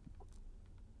 Man.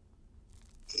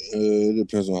 It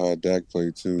depends on how Dak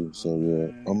played, too. So,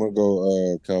 yeah. I'm going to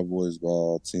go Cowboys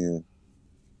by 10.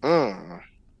 Because,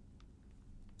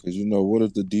 what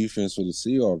if the defense for the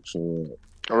Seahawks show up?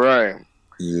 Right.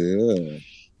 Yeah.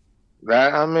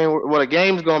 The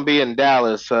game's going to be in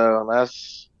Dallas, so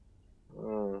that's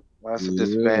a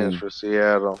disadvantage for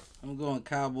Seattle. I'm going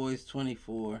Cowboys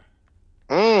 24.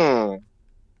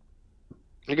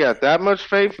 You got that much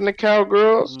faith in the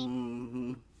Cowgirls?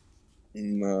 Mm-hmm.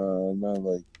 Nah, not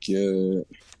like that.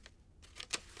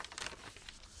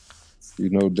 You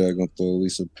know Dak going to throw at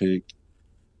least a pick.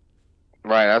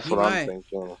 Right, that's He what might. I'm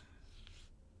thinking.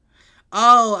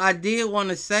 Oh, I did want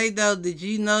to say, though, did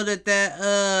you know that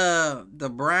the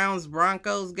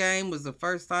Browns-Broncos game was the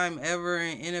first time ever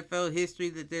in NFL history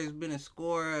that there's been a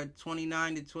score of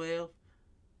 29-12?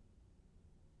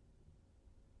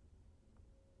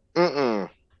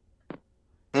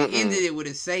 They ended it with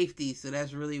a safety, so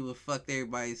that's really what fucked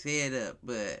everybody's head up.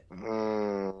 But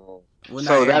so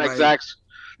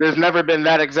there's never been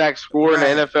that exact score in the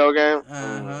NFL game.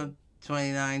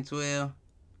 29-12.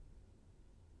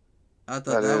 I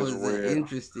thought that was an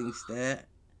interesting stat.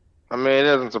 I mean, it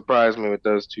doesn't surprise me with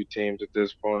those two teams at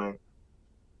this point.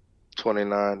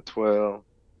 29-12.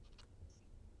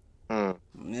 Yeah.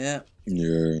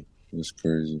 Yeah, that's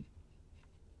crazy.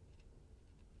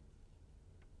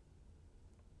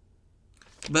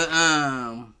 But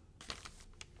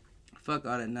fuck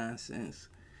all that nonsense.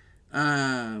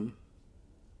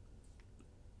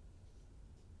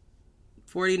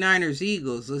 49ers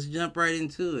Eagles. Let's jump right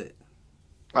into it.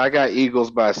 I got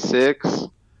Eagles by 6.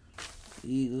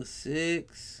 Eagles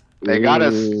 6. They got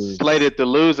us slated to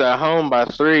lose at home by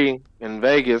 3 in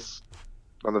Vegas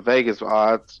on the Vegas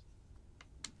odds.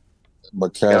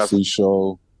 McCaffrey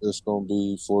show. It's gonna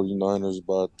be 49ers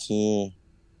by 10.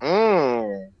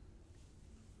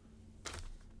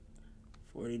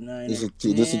 49ers. This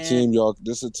a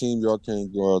team y'all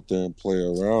can't go out there and play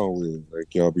around with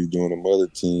like y'all be doing them other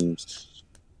teams.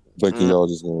 Thinking y'all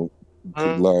just gonna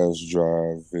last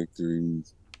drive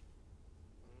victories.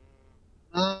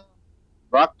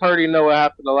 Brock Purdy know what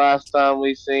happened the last time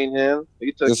we seen him.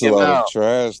 He took There's a him lot out. of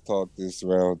trash talk this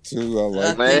round too. I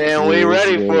like Man, we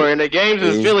ready for it. And the games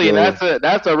in Philly, and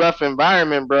that's a rough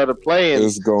environment, bro, to play in,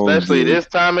 especially this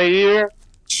time of year.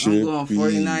 I'm going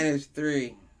 49ers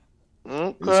 3.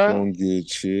 Okay. It's gonna get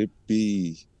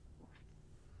chippy.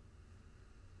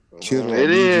 Kittle, I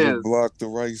need you to block the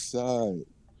right side.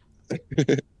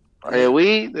 Hey,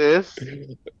 we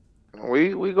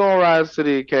gonna rise to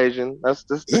the occasion. That's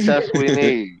the test we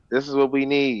need. This is what we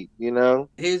need, you know.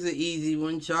 Here's an easy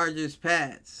one: Chargers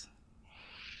Pats.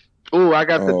 Ooh, I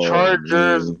got the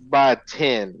Chargers by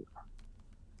 10.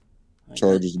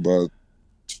 Chargers by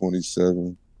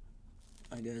 27.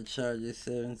 I got Chargers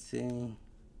 17.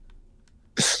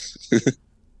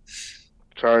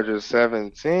 Chargers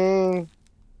 17.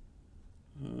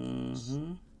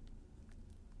 Mm-hmm.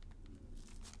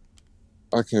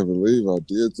 I can't believe I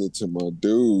did that to my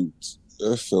dudes.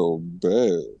 That felt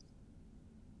bad.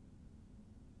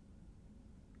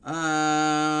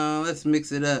 Let's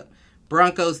mix it up.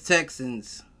 Broncos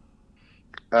Texans.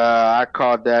 I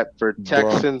called that for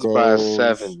Texans by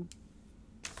 7.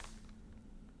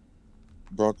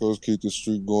 Broncos keep the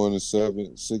streak going to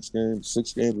 6 games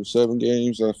or 7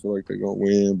 games. I feel like they're gonna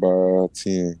win by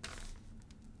 10.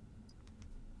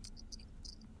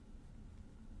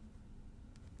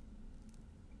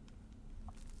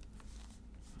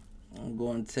 I'm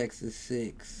going Texas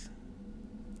 6.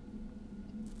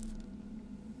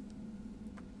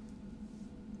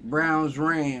 Browns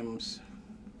Rams.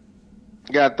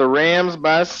 Got the Rams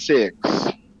by 6.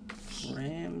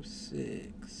 Rams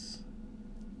 6.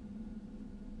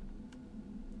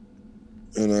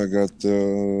 And I got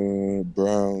the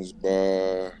Browns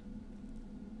by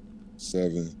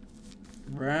 7.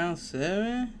 Browns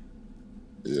 7?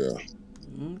 Yeah.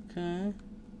 Okay.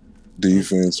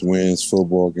 Defense wins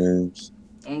football games.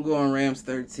 I'm going Rams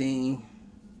 13.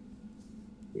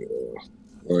 Yeah,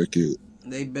 like it.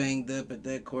 They banged up at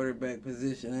that quarterback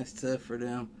position. That's tough for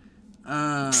them.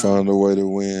 Find a way to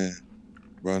win.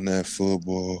 Run that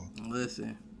football.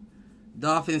 Listen.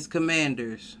 Dolphins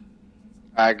Commanders.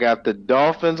 I got the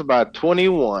Dolphins by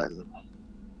 21.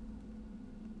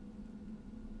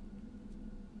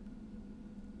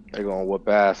 They're going to whoop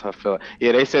ass, I feel.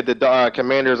 Yeah, they said the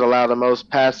Commanders allow the most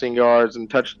passing yards and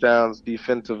touchdowns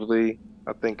defensively,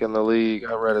 I think, in the league.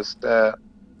 I read a stat.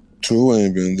 True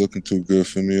ain't been looking too good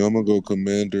for me. I'm going to go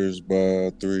Commanders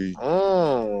by 3.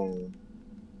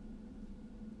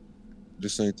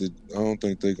 This ain't I don't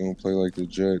think they're going to play like the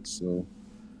Jets, so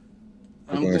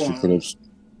they're going to actually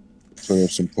put up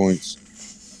some points.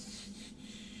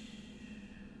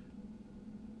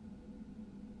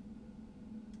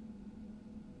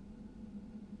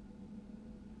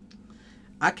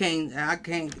 I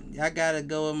gotta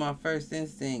go with my first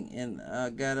instinct, and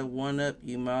I gotta one up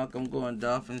you, Malk. I'm going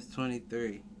Dolphins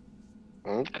 23.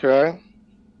 Okay.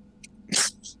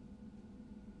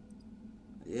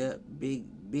 Yeah, big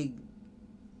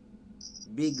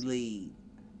lead.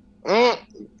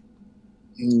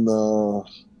 No.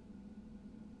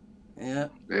 Yeah.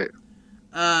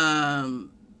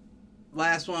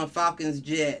 Last one, Falcons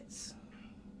Jets.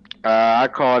 I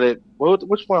called it.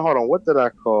 Which one? Hold on. What did I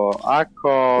call? I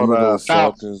called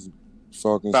Falcons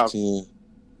 10.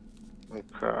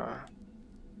 Okay.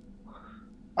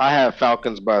 I have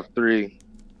Falcons by 3.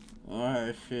 All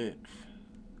right, 6.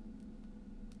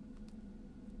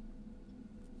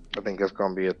 I think it's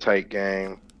gonna be a tight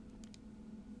game.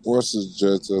 What's the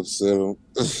Jets upset them?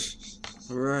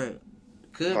 Right.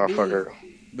 Could Motherfucker.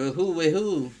 be. But who with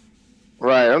who?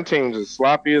 Right, them teams are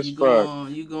sloppy as fuck.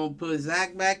 You gonna put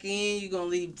Zach back in? You gonna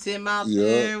leave Tim out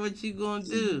there? What you gonna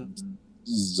do?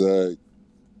 Zach.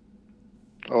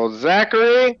 Oh,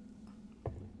 Zachary?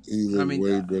 He look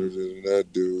way better than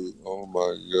that dude. Oh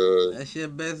my god. That's your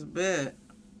best bet.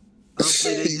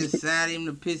 Hopefully they just sat him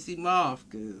to piss him off,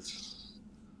 cause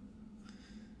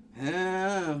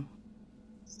And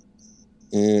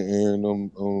Aaron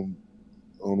on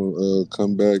a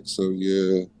comeback, so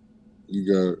yeah, you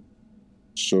got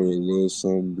show a little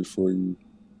something before you.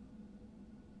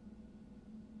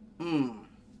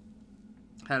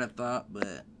 Had a thought,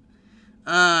 but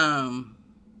oh,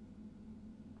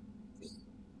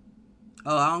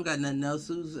 I don't got nothing else.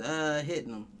 Who's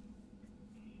hitting them?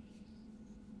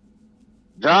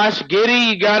 Josh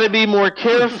Giddey, you got to be more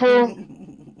careful.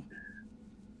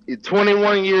 You're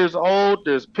 21 years old.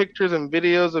 There's pictures and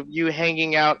videos of you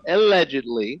hanging out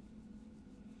allegedly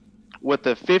with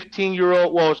a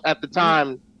 15-year-old. Well, at the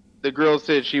time, the girl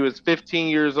said she was 15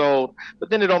 years old, but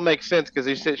then it don't make sense because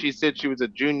she said she was a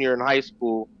junior in high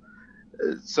school.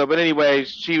 But anyway,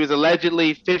 she was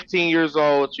allegedly 15 years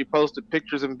old. She posted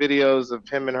pictures and videos of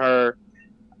him and her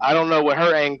I don't know what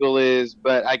her angle is,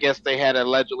 but I guess they had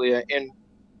allegedly an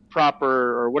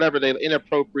improper or whatever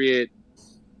inappropriate,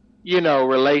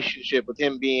 relationship with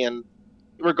him being,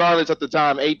 regardless at the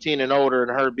time, 18 and older,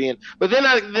 and her being. But then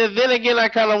again, I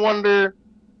kind of wonder,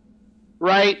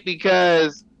 right?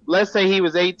 Because let's say he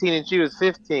was 18 and she was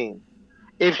 15.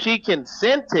 If she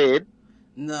consented,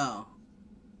 no.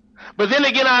 But then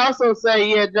again, I also say,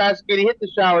 yeah, Josh, hit the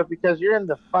shower because you're in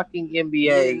the fucking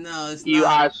NBA. Yeah, no, it's you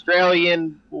not.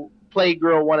 Australian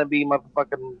playgirl wannabe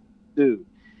motherfucking dude.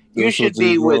 You should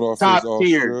be with top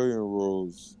tier. Australian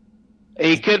rules.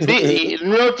 He could be.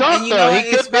 Real talk, and though.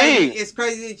 He could be. It's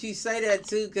crazy that you say that,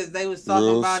 too, because they was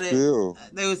talking about it.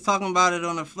 They was talking about it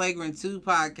on the Flagrant 2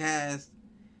 podcast,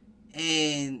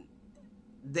 and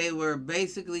they were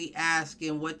basically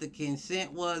asking what the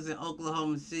consent was in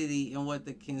Oklahoma City and what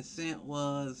the consent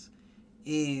was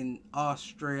in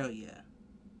Australia.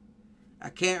 I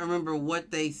can't remember what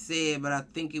they said, but I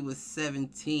think it was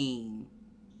 17.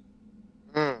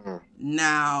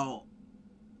 Now,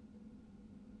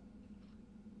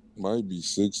 might be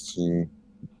 16.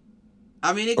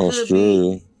 I mean, it could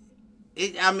be.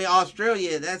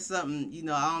 Australia, that's something,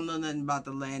 I don't know nothing about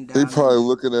the land down there. They probably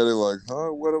looking at it like,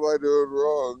 huh, what am I doing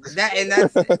wrong?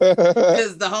 That's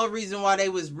because the whole reason why they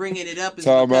was bringing it up is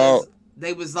because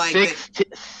they was like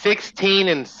 16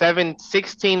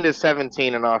 to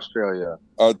 17 in Australia.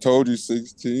 I told you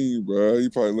 16, bro. You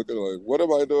probably looking like, what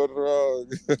am I doing wrong?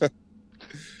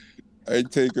 I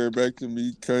take her back to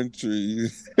me country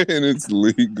and it's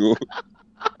legal.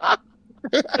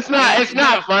 It's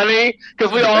not funny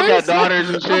because we all got daughters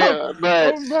and shit,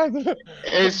 but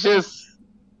it's just,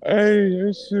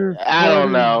 I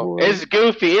don't know. Boy. It's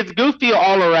goofy. It's goofy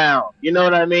all around. You know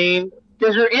what I mean?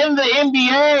 Because you're in the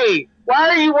NBA. Why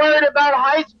are you worried about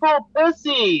high school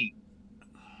pussy?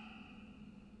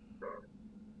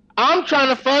 I'm trying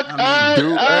to fuck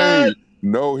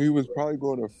no, he was probably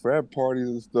going to frat parties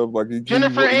and stuff like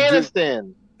Jennifer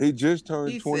Aniston. He just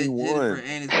turned 21. Jennifer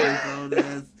Aniston's old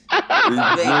ass.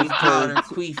 Baby powder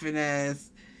queefing ass.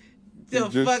 The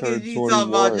fuck is you 21. Talking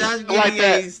about? Josh like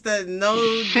that.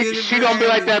 She gonna be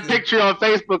like that picture on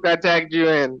Facebook I tagged you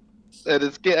in. At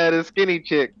a skinny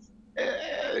chick.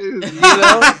 You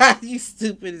know? You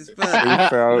stupid as fuck. He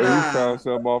found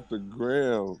something off the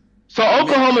grill. So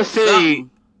Oklahoma City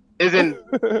is in.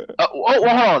 Hold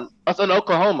on. That's in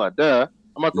Oklahoma. Duh.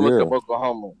 I'm about to look up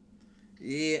Oklahoma.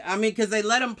 Yeah, I mean, because they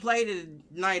let him play the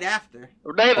night after.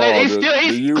 He's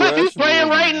playing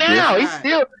right now. He's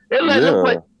still. They let him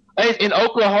play. In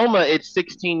Oklahoma, it's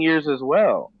 16 years as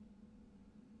well.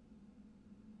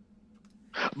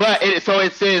 But it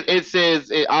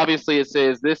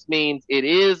says this means it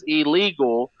is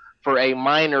illegal for a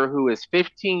minor who is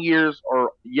 15 years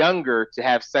or younger to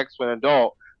have sex with an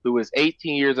adult who is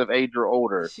 18 years of age or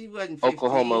older. She wasn't 15.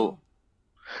 Oklahoma.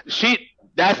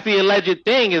 That's the alleged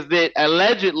thing, is that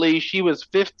allegedly she was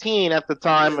 15 at the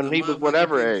time and he was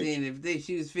whatever 15. If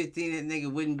she was 15, that nigga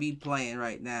wouldn't be playing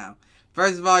right now.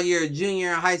 First of all, you're a junior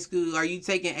in high school. Are you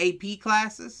taking AP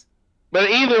classes? But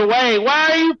either way, why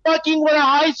are you fucking with a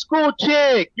high school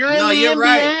chick? You're in the NBA.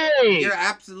 Right. You're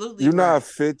absolutely You're not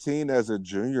 15 as a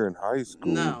junior in high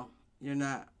school. No, you're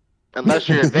not. Unless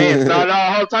you're advanced. No,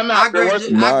 whole time out. I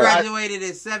graduated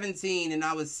at 17 and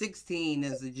I was 16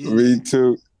 as a junior. Me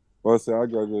too. Well, I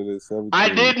graduated at 17. I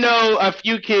did know a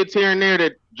few kids here and there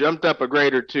that jumped up a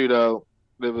grade or two, though,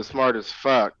 that was smart as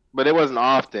fuck. But it wasn't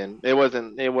often. It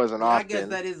wasn't often. I guess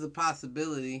that is a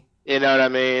possibility. You know what I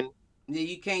mean? Yeah,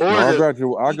 you can't. I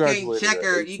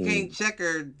graduated. You can't check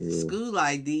her school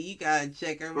ID. You gotta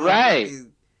check her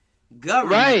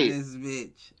government. This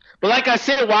bitch. But like I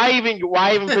said, why even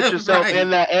put yourself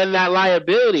in that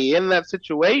liability, in that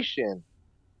situation?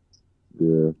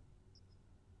 Yeah.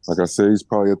 Like I said, he's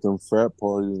probably at them frat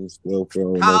parties and stuff.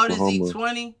 How old is he?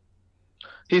 20?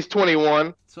 He's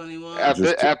 21. 21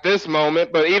 at this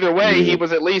moment, but either way, he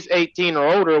was at least 18 or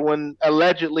older when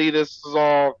allegedly this is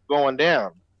all going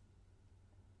down.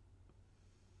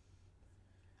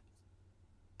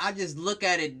 I just look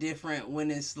at it different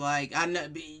when it's like, I know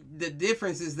the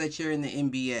difference is that you're in the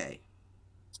NBA.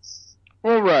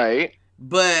 Well, right.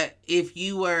 But if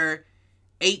you were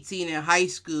 18 in high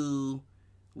school,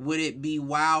 would it be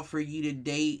wild for you to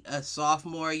date a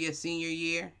sophomore your senior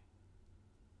year?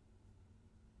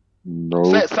 No.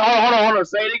 Hold on.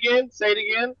 Say it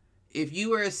again. If you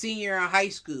were a senior in high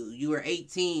school, you were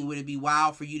 18, would it be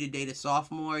wild for you to date a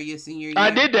sophomore your senior year?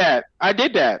 I did that.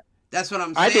 That's what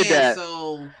I'm saying. I did that.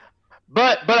 So,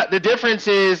 but the difference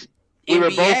is we were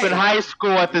both in high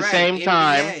school at the same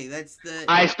time. That's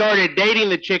I started dating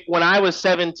the chick when I was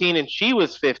 17 and she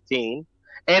was 15,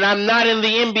 and I'm not in the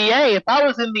NBA. If I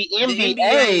was in the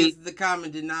NBA is the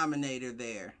common denominator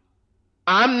there.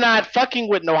 I'm not fucking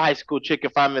with no high school chick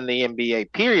if I'm in the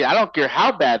NBA, period. I don't care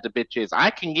how bad the bitch is.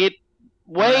 I can get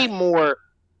way more,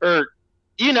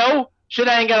 shit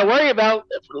I ain't got to worry about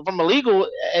from a legal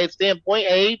standpoint,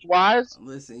 age-wise.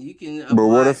 Listen, you can apply. But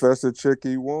what if that's a chick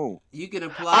he won't? You can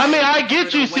apply. I mean, I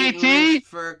get you, CT.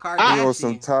 For Kardashian. You know,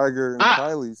 some Tiger and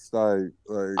Kylie style.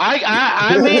 Like.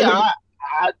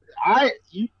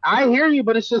 I hear you,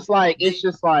 but it's just like if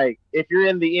you're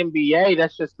in the NBA,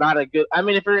 that's just not a good. I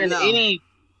mean, if you're in any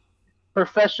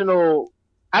professional,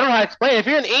 I don't know how to explain it. If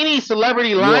you're in any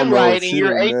celebrity limelight and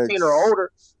you're 18 or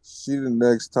older, she the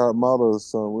next top model or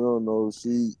something. We don't know.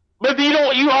 But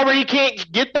you already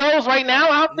can't get those right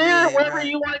now out there. Wherever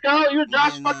you want to go, you're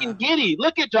Josh fucking Giddey.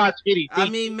 Look at Josh Giddey. I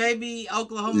mean, maybe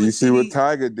Oklahoma You City. see what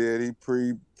Tiger did? He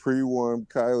pre-won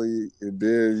Kylie, and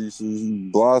then you see he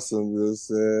blossomed. Just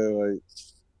saying, like,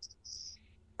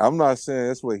 I'm not saying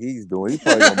that's what he's doing. He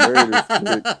probably gonna marry this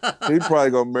chick. He probably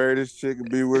gonna marry this chick and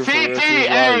be with her for the rest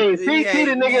of his life. CT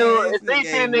the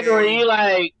nigga where he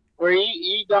like, where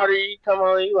he daughter, he come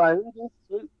on, he like,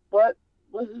 what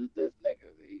is this nigga?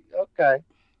 Okay,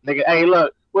 nigga. Hey,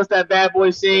 look, what's that bad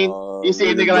boy scene? You see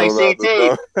a nigga like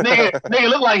CT, nigga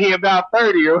look like he about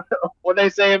 30. Or when they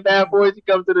say in Bad Boys, he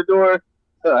comes to the door.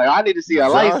 I need to see a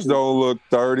license. Josh don't look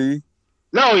 30.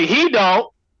 No, he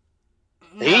don't.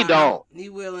 He don't. He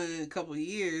will in a couple of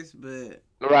years, but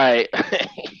right.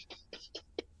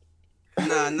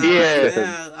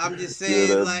 Yeah. I'm just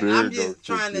saying, I'm just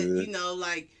trying to,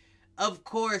 it. Of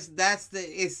course,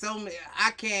 it's so many.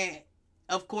 I can't.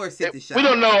 Of course, hit the showers. We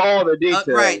don't know all the details,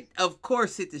 right? Of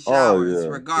course, hit the showers, yeah,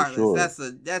 regardless.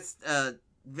 Sure. That's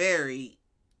very.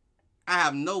 I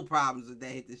have no problems with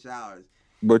that. Hit the showers.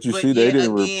 But see, they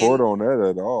didn't report on that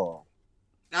at all.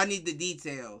 I need the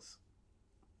details.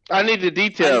 I need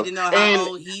to know how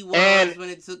old he was when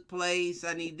it took place.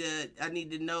 I need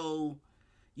to know.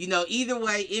 Either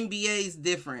way, NBA is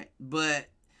different, but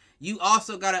you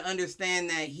also got to understand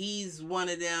that he's one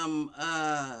of them.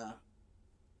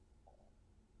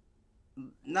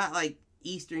 Not like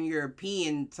Eastern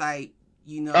European type,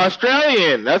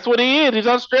 Australian. That's what he is. He's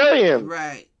Australian.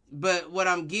 Right. But what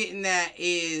I'm getting at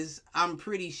is I'm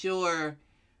pretty sure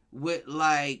with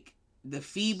like the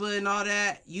FIBA and all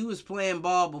that, you was playing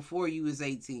ball before you was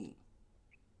 18.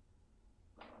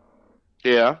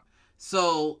 Yeah.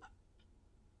 So,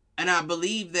 and I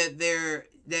believe that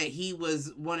he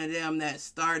was one of them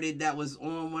that was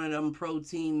on one of them pro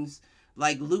teams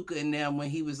like Luka and them when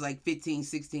he was like 15,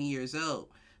 16 years old.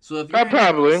 So if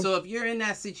you're in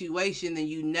that situation, then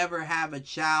you never have a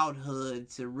childhood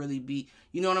to really be,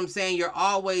 you know what I'm saying? You're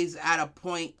always at a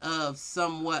point of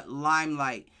somewhat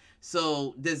limelight.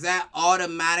 So does that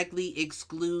automatically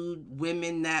exclude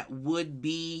women that would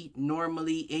be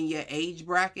normally in your age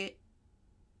bracket?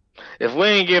 If we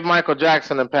ain't give Michael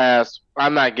Jackson a pass,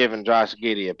 I'm not giving Josh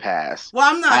Giddey a pass.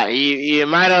 Well, I'm not. You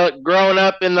might have grown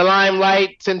up in the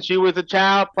limelight since you was a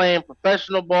child, playing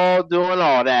professional ball, doing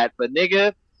all that. But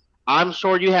nigga, I'm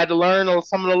sure you had to learn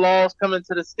some of the laws coming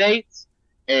to the States,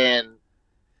 and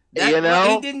he didn't.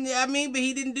 But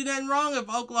he didn't do nothing wrong.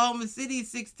 If Oklahoma City's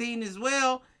 16 as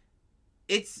well,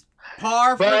 it's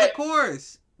par for the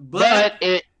course. But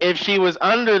if she was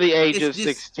under the age of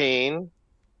 16.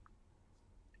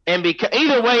 And because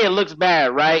either way, it looks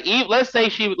bad, right? Let's say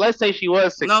she was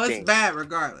 16. No, it's bad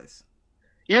regardless.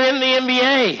 You're in the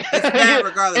NBA. It's bad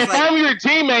regardless. If I'm your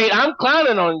teammate, I'm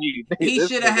clowning on you. He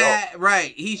should have had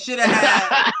He should have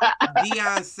had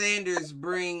Deion Sanders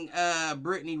bring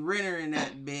Brittany Renner in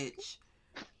that bitch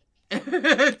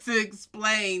to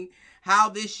explain how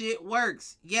this shit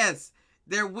works. Yes.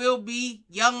 There will be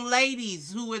young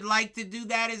ladies who would like to do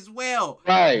that as well.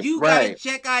 Right. You gotta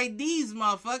check IDs,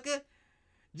 motherfucker.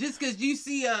 Just because you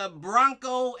see a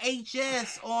Bronco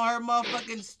HS on her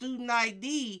motherfucking student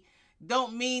ID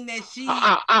don't mean that she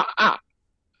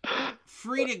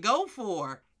free to go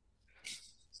for.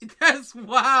 That's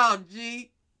wild,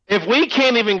 G. If we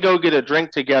can't even go get a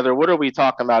drink together, what are we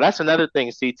talking about? That's another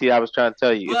thing, CT, I was trying to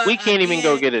tell you. If we can't even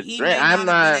go get a drink, I'm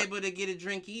not able to get a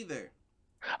drink either.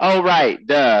 Oh, right.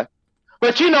 Duh.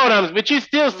 But you know what but you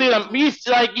still see them. There's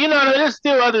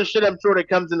still other shit I'm sure that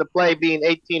comes into play being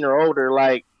 18 or older.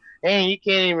 Like, hey, you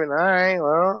can't even. All right,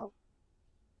 well,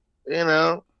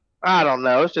 I don't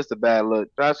know. It's just a bad look.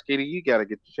 Josh Giddey, you got to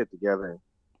get your shit together.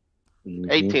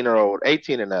 Mm-hmm. 18 or old,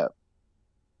 18 and up.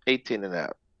 18 and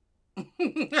up.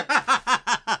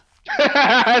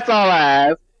 That's all I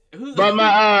ask. But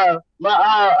my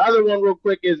other one real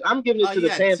quick is I'm giving it to the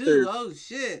Panthers. Oh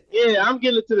shit! Yeah, I'm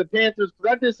giving it to the Panthers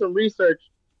because I did some research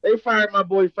They fired my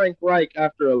boy Frank Reich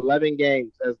after 11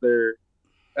 games as their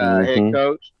head Mhm.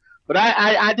 coach. But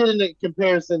I did a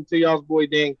comparison to y'all's boy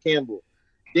Dan Campbell.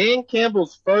 Dan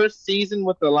Campbell's first season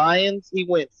with the Lions, he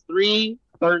went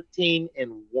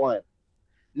 3-13-1.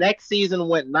 Next season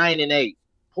went 9-8.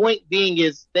 Point being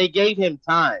is they gave him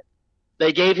time.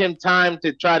 They gave him time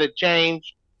to try to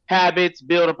change habits,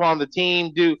 build upon the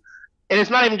team, and it's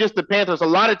not even just the Panthers. A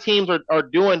lot of teams are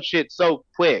doing shit so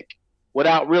quick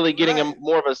without really getting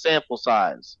more of a sample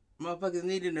size. Motherfuckers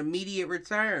need an immediate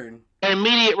return. An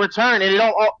immediate return, and it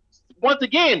don't. Once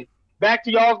again, back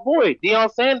to y'all's boy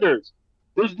Deion Sanders.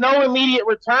 There's no immediate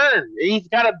return. He's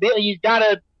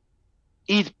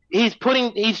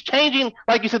changing.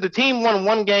 Like you said, the team won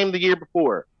one game the year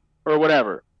before, or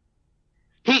whatever.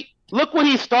 Look what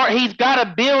he's got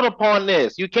to build upon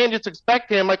this. You can't just expect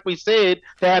him, like we said,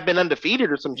 to have been undefeated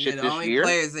or some shit this year. The only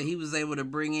players that he was able to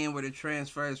bring in were the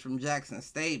transfers from Jackson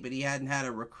State, but he hadn't had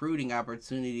a recruiting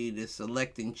opportunity to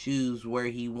select and choose where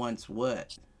he wants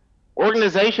what.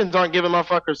 Organizations aren't giving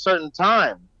motherfuckers certain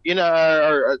time, in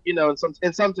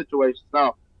some situations.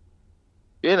 No,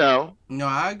 No,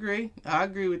 I agree. I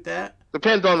agree with that.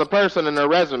 Depends on the person and their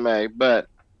resume, but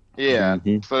yeah.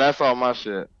 Mhm. So that's all my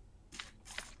shit.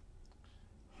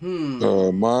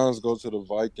 Mines go to the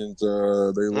Vikings. They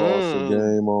lost a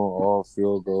game on all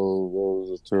field goals.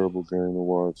 That was a terrible game to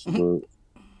watch. But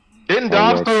didn't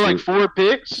Dobbs throw like 4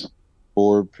 picks?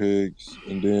 4 picks,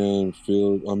 and then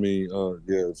Fields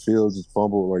just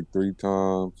fumbled like 3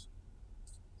 times.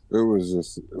 It was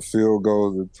just field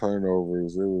goals and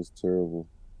turnovers. It was terrible.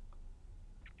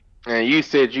 And you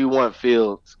said you want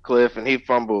Fields, Cliff, and he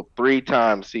fumbled 3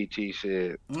 times. CT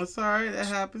shit. That's all right. That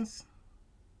happens.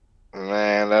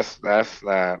 Man, that's not.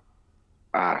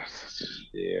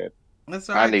 Shit. That's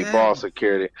all right. I need ball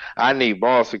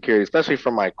security. Especially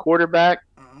from my quarterback.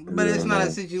 But it's not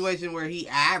a situation where he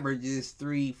averages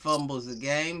 3 fumbles a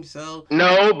game. So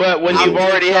no, but when you've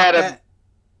already had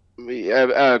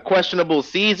a questionable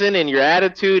season and your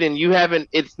attitude, and you haven't,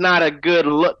 it's not a good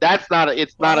look. It's not a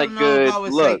good if I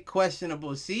would look. say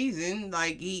questionable season.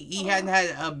 Like he hadn't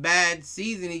had a bad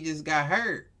season. He just got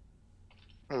hurt.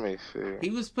 Let me see. He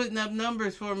was putting up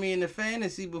numbers for me in the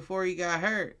fantasy before he got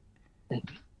hurt.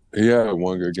 He had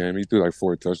one good game. He threw like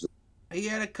 4 touchdowns. He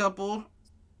had a couple.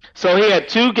 So he had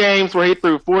 2 games where he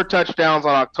threw 4 touchdowns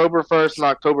on October 1st and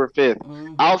October 5th.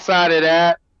 Mm-hmm. Outside of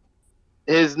that,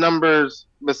 his numbers,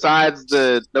 besides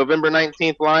the November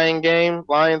 19th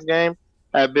Lions game,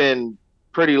 have been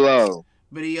pretty low.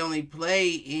 But he only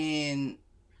played in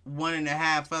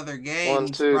 1.5 other games.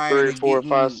 1, 2, 3, 4,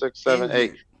 5, 6, 7,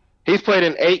 8. He's played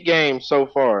in 8 games so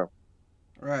far.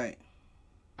 Right.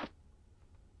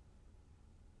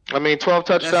 I mean, 12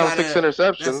 touchdowns, 6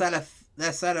 interceptions.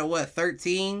 That's out of what,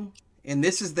 13? And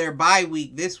this is their bye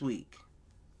week this week.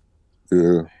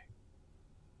 Yeah.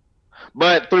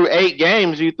 But through 8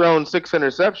 games, you've thrown 6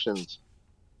 interceptions.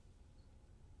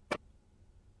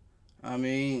 I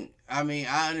mean,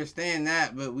 I understand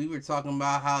that, but we were talking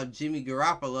about how Jimmy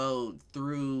Garoppolo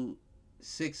threw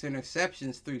 6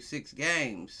 interceptions through 6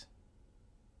 games.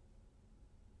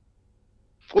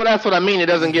 Well, that's what I mean. It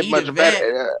doesn't get much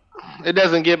better. It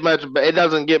doesn't get much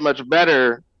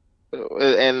better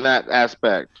in that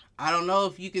aspect. I don't know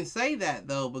if you can say that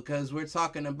though, because we're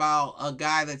talking about a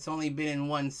guy that's only been in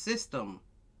one system.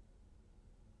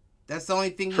 That's the only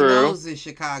thing he knows is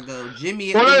Chicago.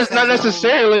 Jimmy. Well, not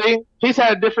necessarily. He's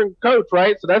had a different coach,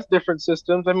 right? So that's different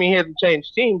systems. I mean, he hasn't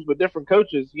changed teams, but different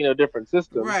coaches, different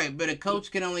systems. Right, but a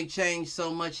coach can only change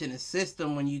so much in a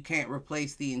system when you can't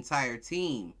replace the entire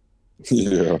team.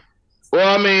 Yeah.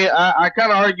 Well, I mean, I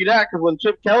kind of argue that because when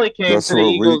Chip Kelly came to the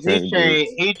Eagles,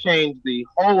 he changed the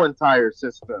whole entire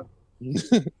system.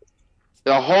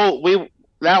 That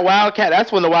Wildcat.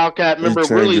 That's when the Wildcat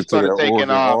really started taking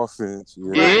off. Offense,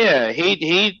 yeah,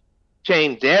 he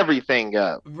changed everything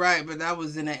up. Right, but that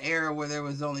was in an era where there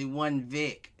was only one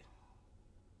Vic.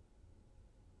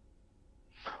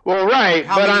 Well, right,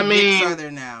 How many Vics are there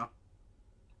now?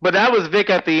 But that was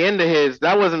Vic at the end of his.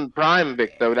 That wasn't prime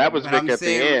Vic though. That was Vic at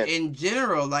the end. In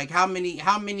general, like how many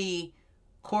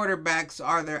quarterbacks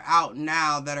are there out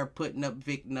now that are putting up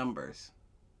Vic numbers?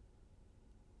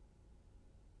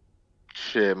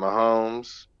 Shit,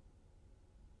 Mahomes,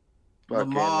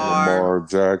 Lamar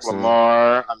Jackson.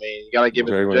 I mean, you gotta give it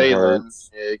to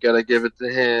Jalen. Yeah, you gotta give it to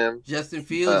him. Justin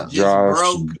Fields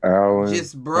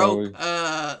just broke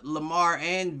Lamar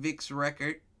and Vic's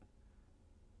record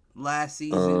last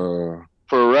season.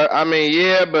 I mean,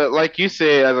 yeah, but like you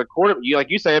said, as a like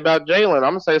you say about Jalen,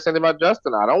 I'm gonna say the same thing about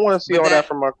Justin. I don't want to see all that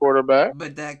from my quarterback.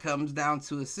 But that comes down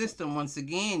to a system. Once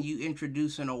again, you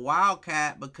introducing a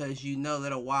wildcat because you know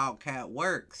that a wildcat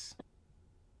works.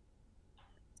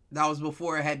 That was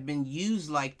before it had been used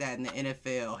like that in the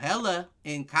NFL. Hella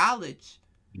in college,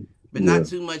 but not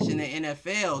too much in the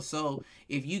NFL. So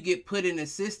if you get put in a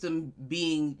system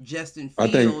being Justin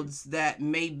Fields that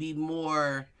may be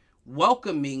more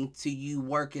welcoming to you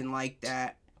working like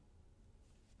that,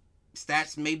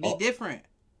 stats may be different.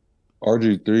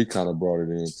 RG3 kind of brought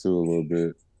it in too a little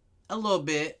bit. A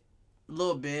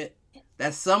little bit.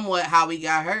 That's somewhat how he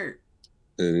got hurt.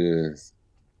 It is.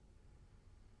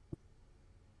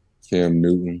 Cam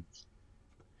Newton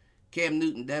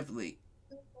definitely.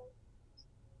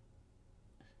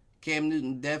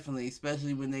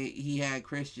 Especially when he had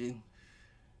Christian.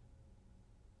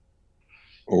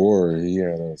 Or he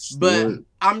had a Stewart. But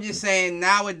I'm just saying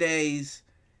nowadays,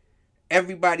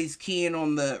 everybody's keying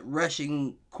on the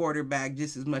rushing quarterback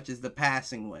just as much as the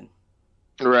passing one.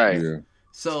 Right. Yeah.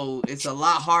 So it's a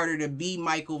lot harder to be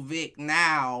Michael Vick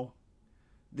now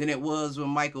than it was when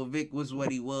Michael Vick was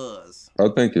what he was. I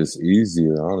think it's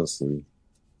easier, honestly.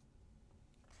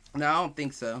 No, I don't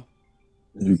think so.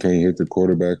 You can't hit the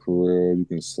quarterback for real. You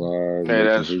can slide. Yeah,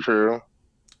 that's true.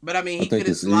 But I mean, he could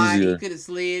have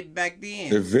slid back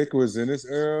then. If Vick was in this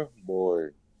era, boy.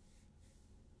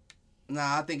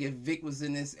 Nah, I think if Vick was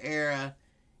in this era,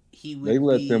 he would. They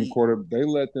let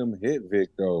them hit Vick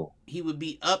though. He would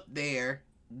be up there.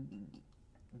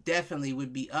 Definitely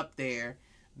would be up there.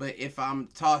 But if I'm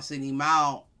tossing him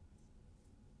out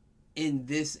in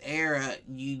this era,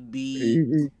 you'd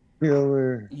be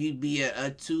killer. You'd be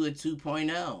a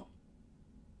 2.0.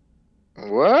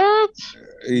 What?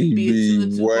 He'd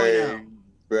be way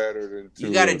better than Tua.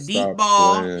 You got a deep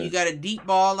ball. Playing. You got a deep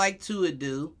ball like Tua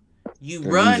do. You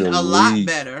run a lot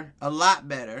better.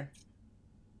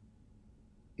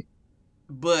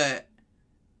 But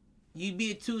you'd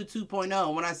be a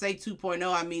 2.0. When I say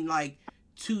 2.0, I mean like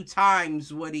 2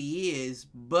 times what he is.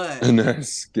 But and that's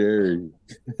scary.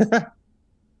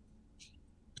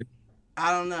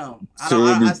 I don't know.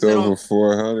 Tua be throwing for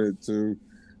 400 too.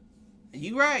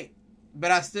 You right.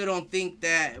 But I still don't think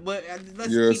that. But let's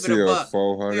keep it a buck.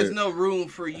 There's no room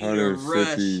for you to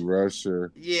rush.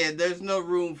 Rusher. Yeah, there's no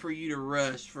room for you to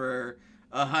rush for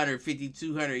 150,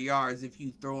 200 yards if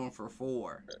you throw him for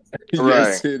 4.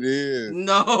 Yes, it is.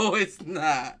 No, it's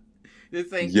not.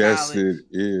 This ain't yes, college. It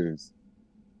is.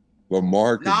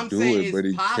 Lamar can do it, but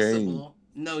he can't.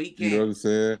 No, he can't. You know what I'm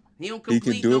saying? He don't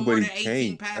complete he can do it, but he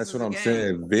can't. That's what I'm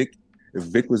saying. If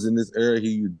Vic was in this era,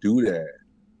 he would do that.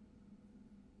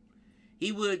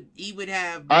 He would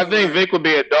have. I think Vic would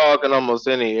be a dog in almost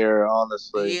any era,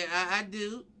 honestly. Yeah, I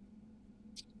do.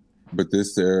 But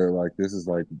this era, this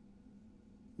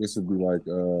would be like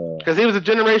because he was a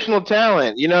generational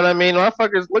talent. You know what I mean?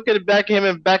 Motherfuckers, look at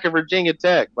him back at Virginia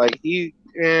Tech. Like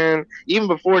and even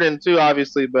before then too,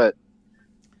 obviously. But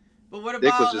what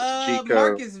about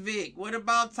Marcus Vick? What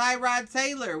about Tyrod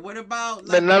Taylor? What about?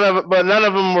 But none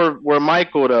of them were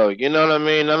Michael though. You know what I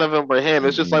mean? None of them were him.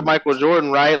 It's just like Michael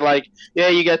Jordan, right? Like, yeah,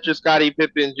 you got your Scottie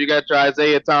Pippins, you got your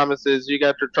Isaiah Thomases, you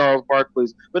got your Charles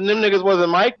Barkleys, but them niggas wasn't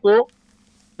Michael.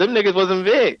 Them niggas wasn't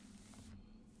Vick.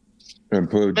 And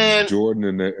put Jordan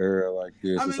in that era like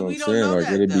this. That's what I'm saying. Like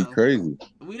it'd be crazy.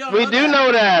 We do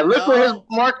know that.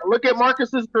 Look at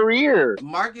Marcus's career.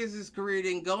 Marcus's career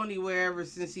didn't go anywhere ever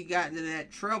since he got into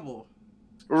that trouble.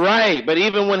 Right, but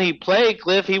even when he played,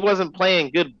 Cliff, he wasn't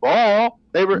playing good ball.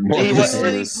 He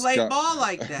wasn't playing ball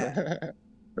like that.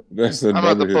 That's another.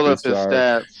 I'm about to pull up his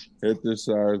stats. Hit the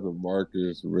size of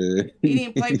Marcus, man. He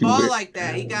didn't play ball like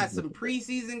that. He got some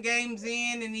preseason games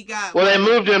in, and he got. Well, they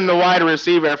moved him to wide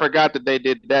receiver. I forgot that they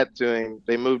did that to him.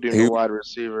 They moved him to wide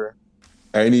receiver.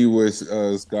 And he was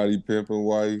Scottie Pippen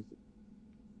wife.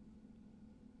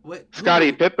 What?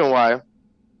 Scottie Pippen wife.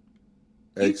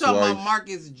 You talking about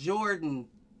Marcus Jordan?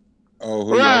 Oh,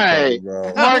 who right,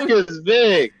 Marcus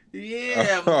Vick.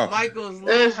 Yeah, Michael's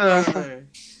little brother.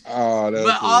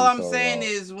 But all I'm saying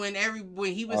is when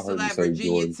he was still at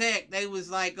Virginia Tech, they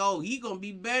was like, "Oh, he gonna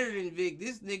be better than Vic.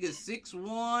 This nigga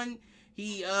 6'1".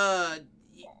 He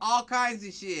all kinds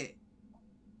of shit."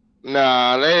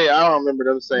 Nah, I don't remember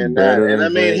them saying that. And I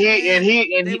mean,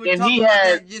 he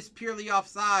had just purely off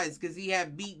size because he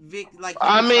had beat Vic like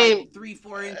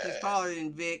 3-4 inches taller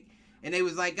than Vic, and they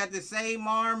was like got the same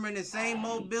arm and the same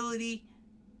mobility.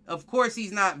 Of course,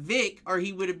 he's not Vic, or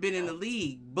he would have been in the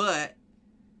league, but.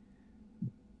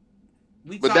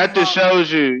 But that just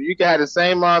shows you can have the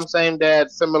same mom, same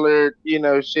dad, similar,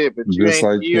 shit, but you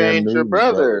ain't your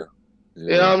brother. Yeah.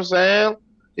 You know what I'm saying?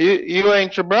 You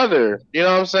ain't your brother. You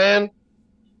know what I'm saying?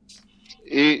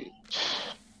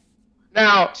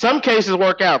 Now, some cases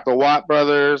work out. The Watt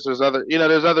brothers, there's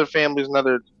other families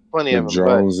and plenty of them.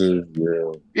 Joneses,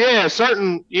 yeah,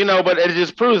 certain, but it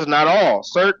just proves not all.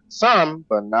 Some,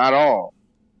 but not all.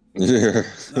 Yeah.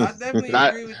 No, I definitely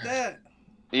agree with that.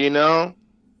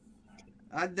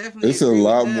 I definitely It's a agree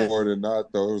lot with that. more than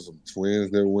not, though. There was some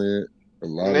twins that went. A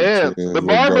lot Yeah, of twins the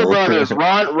Barber brothers,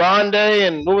 Rondé,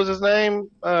 and what was his name?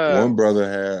 One brother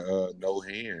had no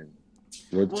hand.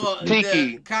 Well,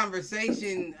 Tiki. the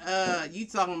conversation, you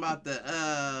talking about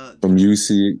the from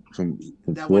UC from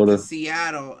that Florida. went to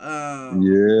Seattle.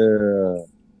 Yeah.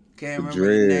 Can't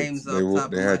remember the names off the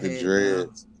top They of my had the head.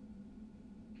 dreads.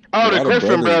 Oh, the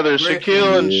Griffin brothers,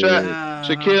 Shaquille and Shaq,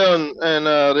 Shaquille and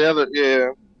the other,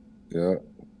 yeah.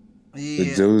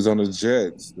 The dudes on the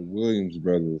Jets, the Williams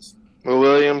brothers. The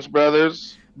Williams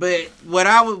brothers. But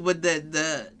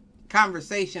the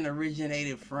conversation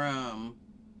originated from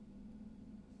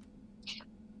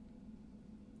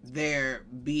there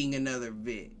being another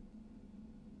Vic.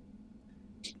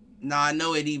 Now I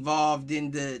know it evolved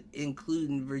into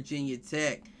including Virginia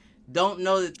Tech. Don't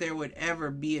know that there would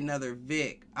ever be another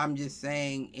Vic. I'm just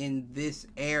saying in this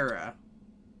era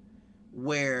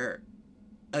where,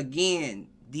 again,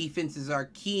 defenses are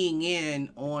keying in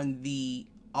on the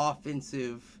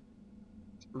offensive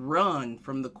run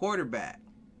from the quarterback.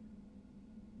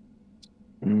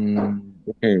 They can't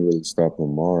really stop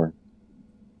Lamar.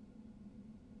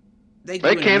 They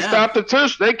can't stop the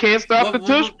tush. They can't stop the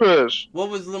tush push. What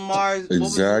was Lamar's?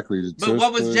 Exactly.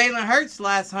 What was Jalen Hurts'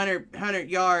 last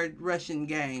 100-yard rushing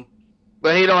game?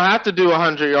 But he don't have to do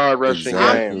 100-yard rushing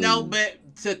game. No, but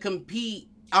to compete,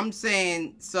 I'm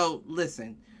saying. So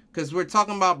listen, because we're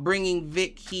talking about bringing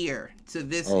Vic here to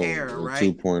this era, right?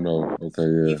 2.0. Okay,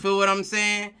 yeah. You feel what I'm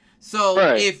saying? So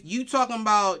if you talking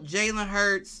about Jalen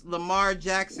Hurts, Lamar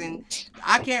Jackson,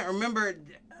 I can't remember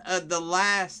the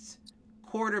last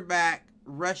quarterback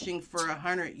rushing for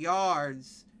 100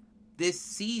 yards this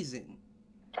season.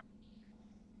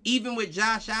 Even with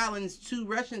Josh Allen's 2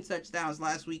 rushing touchdowns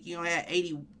last week, he only had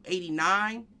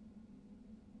 89.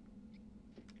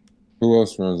 Who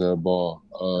else runs that ball?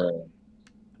 All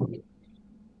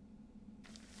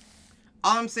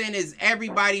I'm saying is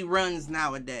everybody runs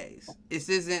nowadays. This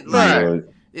isn't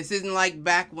like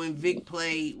back when Vic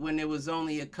played when there was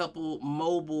only a couple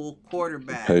mobile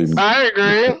quarterbacks. I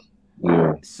agree.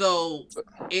 Yeah. So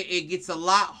it gets a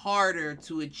lot harder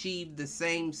to achieve the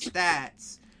same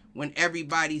stats when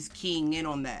everybody's keying in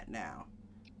on that now.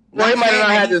 Well, he might not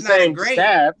have the same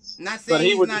stats. Not saying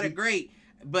he's not a great,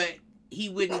 but he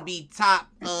wouldn't be top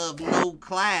of no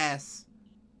class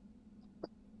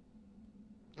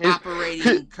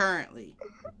operating currently.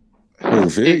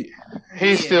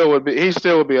 He still would be. He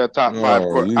still would be a top 5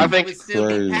 quarterback. I think it would still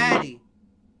be Patty.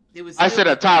 I said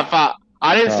a top 5.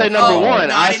 I didn't say number 1.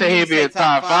 No, I said he'd be a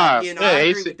top 5. Yeah, I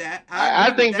agree with that. I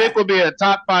think Vic would be a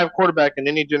top 5 quarterback in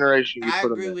any generation. I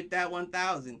agree with that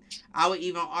 1,000. I would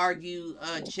even argue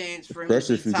a chance for him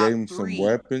especially to be if you top gave him 3, some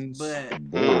weapons. But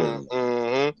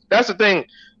that's the thing.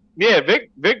 Yeah, Vic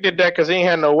did that because he ain't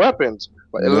had no weapons.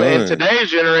 But in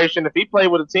today's generation, if he played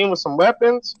with a team with some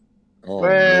weapons,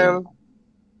 man.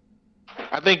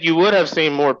 I think you would have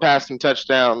seen more passing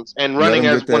touchdowns and running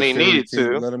as when he needed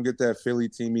to. Let him get that Philly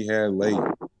team he had late.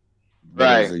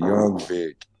 Right. As a young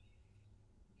Vic.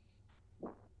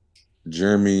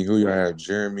 Jeremy, who you have?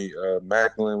 Jeremy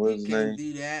Macklin, what's his name?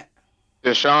 Do that.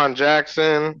 Deshaun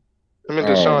Jackson.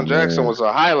 Deshaun Jackson was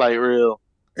a highlight reel.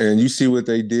 And you see what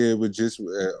they did with just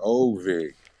old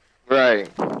Vic. Right.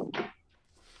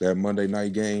 That Monday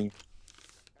night game.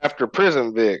 After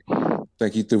prison Vic. I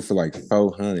think he threw for like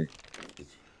 400.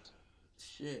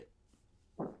 Shit.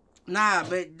 Nah,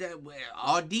 but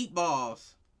all deep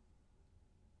balls.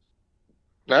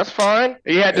 That's fine.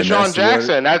 He had Deshaun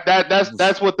Jackson.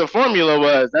 That's what the formula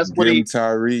was. That's what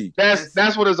Tyreek.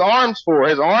 That's what his arm's for.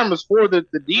 His arm is for the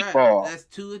deep ball. That's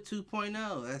Tua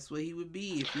 2.0. That's what he would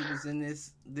be if he was in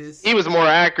this. He was more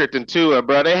accurate than Tua,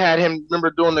 bro. They had him. Remember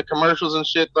doing the commercials and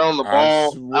shit, throwing the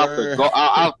ball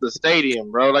out the stadium,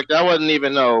 bro. Like that wasn't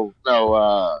even no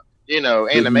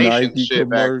animation shit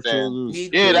back then.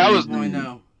 Yeah, that was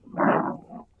 2.0.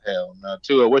 Hell no,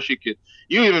 Tua. Wish you could.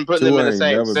 You even put them in the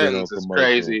same sentence is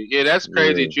crazy. Yeah, that's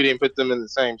crazy that you didn't put them in the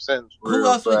same sentence. Who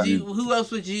else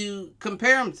would you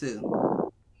compare him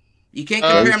to? You can't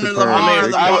compare him to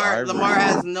Lamar. Lamar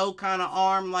has no kind of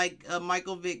arm like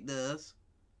Michael Vick does.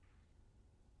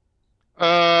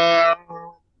 I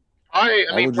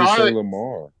would just say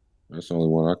Lamar. That's the only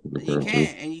one I can compare him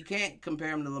to. And you can't compare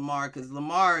him to Lamar because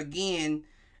Lamar again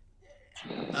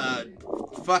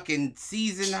fucking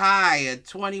season high at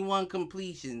 21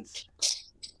 completions.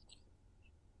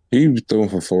 He was throwing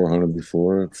for 400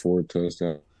 before, 4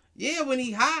 touchdowns. Yeah, when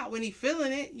he hot, when he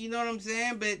feeling it, you know what I'm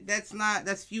saying? But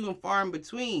that's few and far in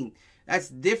between. That's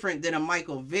different than a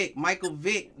Michael Vick. Michael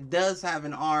Vick does have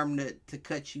an arm to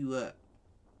cut you up.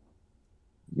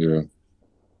 Yeah.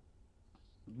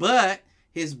 But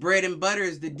his bread and butter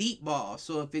is the deep ball.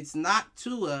 So if it's not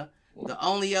Tua, the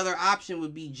only other option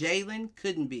would be Jalen.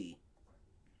 Couldn't be.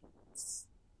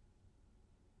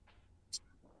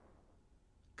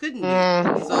 Couldn't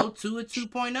be. So Tua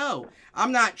 2.0.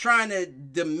 I'm not trying to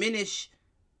diminish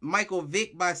Michael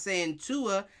Vick by saying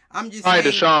Tua. I'm just saying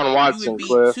Deshaun Watson, you would be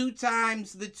Cliff. 2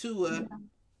 times the Tua.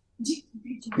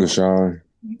 Deshaun.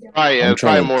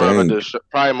 Probably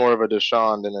more of a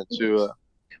Deshaun than a Tua.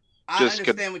 I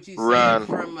understand what you're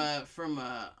saying from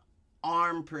a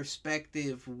arm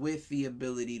perspective with the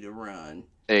ability to run.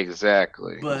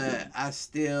 Exactly. But I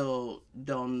still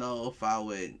don't know if I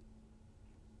would.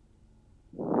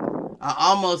 I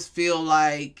almost feel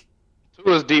like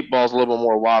Tua's deep ball's a little bit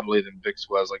more wobbly than Vick's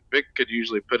was. Like Vick could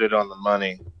usually put it on the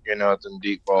money, than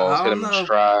deep balls, hit him in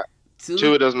stride.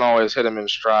 Tua doesn't always hit him in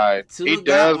stride. He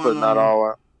does, but not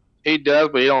always. He does,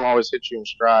 but he don't always hit you in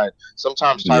stride.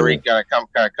 Sometimes Tyreek gotta come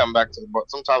back to the ball.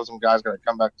 Sometimes some guys gotta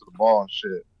come back to the ball and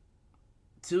shit.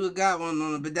 Tua got one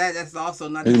on him, but that's also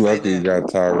not. He lucky he got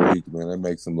Tyreek, man. That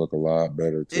makes him look a lot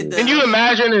better too. Can you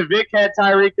imagine if Vick had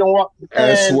Tyreek and what?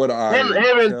 That's what him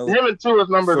and Tua's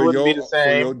numbers wouldn't be the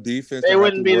same. For your defense, they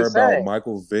wouldn't be the same. About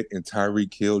Michael Vick and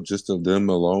Tyreek Hill, just of them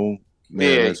alone.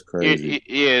 Man, that's crazy.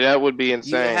 That would be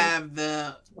insane.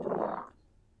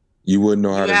 You wouldn't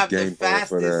know how to game plan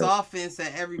for that. You have the fastest offense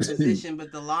at every position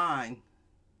but the line.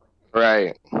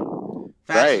 Right.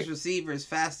 Fastest receivers,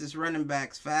 fastest running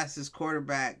backs, fastest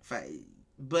quarterback.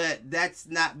 But that's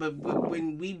not. But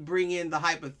when we bring in the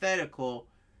hypothetical,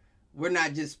 we're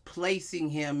not just placing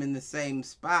him in the same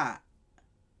spot.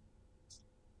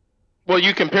 Well,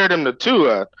 you compared him to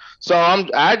Tua, so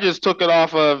I just took it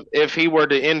off of if he were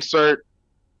to insert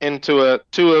into a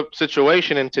Tua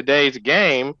situation in today's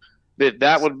game,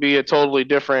 that would be a totally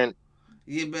different.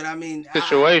 Yeah, but I mean,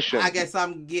 situation. I guess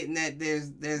I'm getting that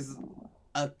there's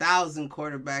 1,000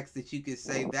 quarterbacks that you could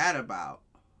say that about.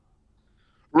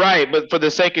 Right, but for the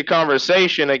sake of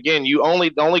conversation, again, the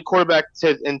only quarterback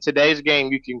in today's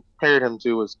game you can compare him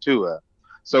to is Tua.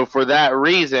 So for that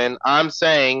reason, I'm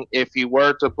saying if he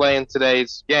were to play in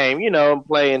today's game,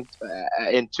 play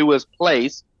in Tua's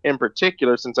place in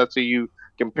particular, since that's who you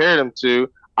compared him to,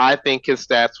 I think his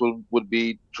stats would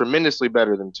be tremendously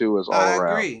better than Tua's all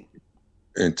around. I agree.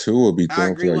 And Tua would be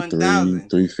throwing for like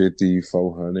 350,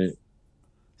 400.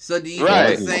 So do you feel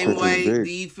the same way?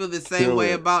 Do you feel the same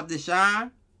way about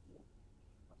Deshaun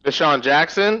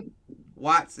Jackson?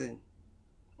 Watson.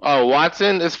 Oh,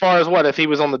 Watson? As far as what? If he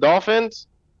was on the Dolphins?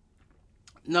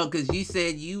 No, because you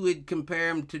said you would compare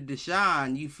him to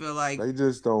Deshaun. You feel like they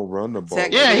just don't run the ball.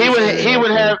 Yeah, he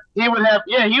would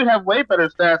have way better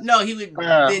stats. No, he would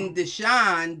than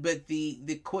Deshaun. But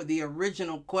the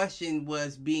original question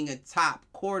was being a top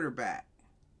quarterback.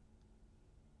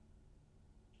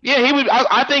 Yeah, he would.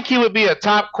 I think he would be a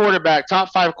top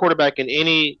 5 quarterback in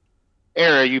any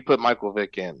era you put Michael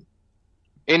Vick in.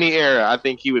 Any era, I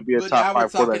think he would be a top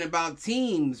 5 quarterback. But now we're talking about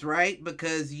teams, right?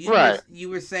 Because you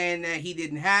were saying that he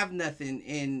didn't have nothing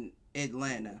in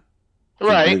Atlanta.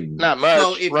 Right, not much.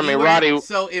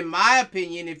 So in my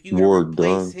opinion, if you were to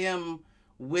replace him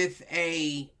with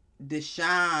a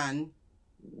Deshaun,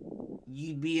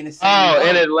 you'd be in a similar boat.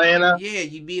 In Atlanta? Yeah,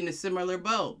 you'd be in a similar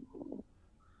boat.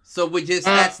 So would your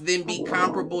stats then be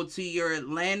comparable to your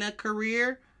Atlanta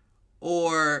career?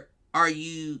 Or are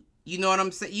you know what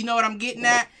I'm saying? You know what I'm getting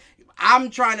at? I'm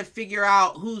trying to figure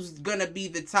out who's going to be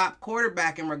the top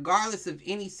quarterback. And regardless of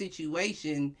any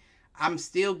situation, I'm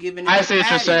still giving it I see what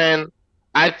you're saying.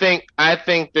 I think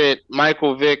that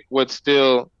Michael Vick would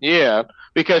still,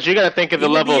 because you got to think of the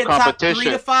level of competition. Top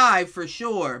 3 to 5 for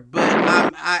sure. But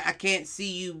I can't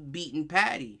see you beating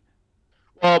Patty.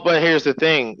 Well, but here's the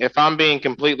thing. If I'm being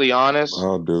completely honest,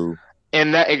 I'll do.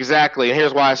 And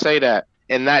here's why I say that.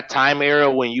 In that time era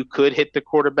when you could hit the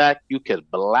quarterback, you could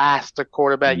blast the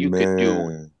quarterback, you could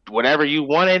do whatever you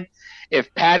wanted.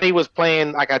 If Patty was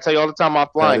playing, like I tell you all the time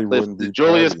offline, the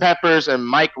Julius Peppers and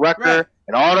Mike Rucker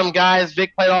and all them guys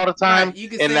Vic played all the time. Right. You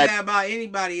can say that about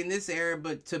anybody in this era,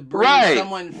 but to bring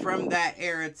someone from that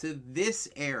era to this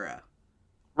era.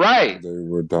 Right. They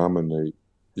would dominate.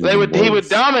 He would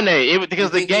dominate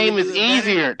because the game is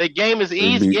easier. The game is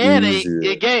easy.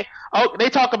 They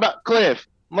talk about Cliff.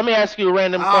 Let me ask you a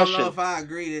random I don't question. know if I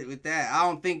agree with that. I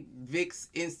don't think Vic's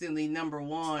instantly number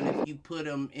one if you put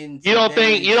him in. You don't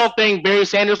think Barry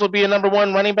Sanders will be a number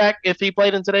one running back if he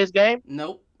played in today's game?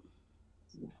 Nope.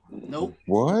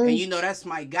 What? And you know that's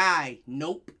my guy.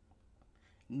 Nope.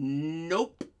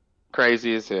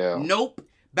 Crazy as hell. Nope.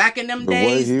 Back in them The way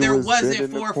days, he there was wasn't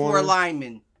bending the 4-4 corner.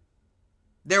 linemen.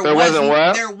 There wasn't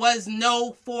what? There was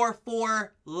no 4-4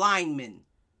 linemen.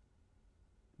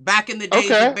 Back in the days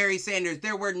Okay. of Barry Sanders,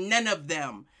 there were none of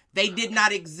them. They did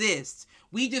not exist.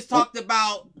 We just talked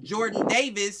about Jordan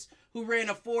Davis, who ran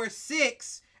a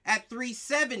 4.6 at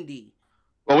 370.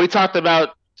 Well, we talked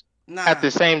about Nah. at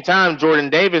the same time Jordan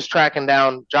Davis tracking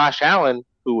down Josh Allen,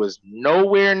 who was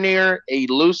nowhere near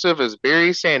elusive as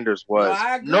Barry Sanders was. No,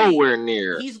 I agree. Nowhere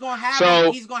near. He's gonna have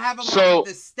So- he's gonna have him so- off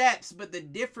the steps, but the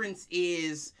difference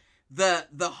is the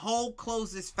hole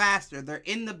closes faster. They're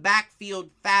in the backfield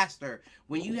faster.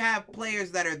 When you have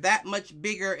players that are that much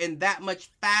bigger and that much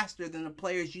faster than the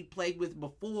players you played with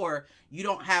before, you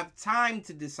don't have time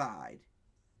to decide.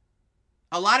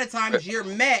 A lot of times you're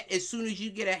met as soon as you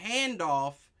get a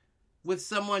handoff with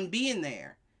someone being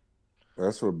there.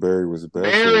 That's what Barry was best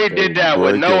Barry at, did though, that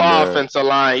with no breaking that. offensive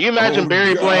line. You imagine Oh,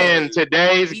 Barry God. playing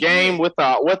today's He game did. with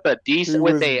a decent He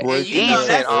with was a breaking And you know decent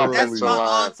that's offensive my line.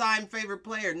 all-time favorite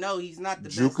player. No, he's not the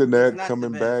best. He's Jukanet not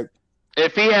coming the best. back.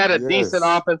 If he had a Yes. decent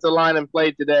offensive line and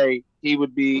played today, he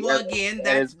would be Well, at again,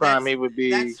 his prime. He would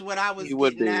be. That's what I was he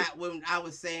would getting be. at when I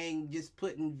was saying just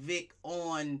putting Vic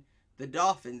on the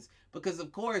Dolphins. Because,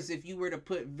 of course, if you were to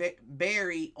put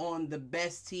Barry on the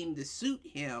best team to suit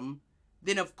him,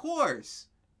 then of course.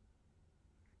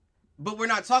 But we're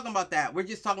not talking about that. We're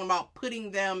just talking about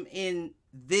putting them in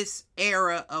this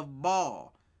era of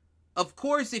ball. Of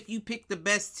course, if you pick the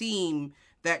best team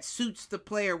that suits the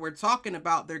player we're talking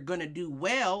about, they're going to do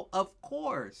well, of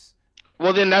course.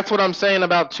 Well, then that's what I'm saying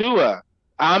about Tua.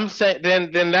 I'm saying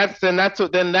then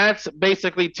that's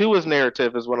basically Tua's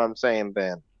narrative is what I'm saying.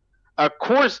 Then, of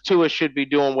course, Tua should be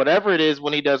doing whatever it is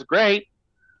when he does great.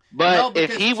 But No, if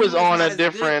because he was Tua's on not a as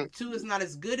different, good. Tua's not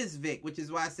as good as Vic, which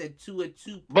is why I said Tua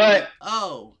 2.0. But-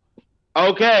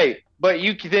 okay, but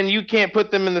you can't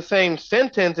put them in the same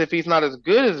sentence if he's not as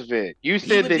good as Vic. You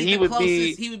said that he would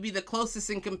be. He would be the closest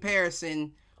in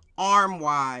comparison, arm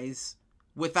wise,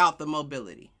 without the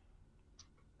mobility.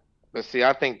 But see,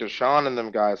 I think Deshaun and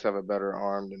them guys have a better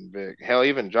arm than Vic. Hell,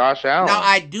 even Josh Allen. Now,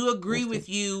 I do agree with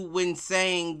you when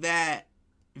saying that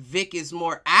Vic is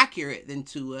more accurate than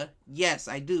Tua. Yes,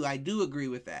 I do. I do agree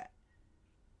with that.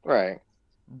 Right.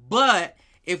 But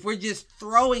if we're just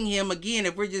throwing him again,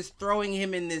 if we're just throwing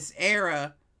him in this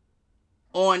era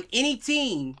on any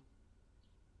team,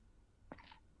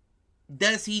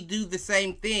 does he do the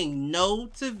same thing? No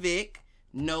to Vic,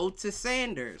 no to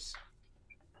Sanders.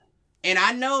 And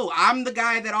I know I'm the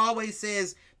guy that always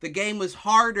says the game was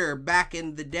harder back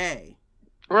in the day.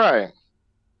 Right.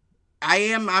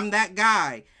 I'm that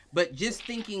guy. But just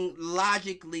thinking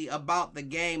logically about the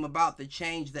game, about the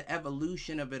change, the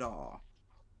evolution of it all,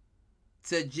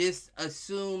 to just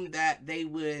assume that they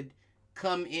would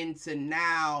come into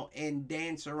now and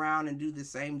dance around and do the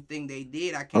same thing they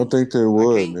did, I don't think they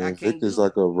would, man. I can't Vic is do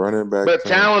like a running back. But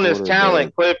talent is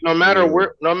talent, Cliff. No matter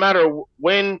where, no matter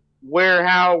when, where,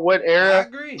 how, what I era.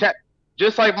 agree.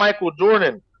 Just like Michael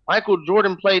Jordan. Michael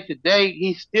Jordan played today,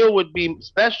 he still would be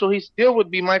special. He still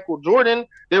would be Michael Jordan.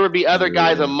 There would be other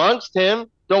guys amongst him.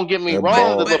 Don't get me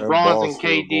wrong, the LeBrons and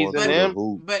KDs and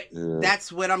him. But that's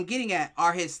what I'm getting at.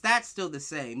 Are his stats still the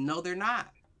same? No, they're not.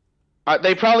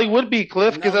 They probably would be,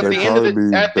 Cliff, because at No, the they're end of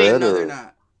probably the No, they're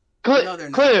not. Cliff, No, they're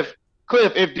not.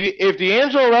 Cliff, if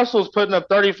D'Angelo Russell's putting up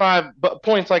 35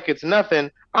 points like it's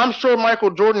nothing, I'm sure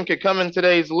Michael Jordan could come in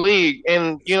today's league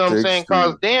and, you know what I'm saying, 60.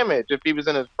 cause damage if he was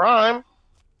in his prime.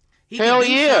 He Hell could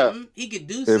do yeah. something. He could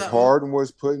do something. If Harden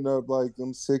was putting up like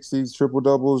them 60s triple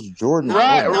doubles, Jordan. No,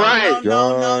 Right, no,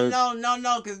 right.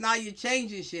 No, because now you're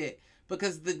changing shit.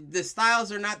 Because the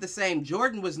styles are not the same.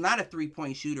 Jordan was not a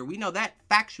three-point shooter. We know that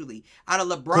factually. Out of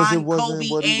 'Cause it LeBron, wasn't Kobe,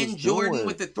 what he and was Jordan doing,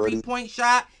 with the but he- three-point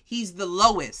shot, he's the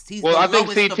lowest. He's Well, the I think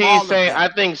lowest of CT all is saying. of I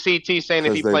them. think CT saying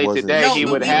if he 'Cause they played wasn't today, No, he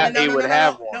but would we- have. He would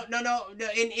have no, one. No,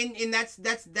 and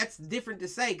that's different to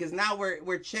say because now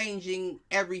we're changing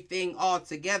everything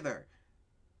altogether.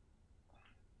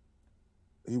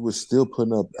 He was still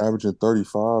putting up averaging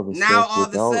 35 and Now stuff all of a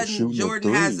without sudden shooting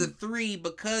Jordan a has a three. 3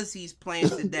 because he's playing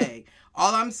today.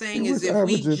 All I'm saying He is was if we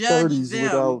averaging judge 30s them,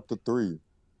 without the 3.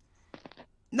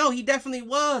 no, he definitely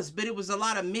was, but it was a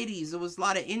lot of middies. It was a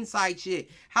lot of inside shit.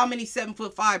 How many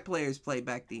 7'5" players played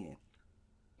back then?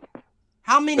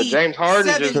 How many But James Harden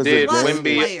just 7+ did plus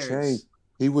Wemby. players?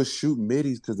 he would shoot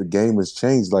middies because the game has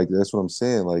changed. Like that's what I'm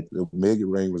saying. Like the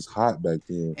mid-range was hot back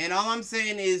then. And all I'm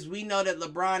saying is we know that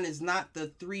LeBron is not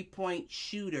the 3-point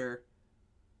shooter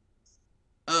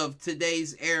of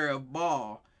today's era of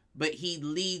ball, but he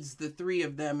leads the three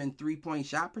of them in 3-point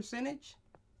shot percentage.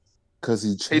 Because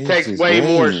he takes his way game.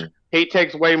 more. He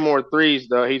takes way more threes,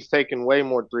 though. He's taking way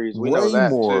more threes. We know that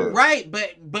more. too. Right,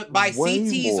 but by Way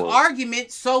CT's more.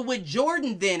 argument, so would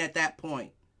Jordan then at that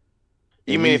point.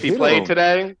 You And mean he if he hit played him.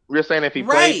 today? You're saying if he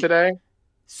Right. played today?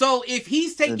 So if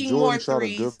he's And taking Jordan more shot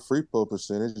threes, a good free throw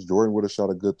percentage. Jordan would have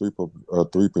shot a good three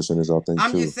percentage, I think.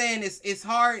 I'm too. just saying it's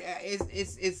hard.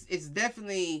 It's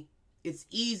definitely it's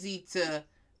easy to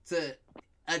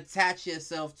attach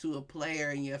yourself to a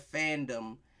player in your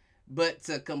fandom, but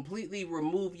to completely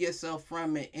remove yourself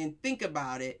from it and think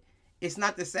about it, it's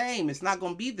not the same. It's not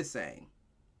going to be the same.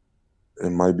 It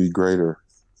might be greater.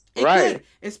 It Right. could.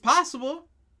 It's possible.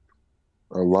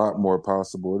 A lot more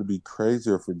possible. It'd be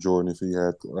crazier for Jordan if he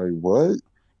had to, like what?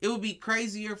 It would be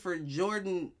crazier for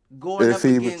Jordan going If up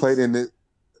he against. played in it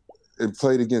and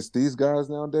played against these guys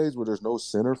nowadays where there's no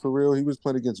center for real. He was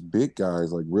playing against big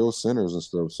guys, like real centers and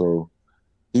stuff. So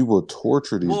he will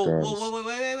torture these guys.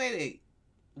 Wait.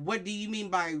 What do you mean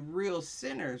by real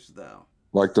centers, though?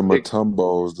 Like the Big-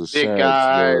 Matumbos, the Big Shaqs,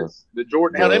 guys. The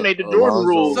Jordan. Hell, they made the Jordan Alonzo.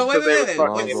 rules. So because they were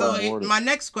wait. fucking- Lonzo. My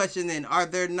next question then: are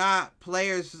there not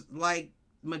players like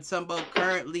Mutombo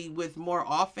currently with more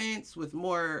offense, with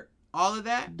more all of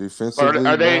that? defensively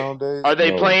Are they- nowadays. Are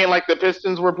they No. playing like the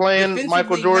Pistons were playing Defensively,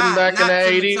 Michael Jordan back in the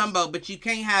to 80s? Mutombo, but you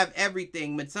can't have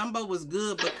everything. Mutombo was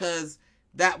good because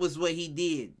that was what he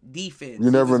did. Defense. You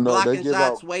He never was know. They blocking give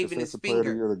shots, out waving his defensive player of the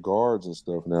finger. year to guards and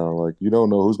stuff now. Like you don't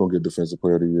know who's gonna get defensive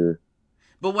player of the year.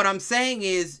 But what I'm saying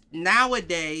is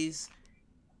nowadays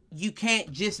you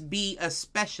can't just be a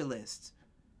specialist.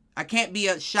 I can't be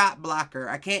a shot blocker.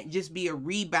 I can't just be a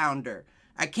rebounder.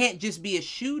 I can't just be a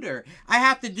shooter. I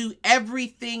have to do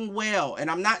everything well.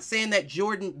 And I'm not saying that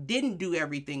Jordan didn't do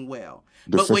everything well.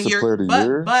 But when Defensive player you're of the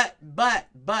year.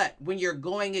 but when you're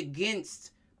going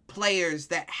against players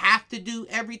that have to do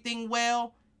everything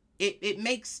well, it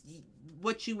makes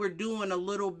what you were doing a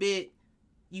little bit.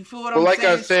 You feel what Well, I'm like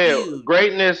saying? I said, skewed.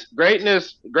 greatness You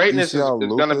is see how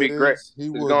going to be Luka great. is? He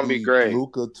It's would gonna be great.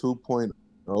 Luka 2.0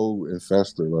 and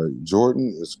faster. Like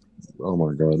Jordan is. Oh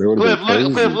my god, they would have Cliff,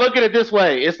 been crazy. Cliff, look at it this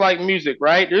way. It's like music,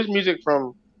 right? There's music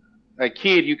from a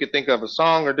kid you could think of, a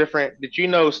song or different that you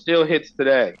know still hits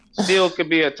today. Still could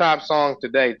be a top song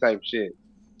today type shit.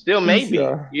 Still maybe.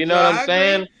 Yeah. You know No, what I I'm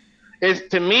saying? It's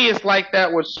to me it's like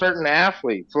that with certain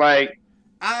athletes. Like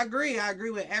I agree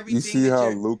with everything. You see that how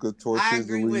you're, Luka tortures I the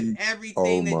agree with league? everything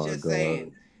Oh that my you're God.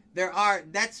 saying.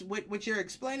 That's what you're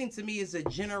explaining to me is a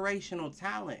generational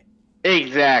talent.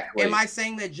 exactly. Am I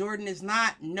saying that Jordan is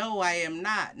not? No, I am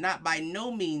not. Not by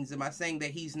no means am I saying that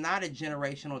he's not a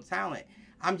generational talent.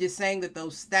 I'm just saying that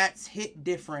those stats hit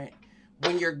different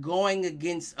when you're going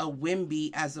against a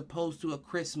Wemby as opposed to a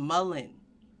Chris Mullin.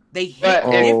 They hit But-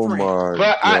 Oh different. my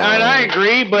But I god.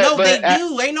 agree, but No, but they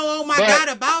do. Ain't no oh my but- god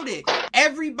about it.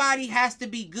 Everybody has to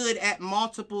be good at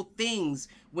multiple things.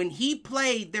 When he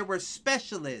played, there were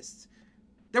specialists.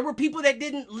 There were people that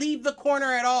didn't leave the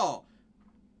corner at all.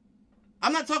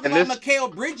 I'm not talking And about this-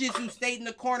 Mikal Bridges, who stayed in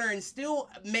the corner and still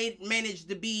managed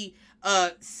to be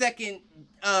second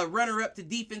runner-up to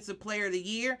Defensive Player of the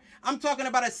Year. I'm talking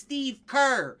about a Steve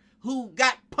Kerr who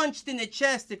got punched in the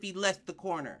chest if he left the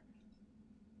corner.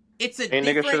 It's a Hey,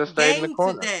 nigga shoulda different stayed in the game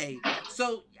corner. today.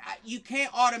 So you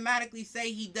can't automatically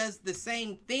say he does the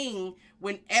same thing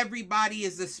when everybody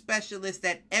is a specialist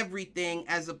at everything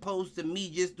as opposed to me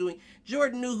just doing.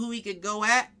 Jordan knew who he could go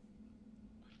at.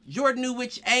 Jordan knew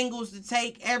which angles to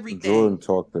take, everything. Jordan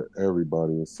talked to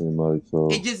everybody, it seemed like. So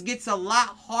It just gets a lot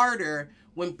harder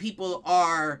when people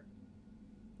are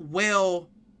well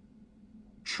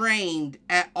trained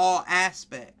at all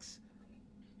aspects.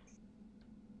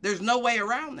 There's no way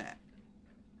around that.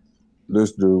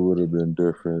 this dude would have been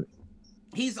different.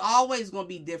 He's always going to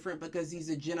be different because he's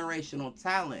a generational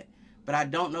talent. But I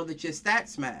don't know that your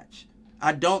stats match.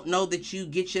 I don't know that you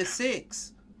get your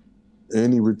 6.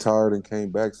 And he retired and came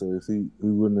back, so if he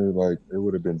wouldn't have, like, it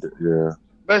would have been, yeah.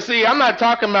 But see, I'm not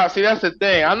talking about. See, that's the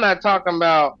thing. I'm not talking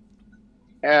about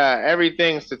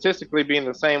everything statistically being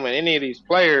the same with any of these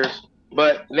players.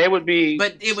 But they would be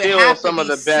But it would still have some to of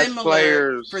be the best similar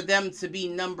players. for them to be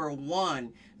number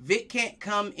 1. Vic can't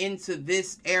come into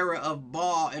this era of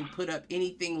ball and put up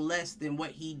anything less than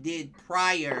what he did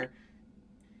prior.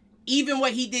 Even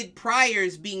what he did prior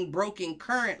is being broken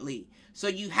currently. So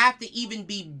you have to even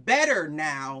be better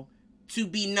now to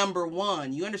be number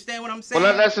 1. You understand what I'm saying?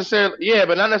 Well, not necessarily. Yeah,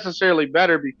 but not necessarily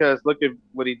better because look at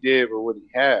what he did or what he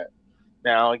had.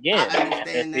 Now again, I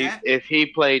understand that. if he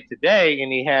played today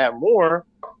and he had more,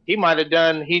 he might have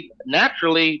done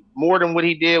naturally more than what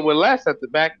he did with less at the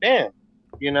back then.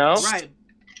 You know, Right.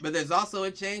 But there's also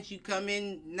a chance you come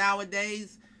in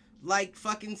nowadays like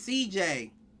fucking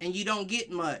CJ and you don't get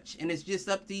much, and it's just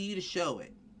up to you to show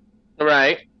it.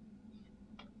 Right.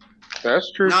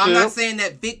 That's true. Now, too. I'm not saying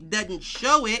that Vic doesn't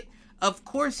show it. Of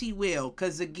course he will,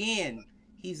 because again,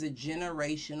 he's a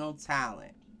generational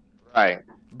talent. Right.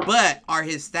 But are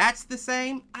his stats the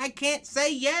same? I can't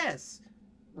say yes.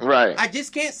 Right. I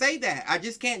just can't say that. I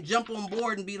just can't jump on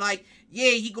board and be like,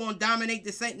 yeah, he gonna dominate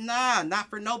the same. Nah, not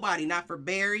for nobody. Not for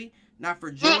Barry. Not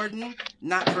for Jordan.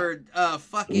 Not for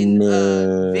fucking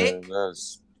Vic.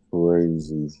 That's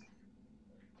crazy.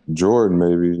 Jordan,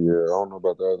 maybe. Yeah, I don't know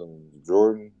about the other one.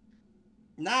 Jordan.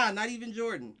 Nah, not even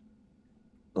Jordan.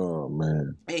 Oh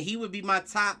man, And he would be my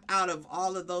top out of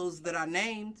all of those that I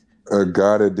named. a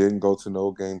guy that didn't go to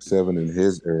no Game 7 in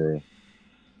his era.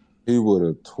 He would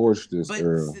have torched this But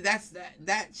era.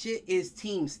 that shit is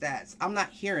team stats. I'm not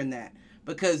hearing that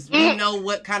because we know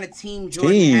what kind of team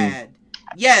Jordan had.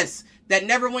 Yes, that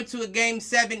never went to a Game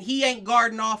 7. He ain't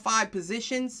guarding all 5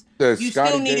 positions. You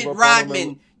still needed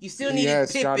Rodman. You still needed had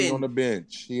Scotty on Pippen. the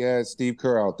bench. He had Steve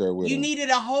Kerr out there with You him. needed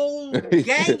a whole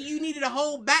gang. You needed a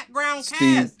whole background Steve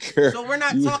cast. Kerr. So we're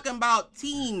not talking about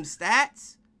team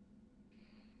stats.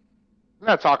 I'm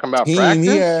not talking about Team, practice.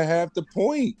 he had half the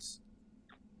points.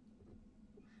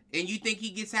 And you think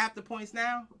he gets half the points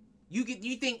now? You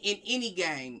think in any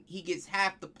game he gets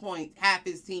half the points, half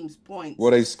his team's points?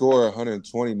 Well, they score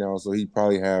 120 now, so he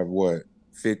probably have what,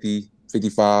 50,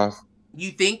 55? You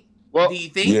think? Well, Do you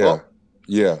think?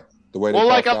 Yeah. The way they Well, call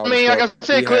like I fouls mean, and like I stuff,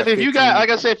 said, he Cliff, had if you got, 15 like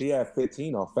I said, he had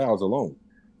 15 off fouls alone.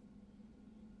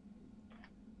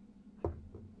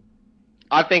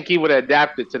 I think he would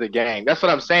adapt it to the game. That's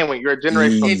what I'm saying. When you're a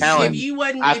generational If talent, If you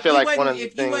wasn't, I if feel you like wasn't, one of the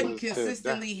if you wasn't things to-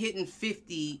 consistently hitting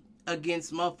 50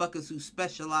 against motherfuckers who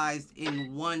specialized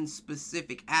in one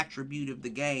specific attribute of the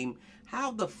game,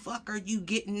 how the fuck are you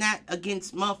getting that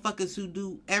against motherfuckers who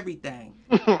do everything?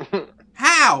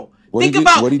 How? Think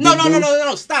about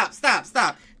no.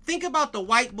 Stop. Think about the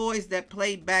white boys that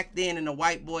played back then and the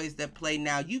white boys that play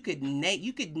now. You could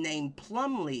name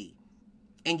Plumlee,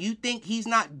 and you think he's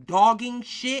not dogging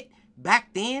shit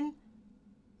back then?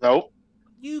 nope,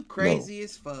 You crazy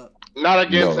as fuck. not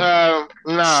against.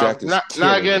 Shaq is Not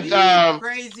killing against. You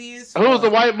crazy as fuck. Who's the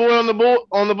white boy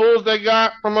on the Bulls they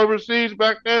got from overseas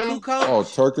back then? Kukoc? Oh,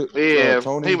 Turkey. Yeah,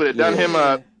 Tony. he would have done him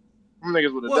up. Them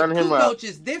niggas would have done him up. Kukoc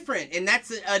is different, and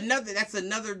that's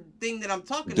another thing that I'm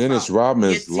talking Dennis about.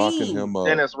 Rodman's Your locking team. him up.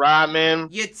 Dennis Rodman,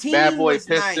 Your team Bad Boy was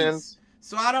Pistons. nice.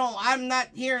 So I'm not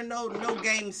hearing no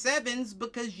Game 7s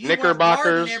because you weren't Knickerbockers.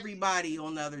 guarding everybody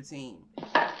on the other team.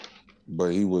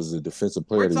 But he was a defensive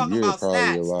player We're of the talking year about probably a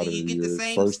stats. lot Do of you the get the years.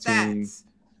 same First team. stats?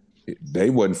 They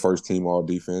wasn't first team all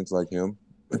defense like him.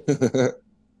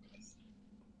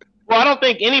 Well, I don't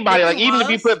think anybody Pippen even if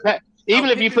you was. put even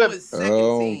if you Pippen put was I second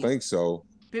don't team. think so.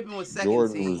 Pippen was second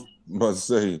Jordan team. was must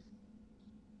say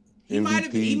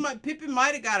MVP. Pippen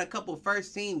might have got a couple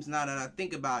first teams now that I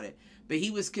think about it, but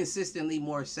he was consistently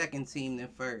more second team than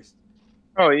first.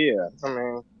 oh yeah, I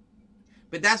mean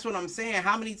But that's what I'm saying.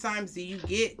 How many times do you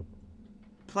get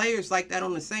players like that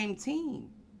on the same team?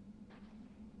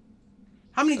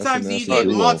 How many That's times a do you nasty get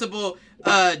duo. multiple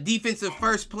defensive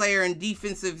first player and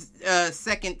defensive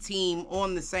second team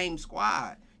on the same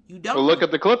squad? You don't. well, look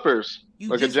at the Clippers. You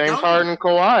Look at just James don't. Harden,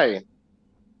 Kawhi.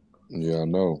 Yeah, I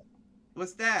know.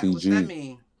 What's that? PG. What's that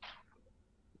mean?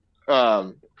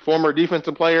 Former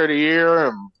defensive player of the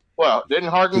year. Well, didn't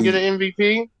Harden get an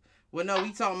MVP? Well, no,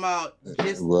 we talking about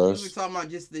just Russ. we were talking about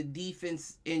just the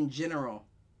defense in general.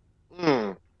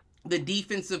 Hmm. The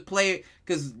defensive player,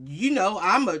 because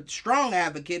I'm a strong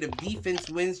advocate of defense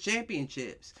wins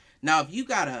championships. Now, if you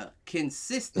got a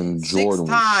consistent And Jordan was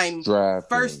 6-time drafting.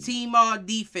 first team all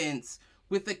defense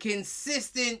with a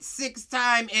consistent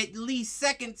 6-time at least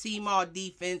second team all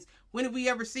defense, when have we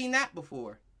ever seen that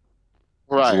before?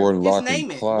 Right. Jordan Just locking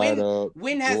name it. Clyde up.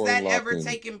 When has Jordan that ever locking-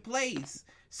 taken place?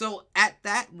 So at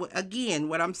that, again,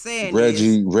 what I'm saying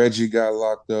Reggie got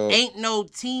locked up. ain't no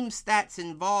team stats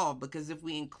involved, because if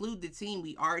we include the team,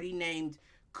 we already named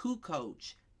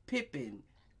Kukoc, Pippen,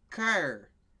 Kerr.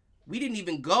 We didn't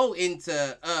even go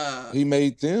into He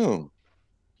made them.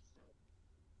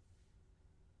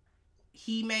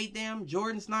 he made them.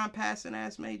 Jordan's non-passing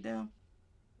ass made them.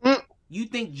 Mm. You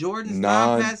think Jordan's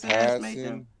non-passing ass made them?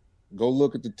 Non-passing. Go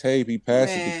look at the tape. He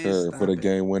passed it Man, to Kerr stop for the it.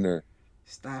 game winner.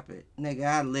 Stop it, nigga.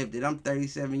 I lived it. I'm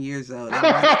 37 years old. I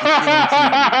watched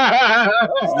the shit on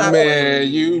TV. Stop playing Man, with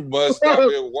me, you man. must have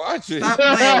been watching. Stop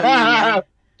playing with me, man.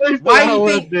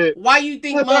 Why you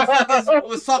think motherfuckers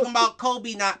was talking about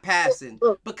Kobe not passing?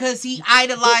 Because he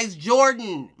idolized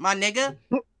Jordan, my nigga.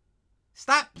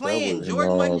 Stop playing.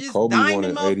 Jordan wasn't just Kobe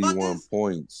diamond wanted 81 motherfuckers.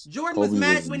 points. Jordan Kobe was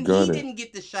mad when gunner. he didn't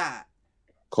get the shot.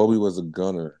 Kobe was a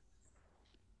gunner.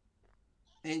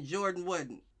 And Jordan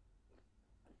wasn't.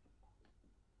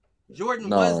 Jordan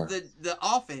was the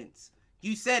offense.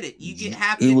 You said it. You get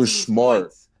half. He was smart.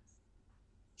 Points.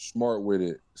 Smart with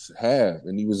it. Half,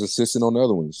 and he was assisting on the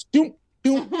other ones. Doom,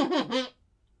 doom.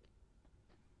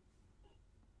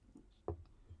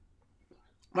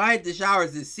 I hit the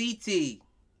showers is CT.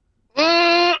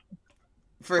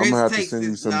 For I'm his gonna have to takes send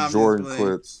you this- some nah, I'm just Jordan playing.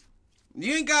 clips.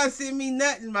 You ain't gotta send me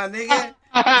nothing, my nigga.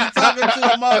 You talking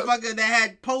to a motherfucker that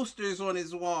had posters on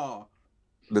his wall.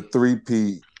 The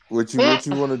 3P. What you want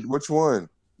to? Which one?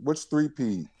 Which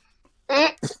 3P?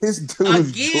 This dude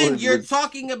Again, Jordan you're was-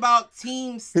 talking about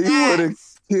team He would have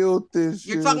stats. killed this.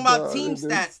 You're shit, talking about dog. team And then-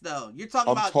 stats, though. You're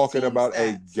talking I'm about talking team about a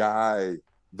stats. guy,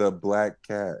 the Black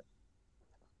Cat.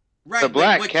 Right, The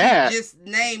Black but what Cat. you just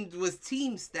named was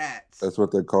team stats. That's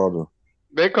what they called him.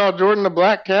 They call Jordan the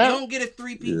Black You Cat. don't get a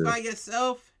 3-peat Yeah. by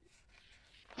yourself.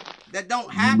 That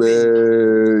don't happen.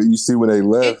 Man, you see when they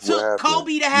left, It what took happened?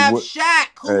 Kobe to have What- Shaq,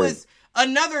 who Hey. was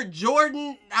another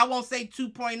Jordan. I won't say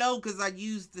 2.0 because I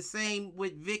used the same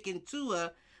with Vic and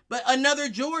Tua, but another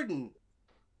Jordan,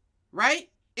 right?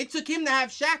 It took him to have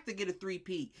Shaq to get a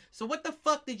 3-peat. So what the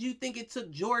fuck did you think it took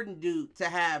Jordan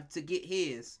to get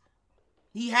his?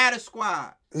 He had a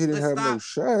squad. He didn't have no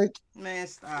Shaq. Man,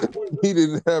 stop. He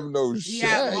didn't have no He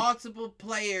had Shaq. multiple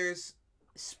players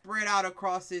spread out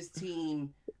across his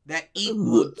team that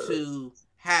equaled to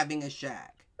having a Shaq.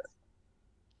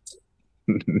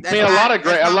 I mean,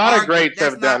 a lot of greats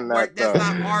have done that. That's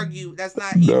though. not argue. That's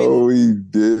not even. No, he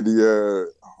did. He had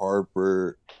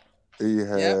Harper. He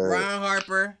had Brian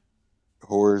Harper,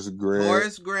 Horace Grant.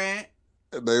 Horace Grant.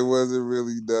 They wasn't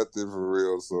really nothing for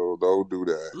real, so don't do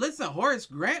that. Listen, Horace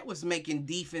Grant was making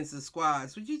defensive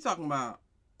squads. What you talking about?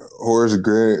 Horace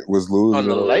Grant was losing On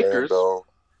the in Lakers. Orlando.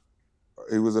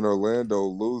 He was in Orlando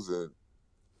losing.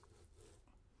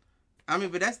 I mean,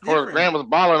 but that's Horace different. Grant was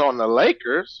balling on the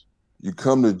Lakers. You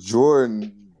come to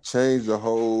Jordan, change your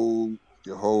whole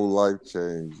life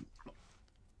changed.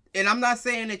 And I'm not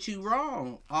saying that you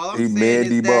wrong. All I'm He saying manned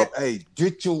is him that up. Hey,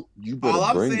 you better All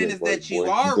I'm bring saying it, is white that you boy.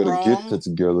 are You better wrong. get it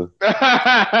together.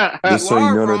 This This You ain't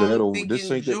are none of wrong that. thinking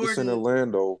This ain't this in Jordan-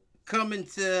 Orlando. coming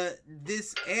to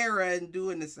this era and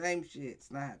doing the same shit. It's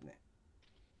not happening.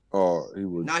 Oh, he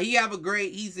was. Now he's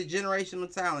a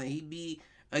generational talent. He'd be,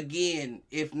 again,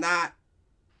 if not,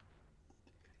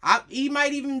 he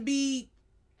might even be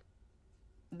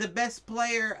the best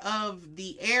player of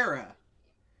the era.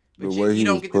 The But way you he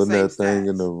don't was get the putting same that thing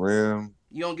in stats. the rim,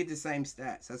 You don't get the same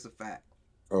stats. That's a fact.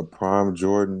 a prime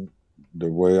Jordan. The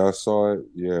way I saw it,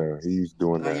 yeah, he's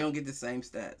doing No, you that. don't get the same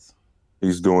stats.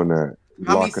 He's doing that.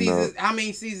 How many Locking up. seasons? How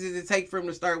many seasons did it take for him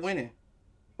to start winning?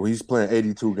 Well, he's playing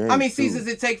 82 games. How many too. seasons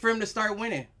did it take for him to start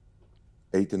winning?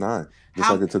 8 to 9. Just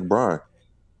How- like it took Brian.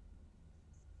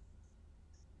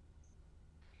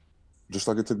 Just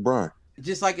like it took Brian.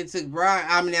 Just like it took Brian.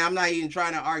 I mean, I'm not even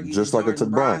trying to argue Just the like it Jordan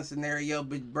took Brian Brian. scenario,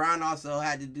 but Brian also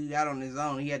had to do that on his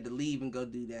own. He had to leave and go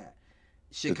do that.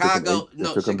 It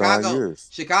took him 9 years.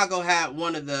 Chicago had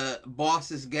one of the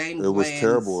boss's game It was plans.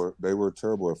 terrible. They were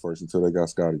terrible at first until they got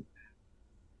Scotty.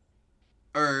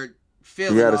 Or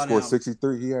Philly. He had to all score them.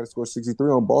 63. He had to score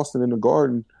 63 on Boston in the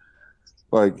Garden.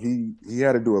 Like he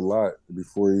had to do a lot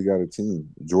before he got a team.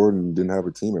 Jordan didn't have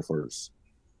a team at first.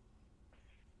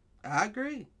 I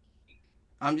agree.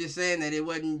 I'm just saying that it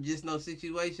wasn't just no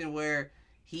situation where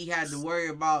he had to worry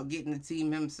about getting the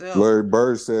team himself. Larry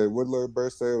Bird said, what Larry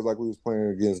Bird said was like we was playing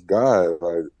against God.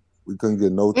 Like we couldn't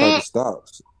get no type of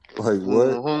stops. Like what?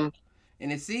 Mhm.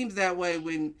 And it seems that way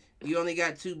when you only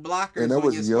got 2 blockers And that on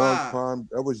was your young squad. prime.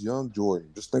 That was young Jordan.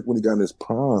 Just think when he got in his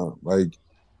prime. Like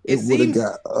It it would have seems-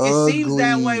 got It ugly. seems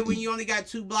that way when you only got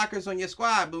 2 blockers on your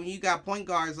squad, but when you got point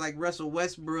guards like Russell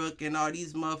Westbrook and all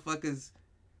these motherfuckers,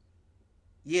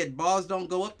 yeah, balls don't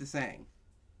go up the same.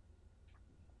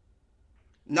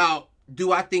 Now,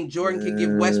 do I think Jordan can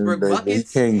give Westbrook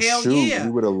buckets? He can't Hell shoot. yeah. He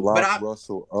would have locked I-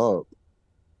 Russell up.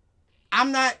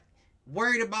 I'm not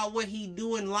worried about what he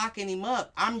doing locking him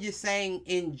up. I'm just saying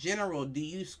in general, do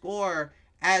you score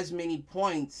as many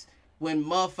points when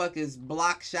motherfuckers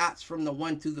block shots from the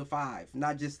 1 to the 5,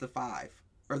 not just the 5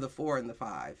 or the 4 and the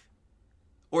 5,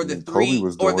 or the And 3 Kobe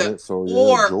was or doing the it, so yeah,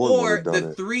 or Jordan would've done the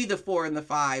it. 3, the 4, and the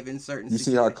 5 in certain. You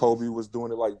see how situations. Kobe was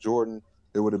doing it like Jordan?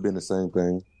 It would have been the same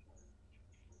thing.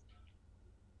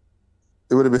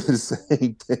 It would have been the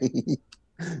same thing.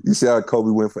 You see how Kobe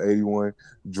went for 81?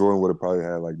 Jordan would have probably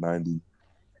had like 90.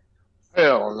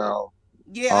 Hell no.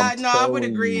 Yeah, I'm I would telling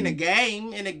agree you. in a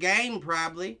game. In a game,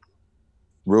 probably.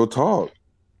 Real talk.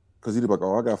 Because he'd be like,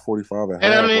 oh, I got 45 and a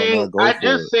And half. I Why mean, not go for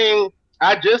it?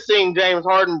 I just seen James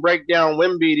Harden break down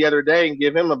Wemby the other day and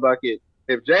give him a bucket.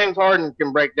 If James Harden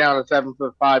can break down a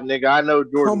 7'5" nigga, I know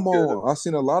Jordan Come could. on. I've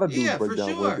seen a lot of dudes Yeah, break for down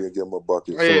sure. Wemby and give him a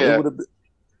bucket. So Yeah. it would have been.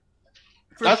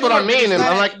 For That's sure, what I but mean, it's and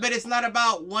not- I'm like- but it's not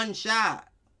about one shot.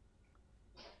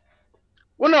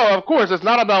 Well, no, of course it's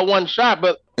not about one shot,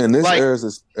 but And this Like- era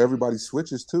is everybody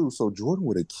switches too. So Jordan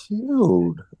would have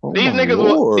killed. Oh these my niggas,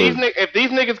 Lord. if these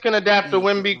niggas can adapt to He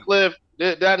Wemby killing. Cliff,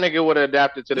 that nigga would have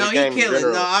adapted to the No, he game in killing.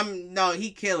 general.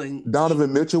 He killing.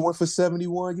 Donovan Mitchell went for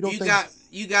 71. You don't You think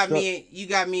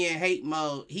got me in hate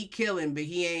mode. He killing, but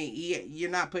he ain't. You're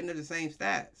not putting up the same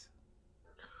stats.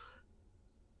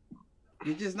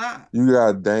 You're just not. you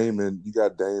got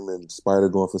Damon Spider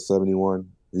going for 71?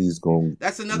 He's going.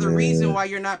 That's another Man. reason why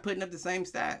you're not putting up the same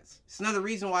stats. It's another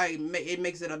reason why it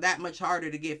makes it that much harder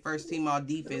to get first team all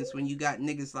defense when you got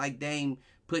niggas like Dame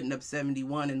putting up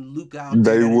 71 and Luka out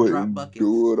there They that'll drop wouldn't buckets.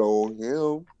 do it on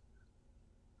him.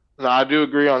 No, I do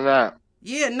agree on that.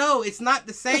 Yeah, no, it's not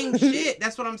the same shit.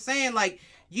 That's what I'm saying. Like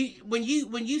when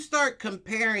you start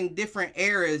comparing different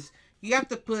eras, you have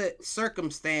to put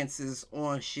circumstances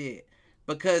on shit.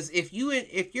 Because if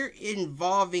you're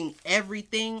involving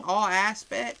everything, all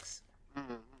aspects,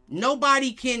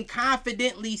 nobody can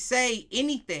confidently say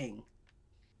anything.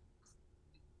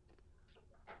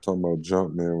 Talking about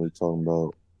junk, man. We're talking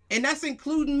about. And that's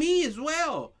including me as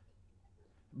well.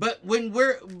 But when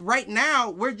we're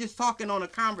just talking on a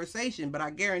conversation, but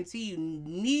I guarantee you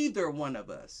neither one of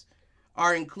us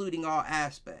are including all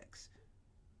aspects.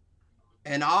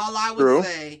 And all I would True.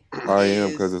 say I am,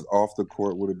 is- because his off the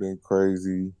court would have been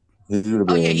crazy. He would have Oh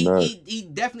been yeah, nuts. he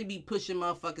definitely be pushing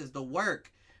motherfuckers to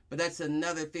work. But that's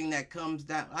another thing that comes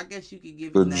down. I guess you could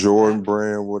give The him that Jordan stat.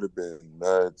 brand would have been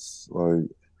nuts. Like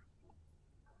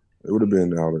it would have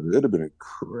been it'd have been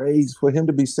crazy for him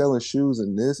to be selling shoes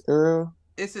in this era.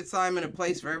 It's a time and a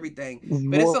place for everything.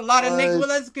 But it's a lot of niggas. Well, What?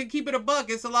 let's keep it a buck.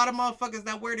 It's a lot of motherfuckers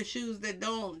that wear the shoes that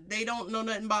don't know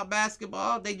nothing about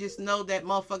basketball. They just know that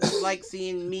motherfuckers like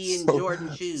seeing me in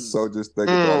Jordan shoes. So just think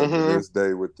about it Mhm. to this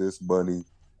day with this money,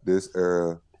 this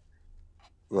era.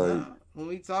 Like Nah, when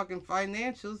we talking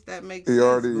financials, that makes He sense.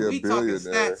 already When a we talking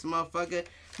billionaire. stats, motherfucker.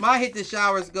 My hit the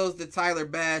showers goes to Tyler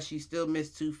Bass. You still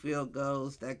missed 2 field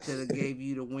goals that could have gave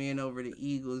you the win over the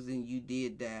Eagles, and you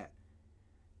did that.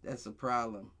 That's a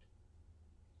problem.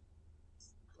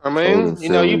 I mean, Cold in you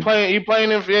know, you Philly.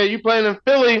 playing in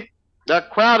Philly. That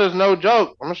crowd is no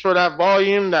joke. I'm sure that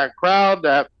volume, that crowd,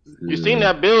 you seen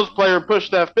that Bills player push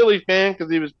that Philly fan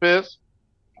because he was pissed.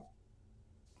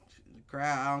 The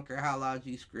crowd, I don't care how loud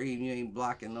you scream, you ain't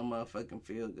blocking no motherfucking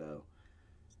field goal.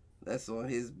 That's on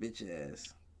his bitch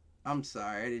ass. I'm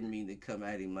sorry, I didn't mean to come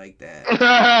at him like that.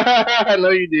 I know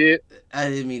you did. I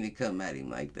didn't mean to come at him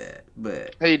like that,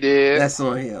 but He did. that's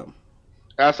on him.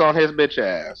 That's on his bitch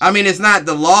ass. I mean, it's not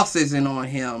the loss isn't on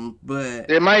him, but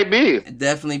It might be. it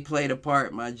definitely played a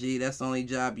part, my G. That's the only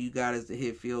job you got is to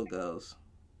hit field goals.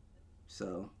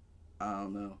 So, I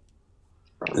don't know.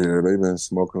 Yeah, they've been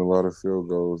smoking a lot of field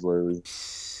goals lately.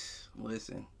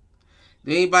 Listen,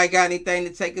 do anybody got anything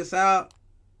to take us out?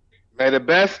 May the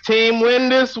best team win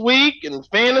this week in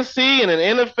fantasy and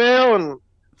in NFL, and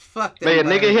Fuck that.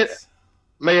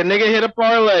 May a nigga hit a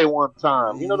parlay one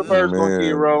time. You know the birds gonna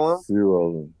keep rolling. A few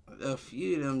of A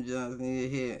few of them Johns need to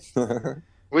hit. them.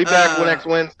 We back next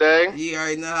Wednesday. You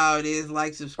already know how it is.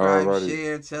 Like, subscribe, Alrighty.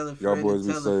 share, tell a Y'all friend, boys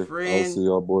be tell a safe. I'll friend, see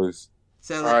y'all boys.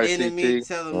 tell Alright, an enemy, CT.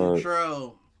 tell them Alright. to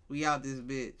troll. We out this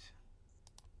bitch.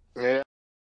 Yeah.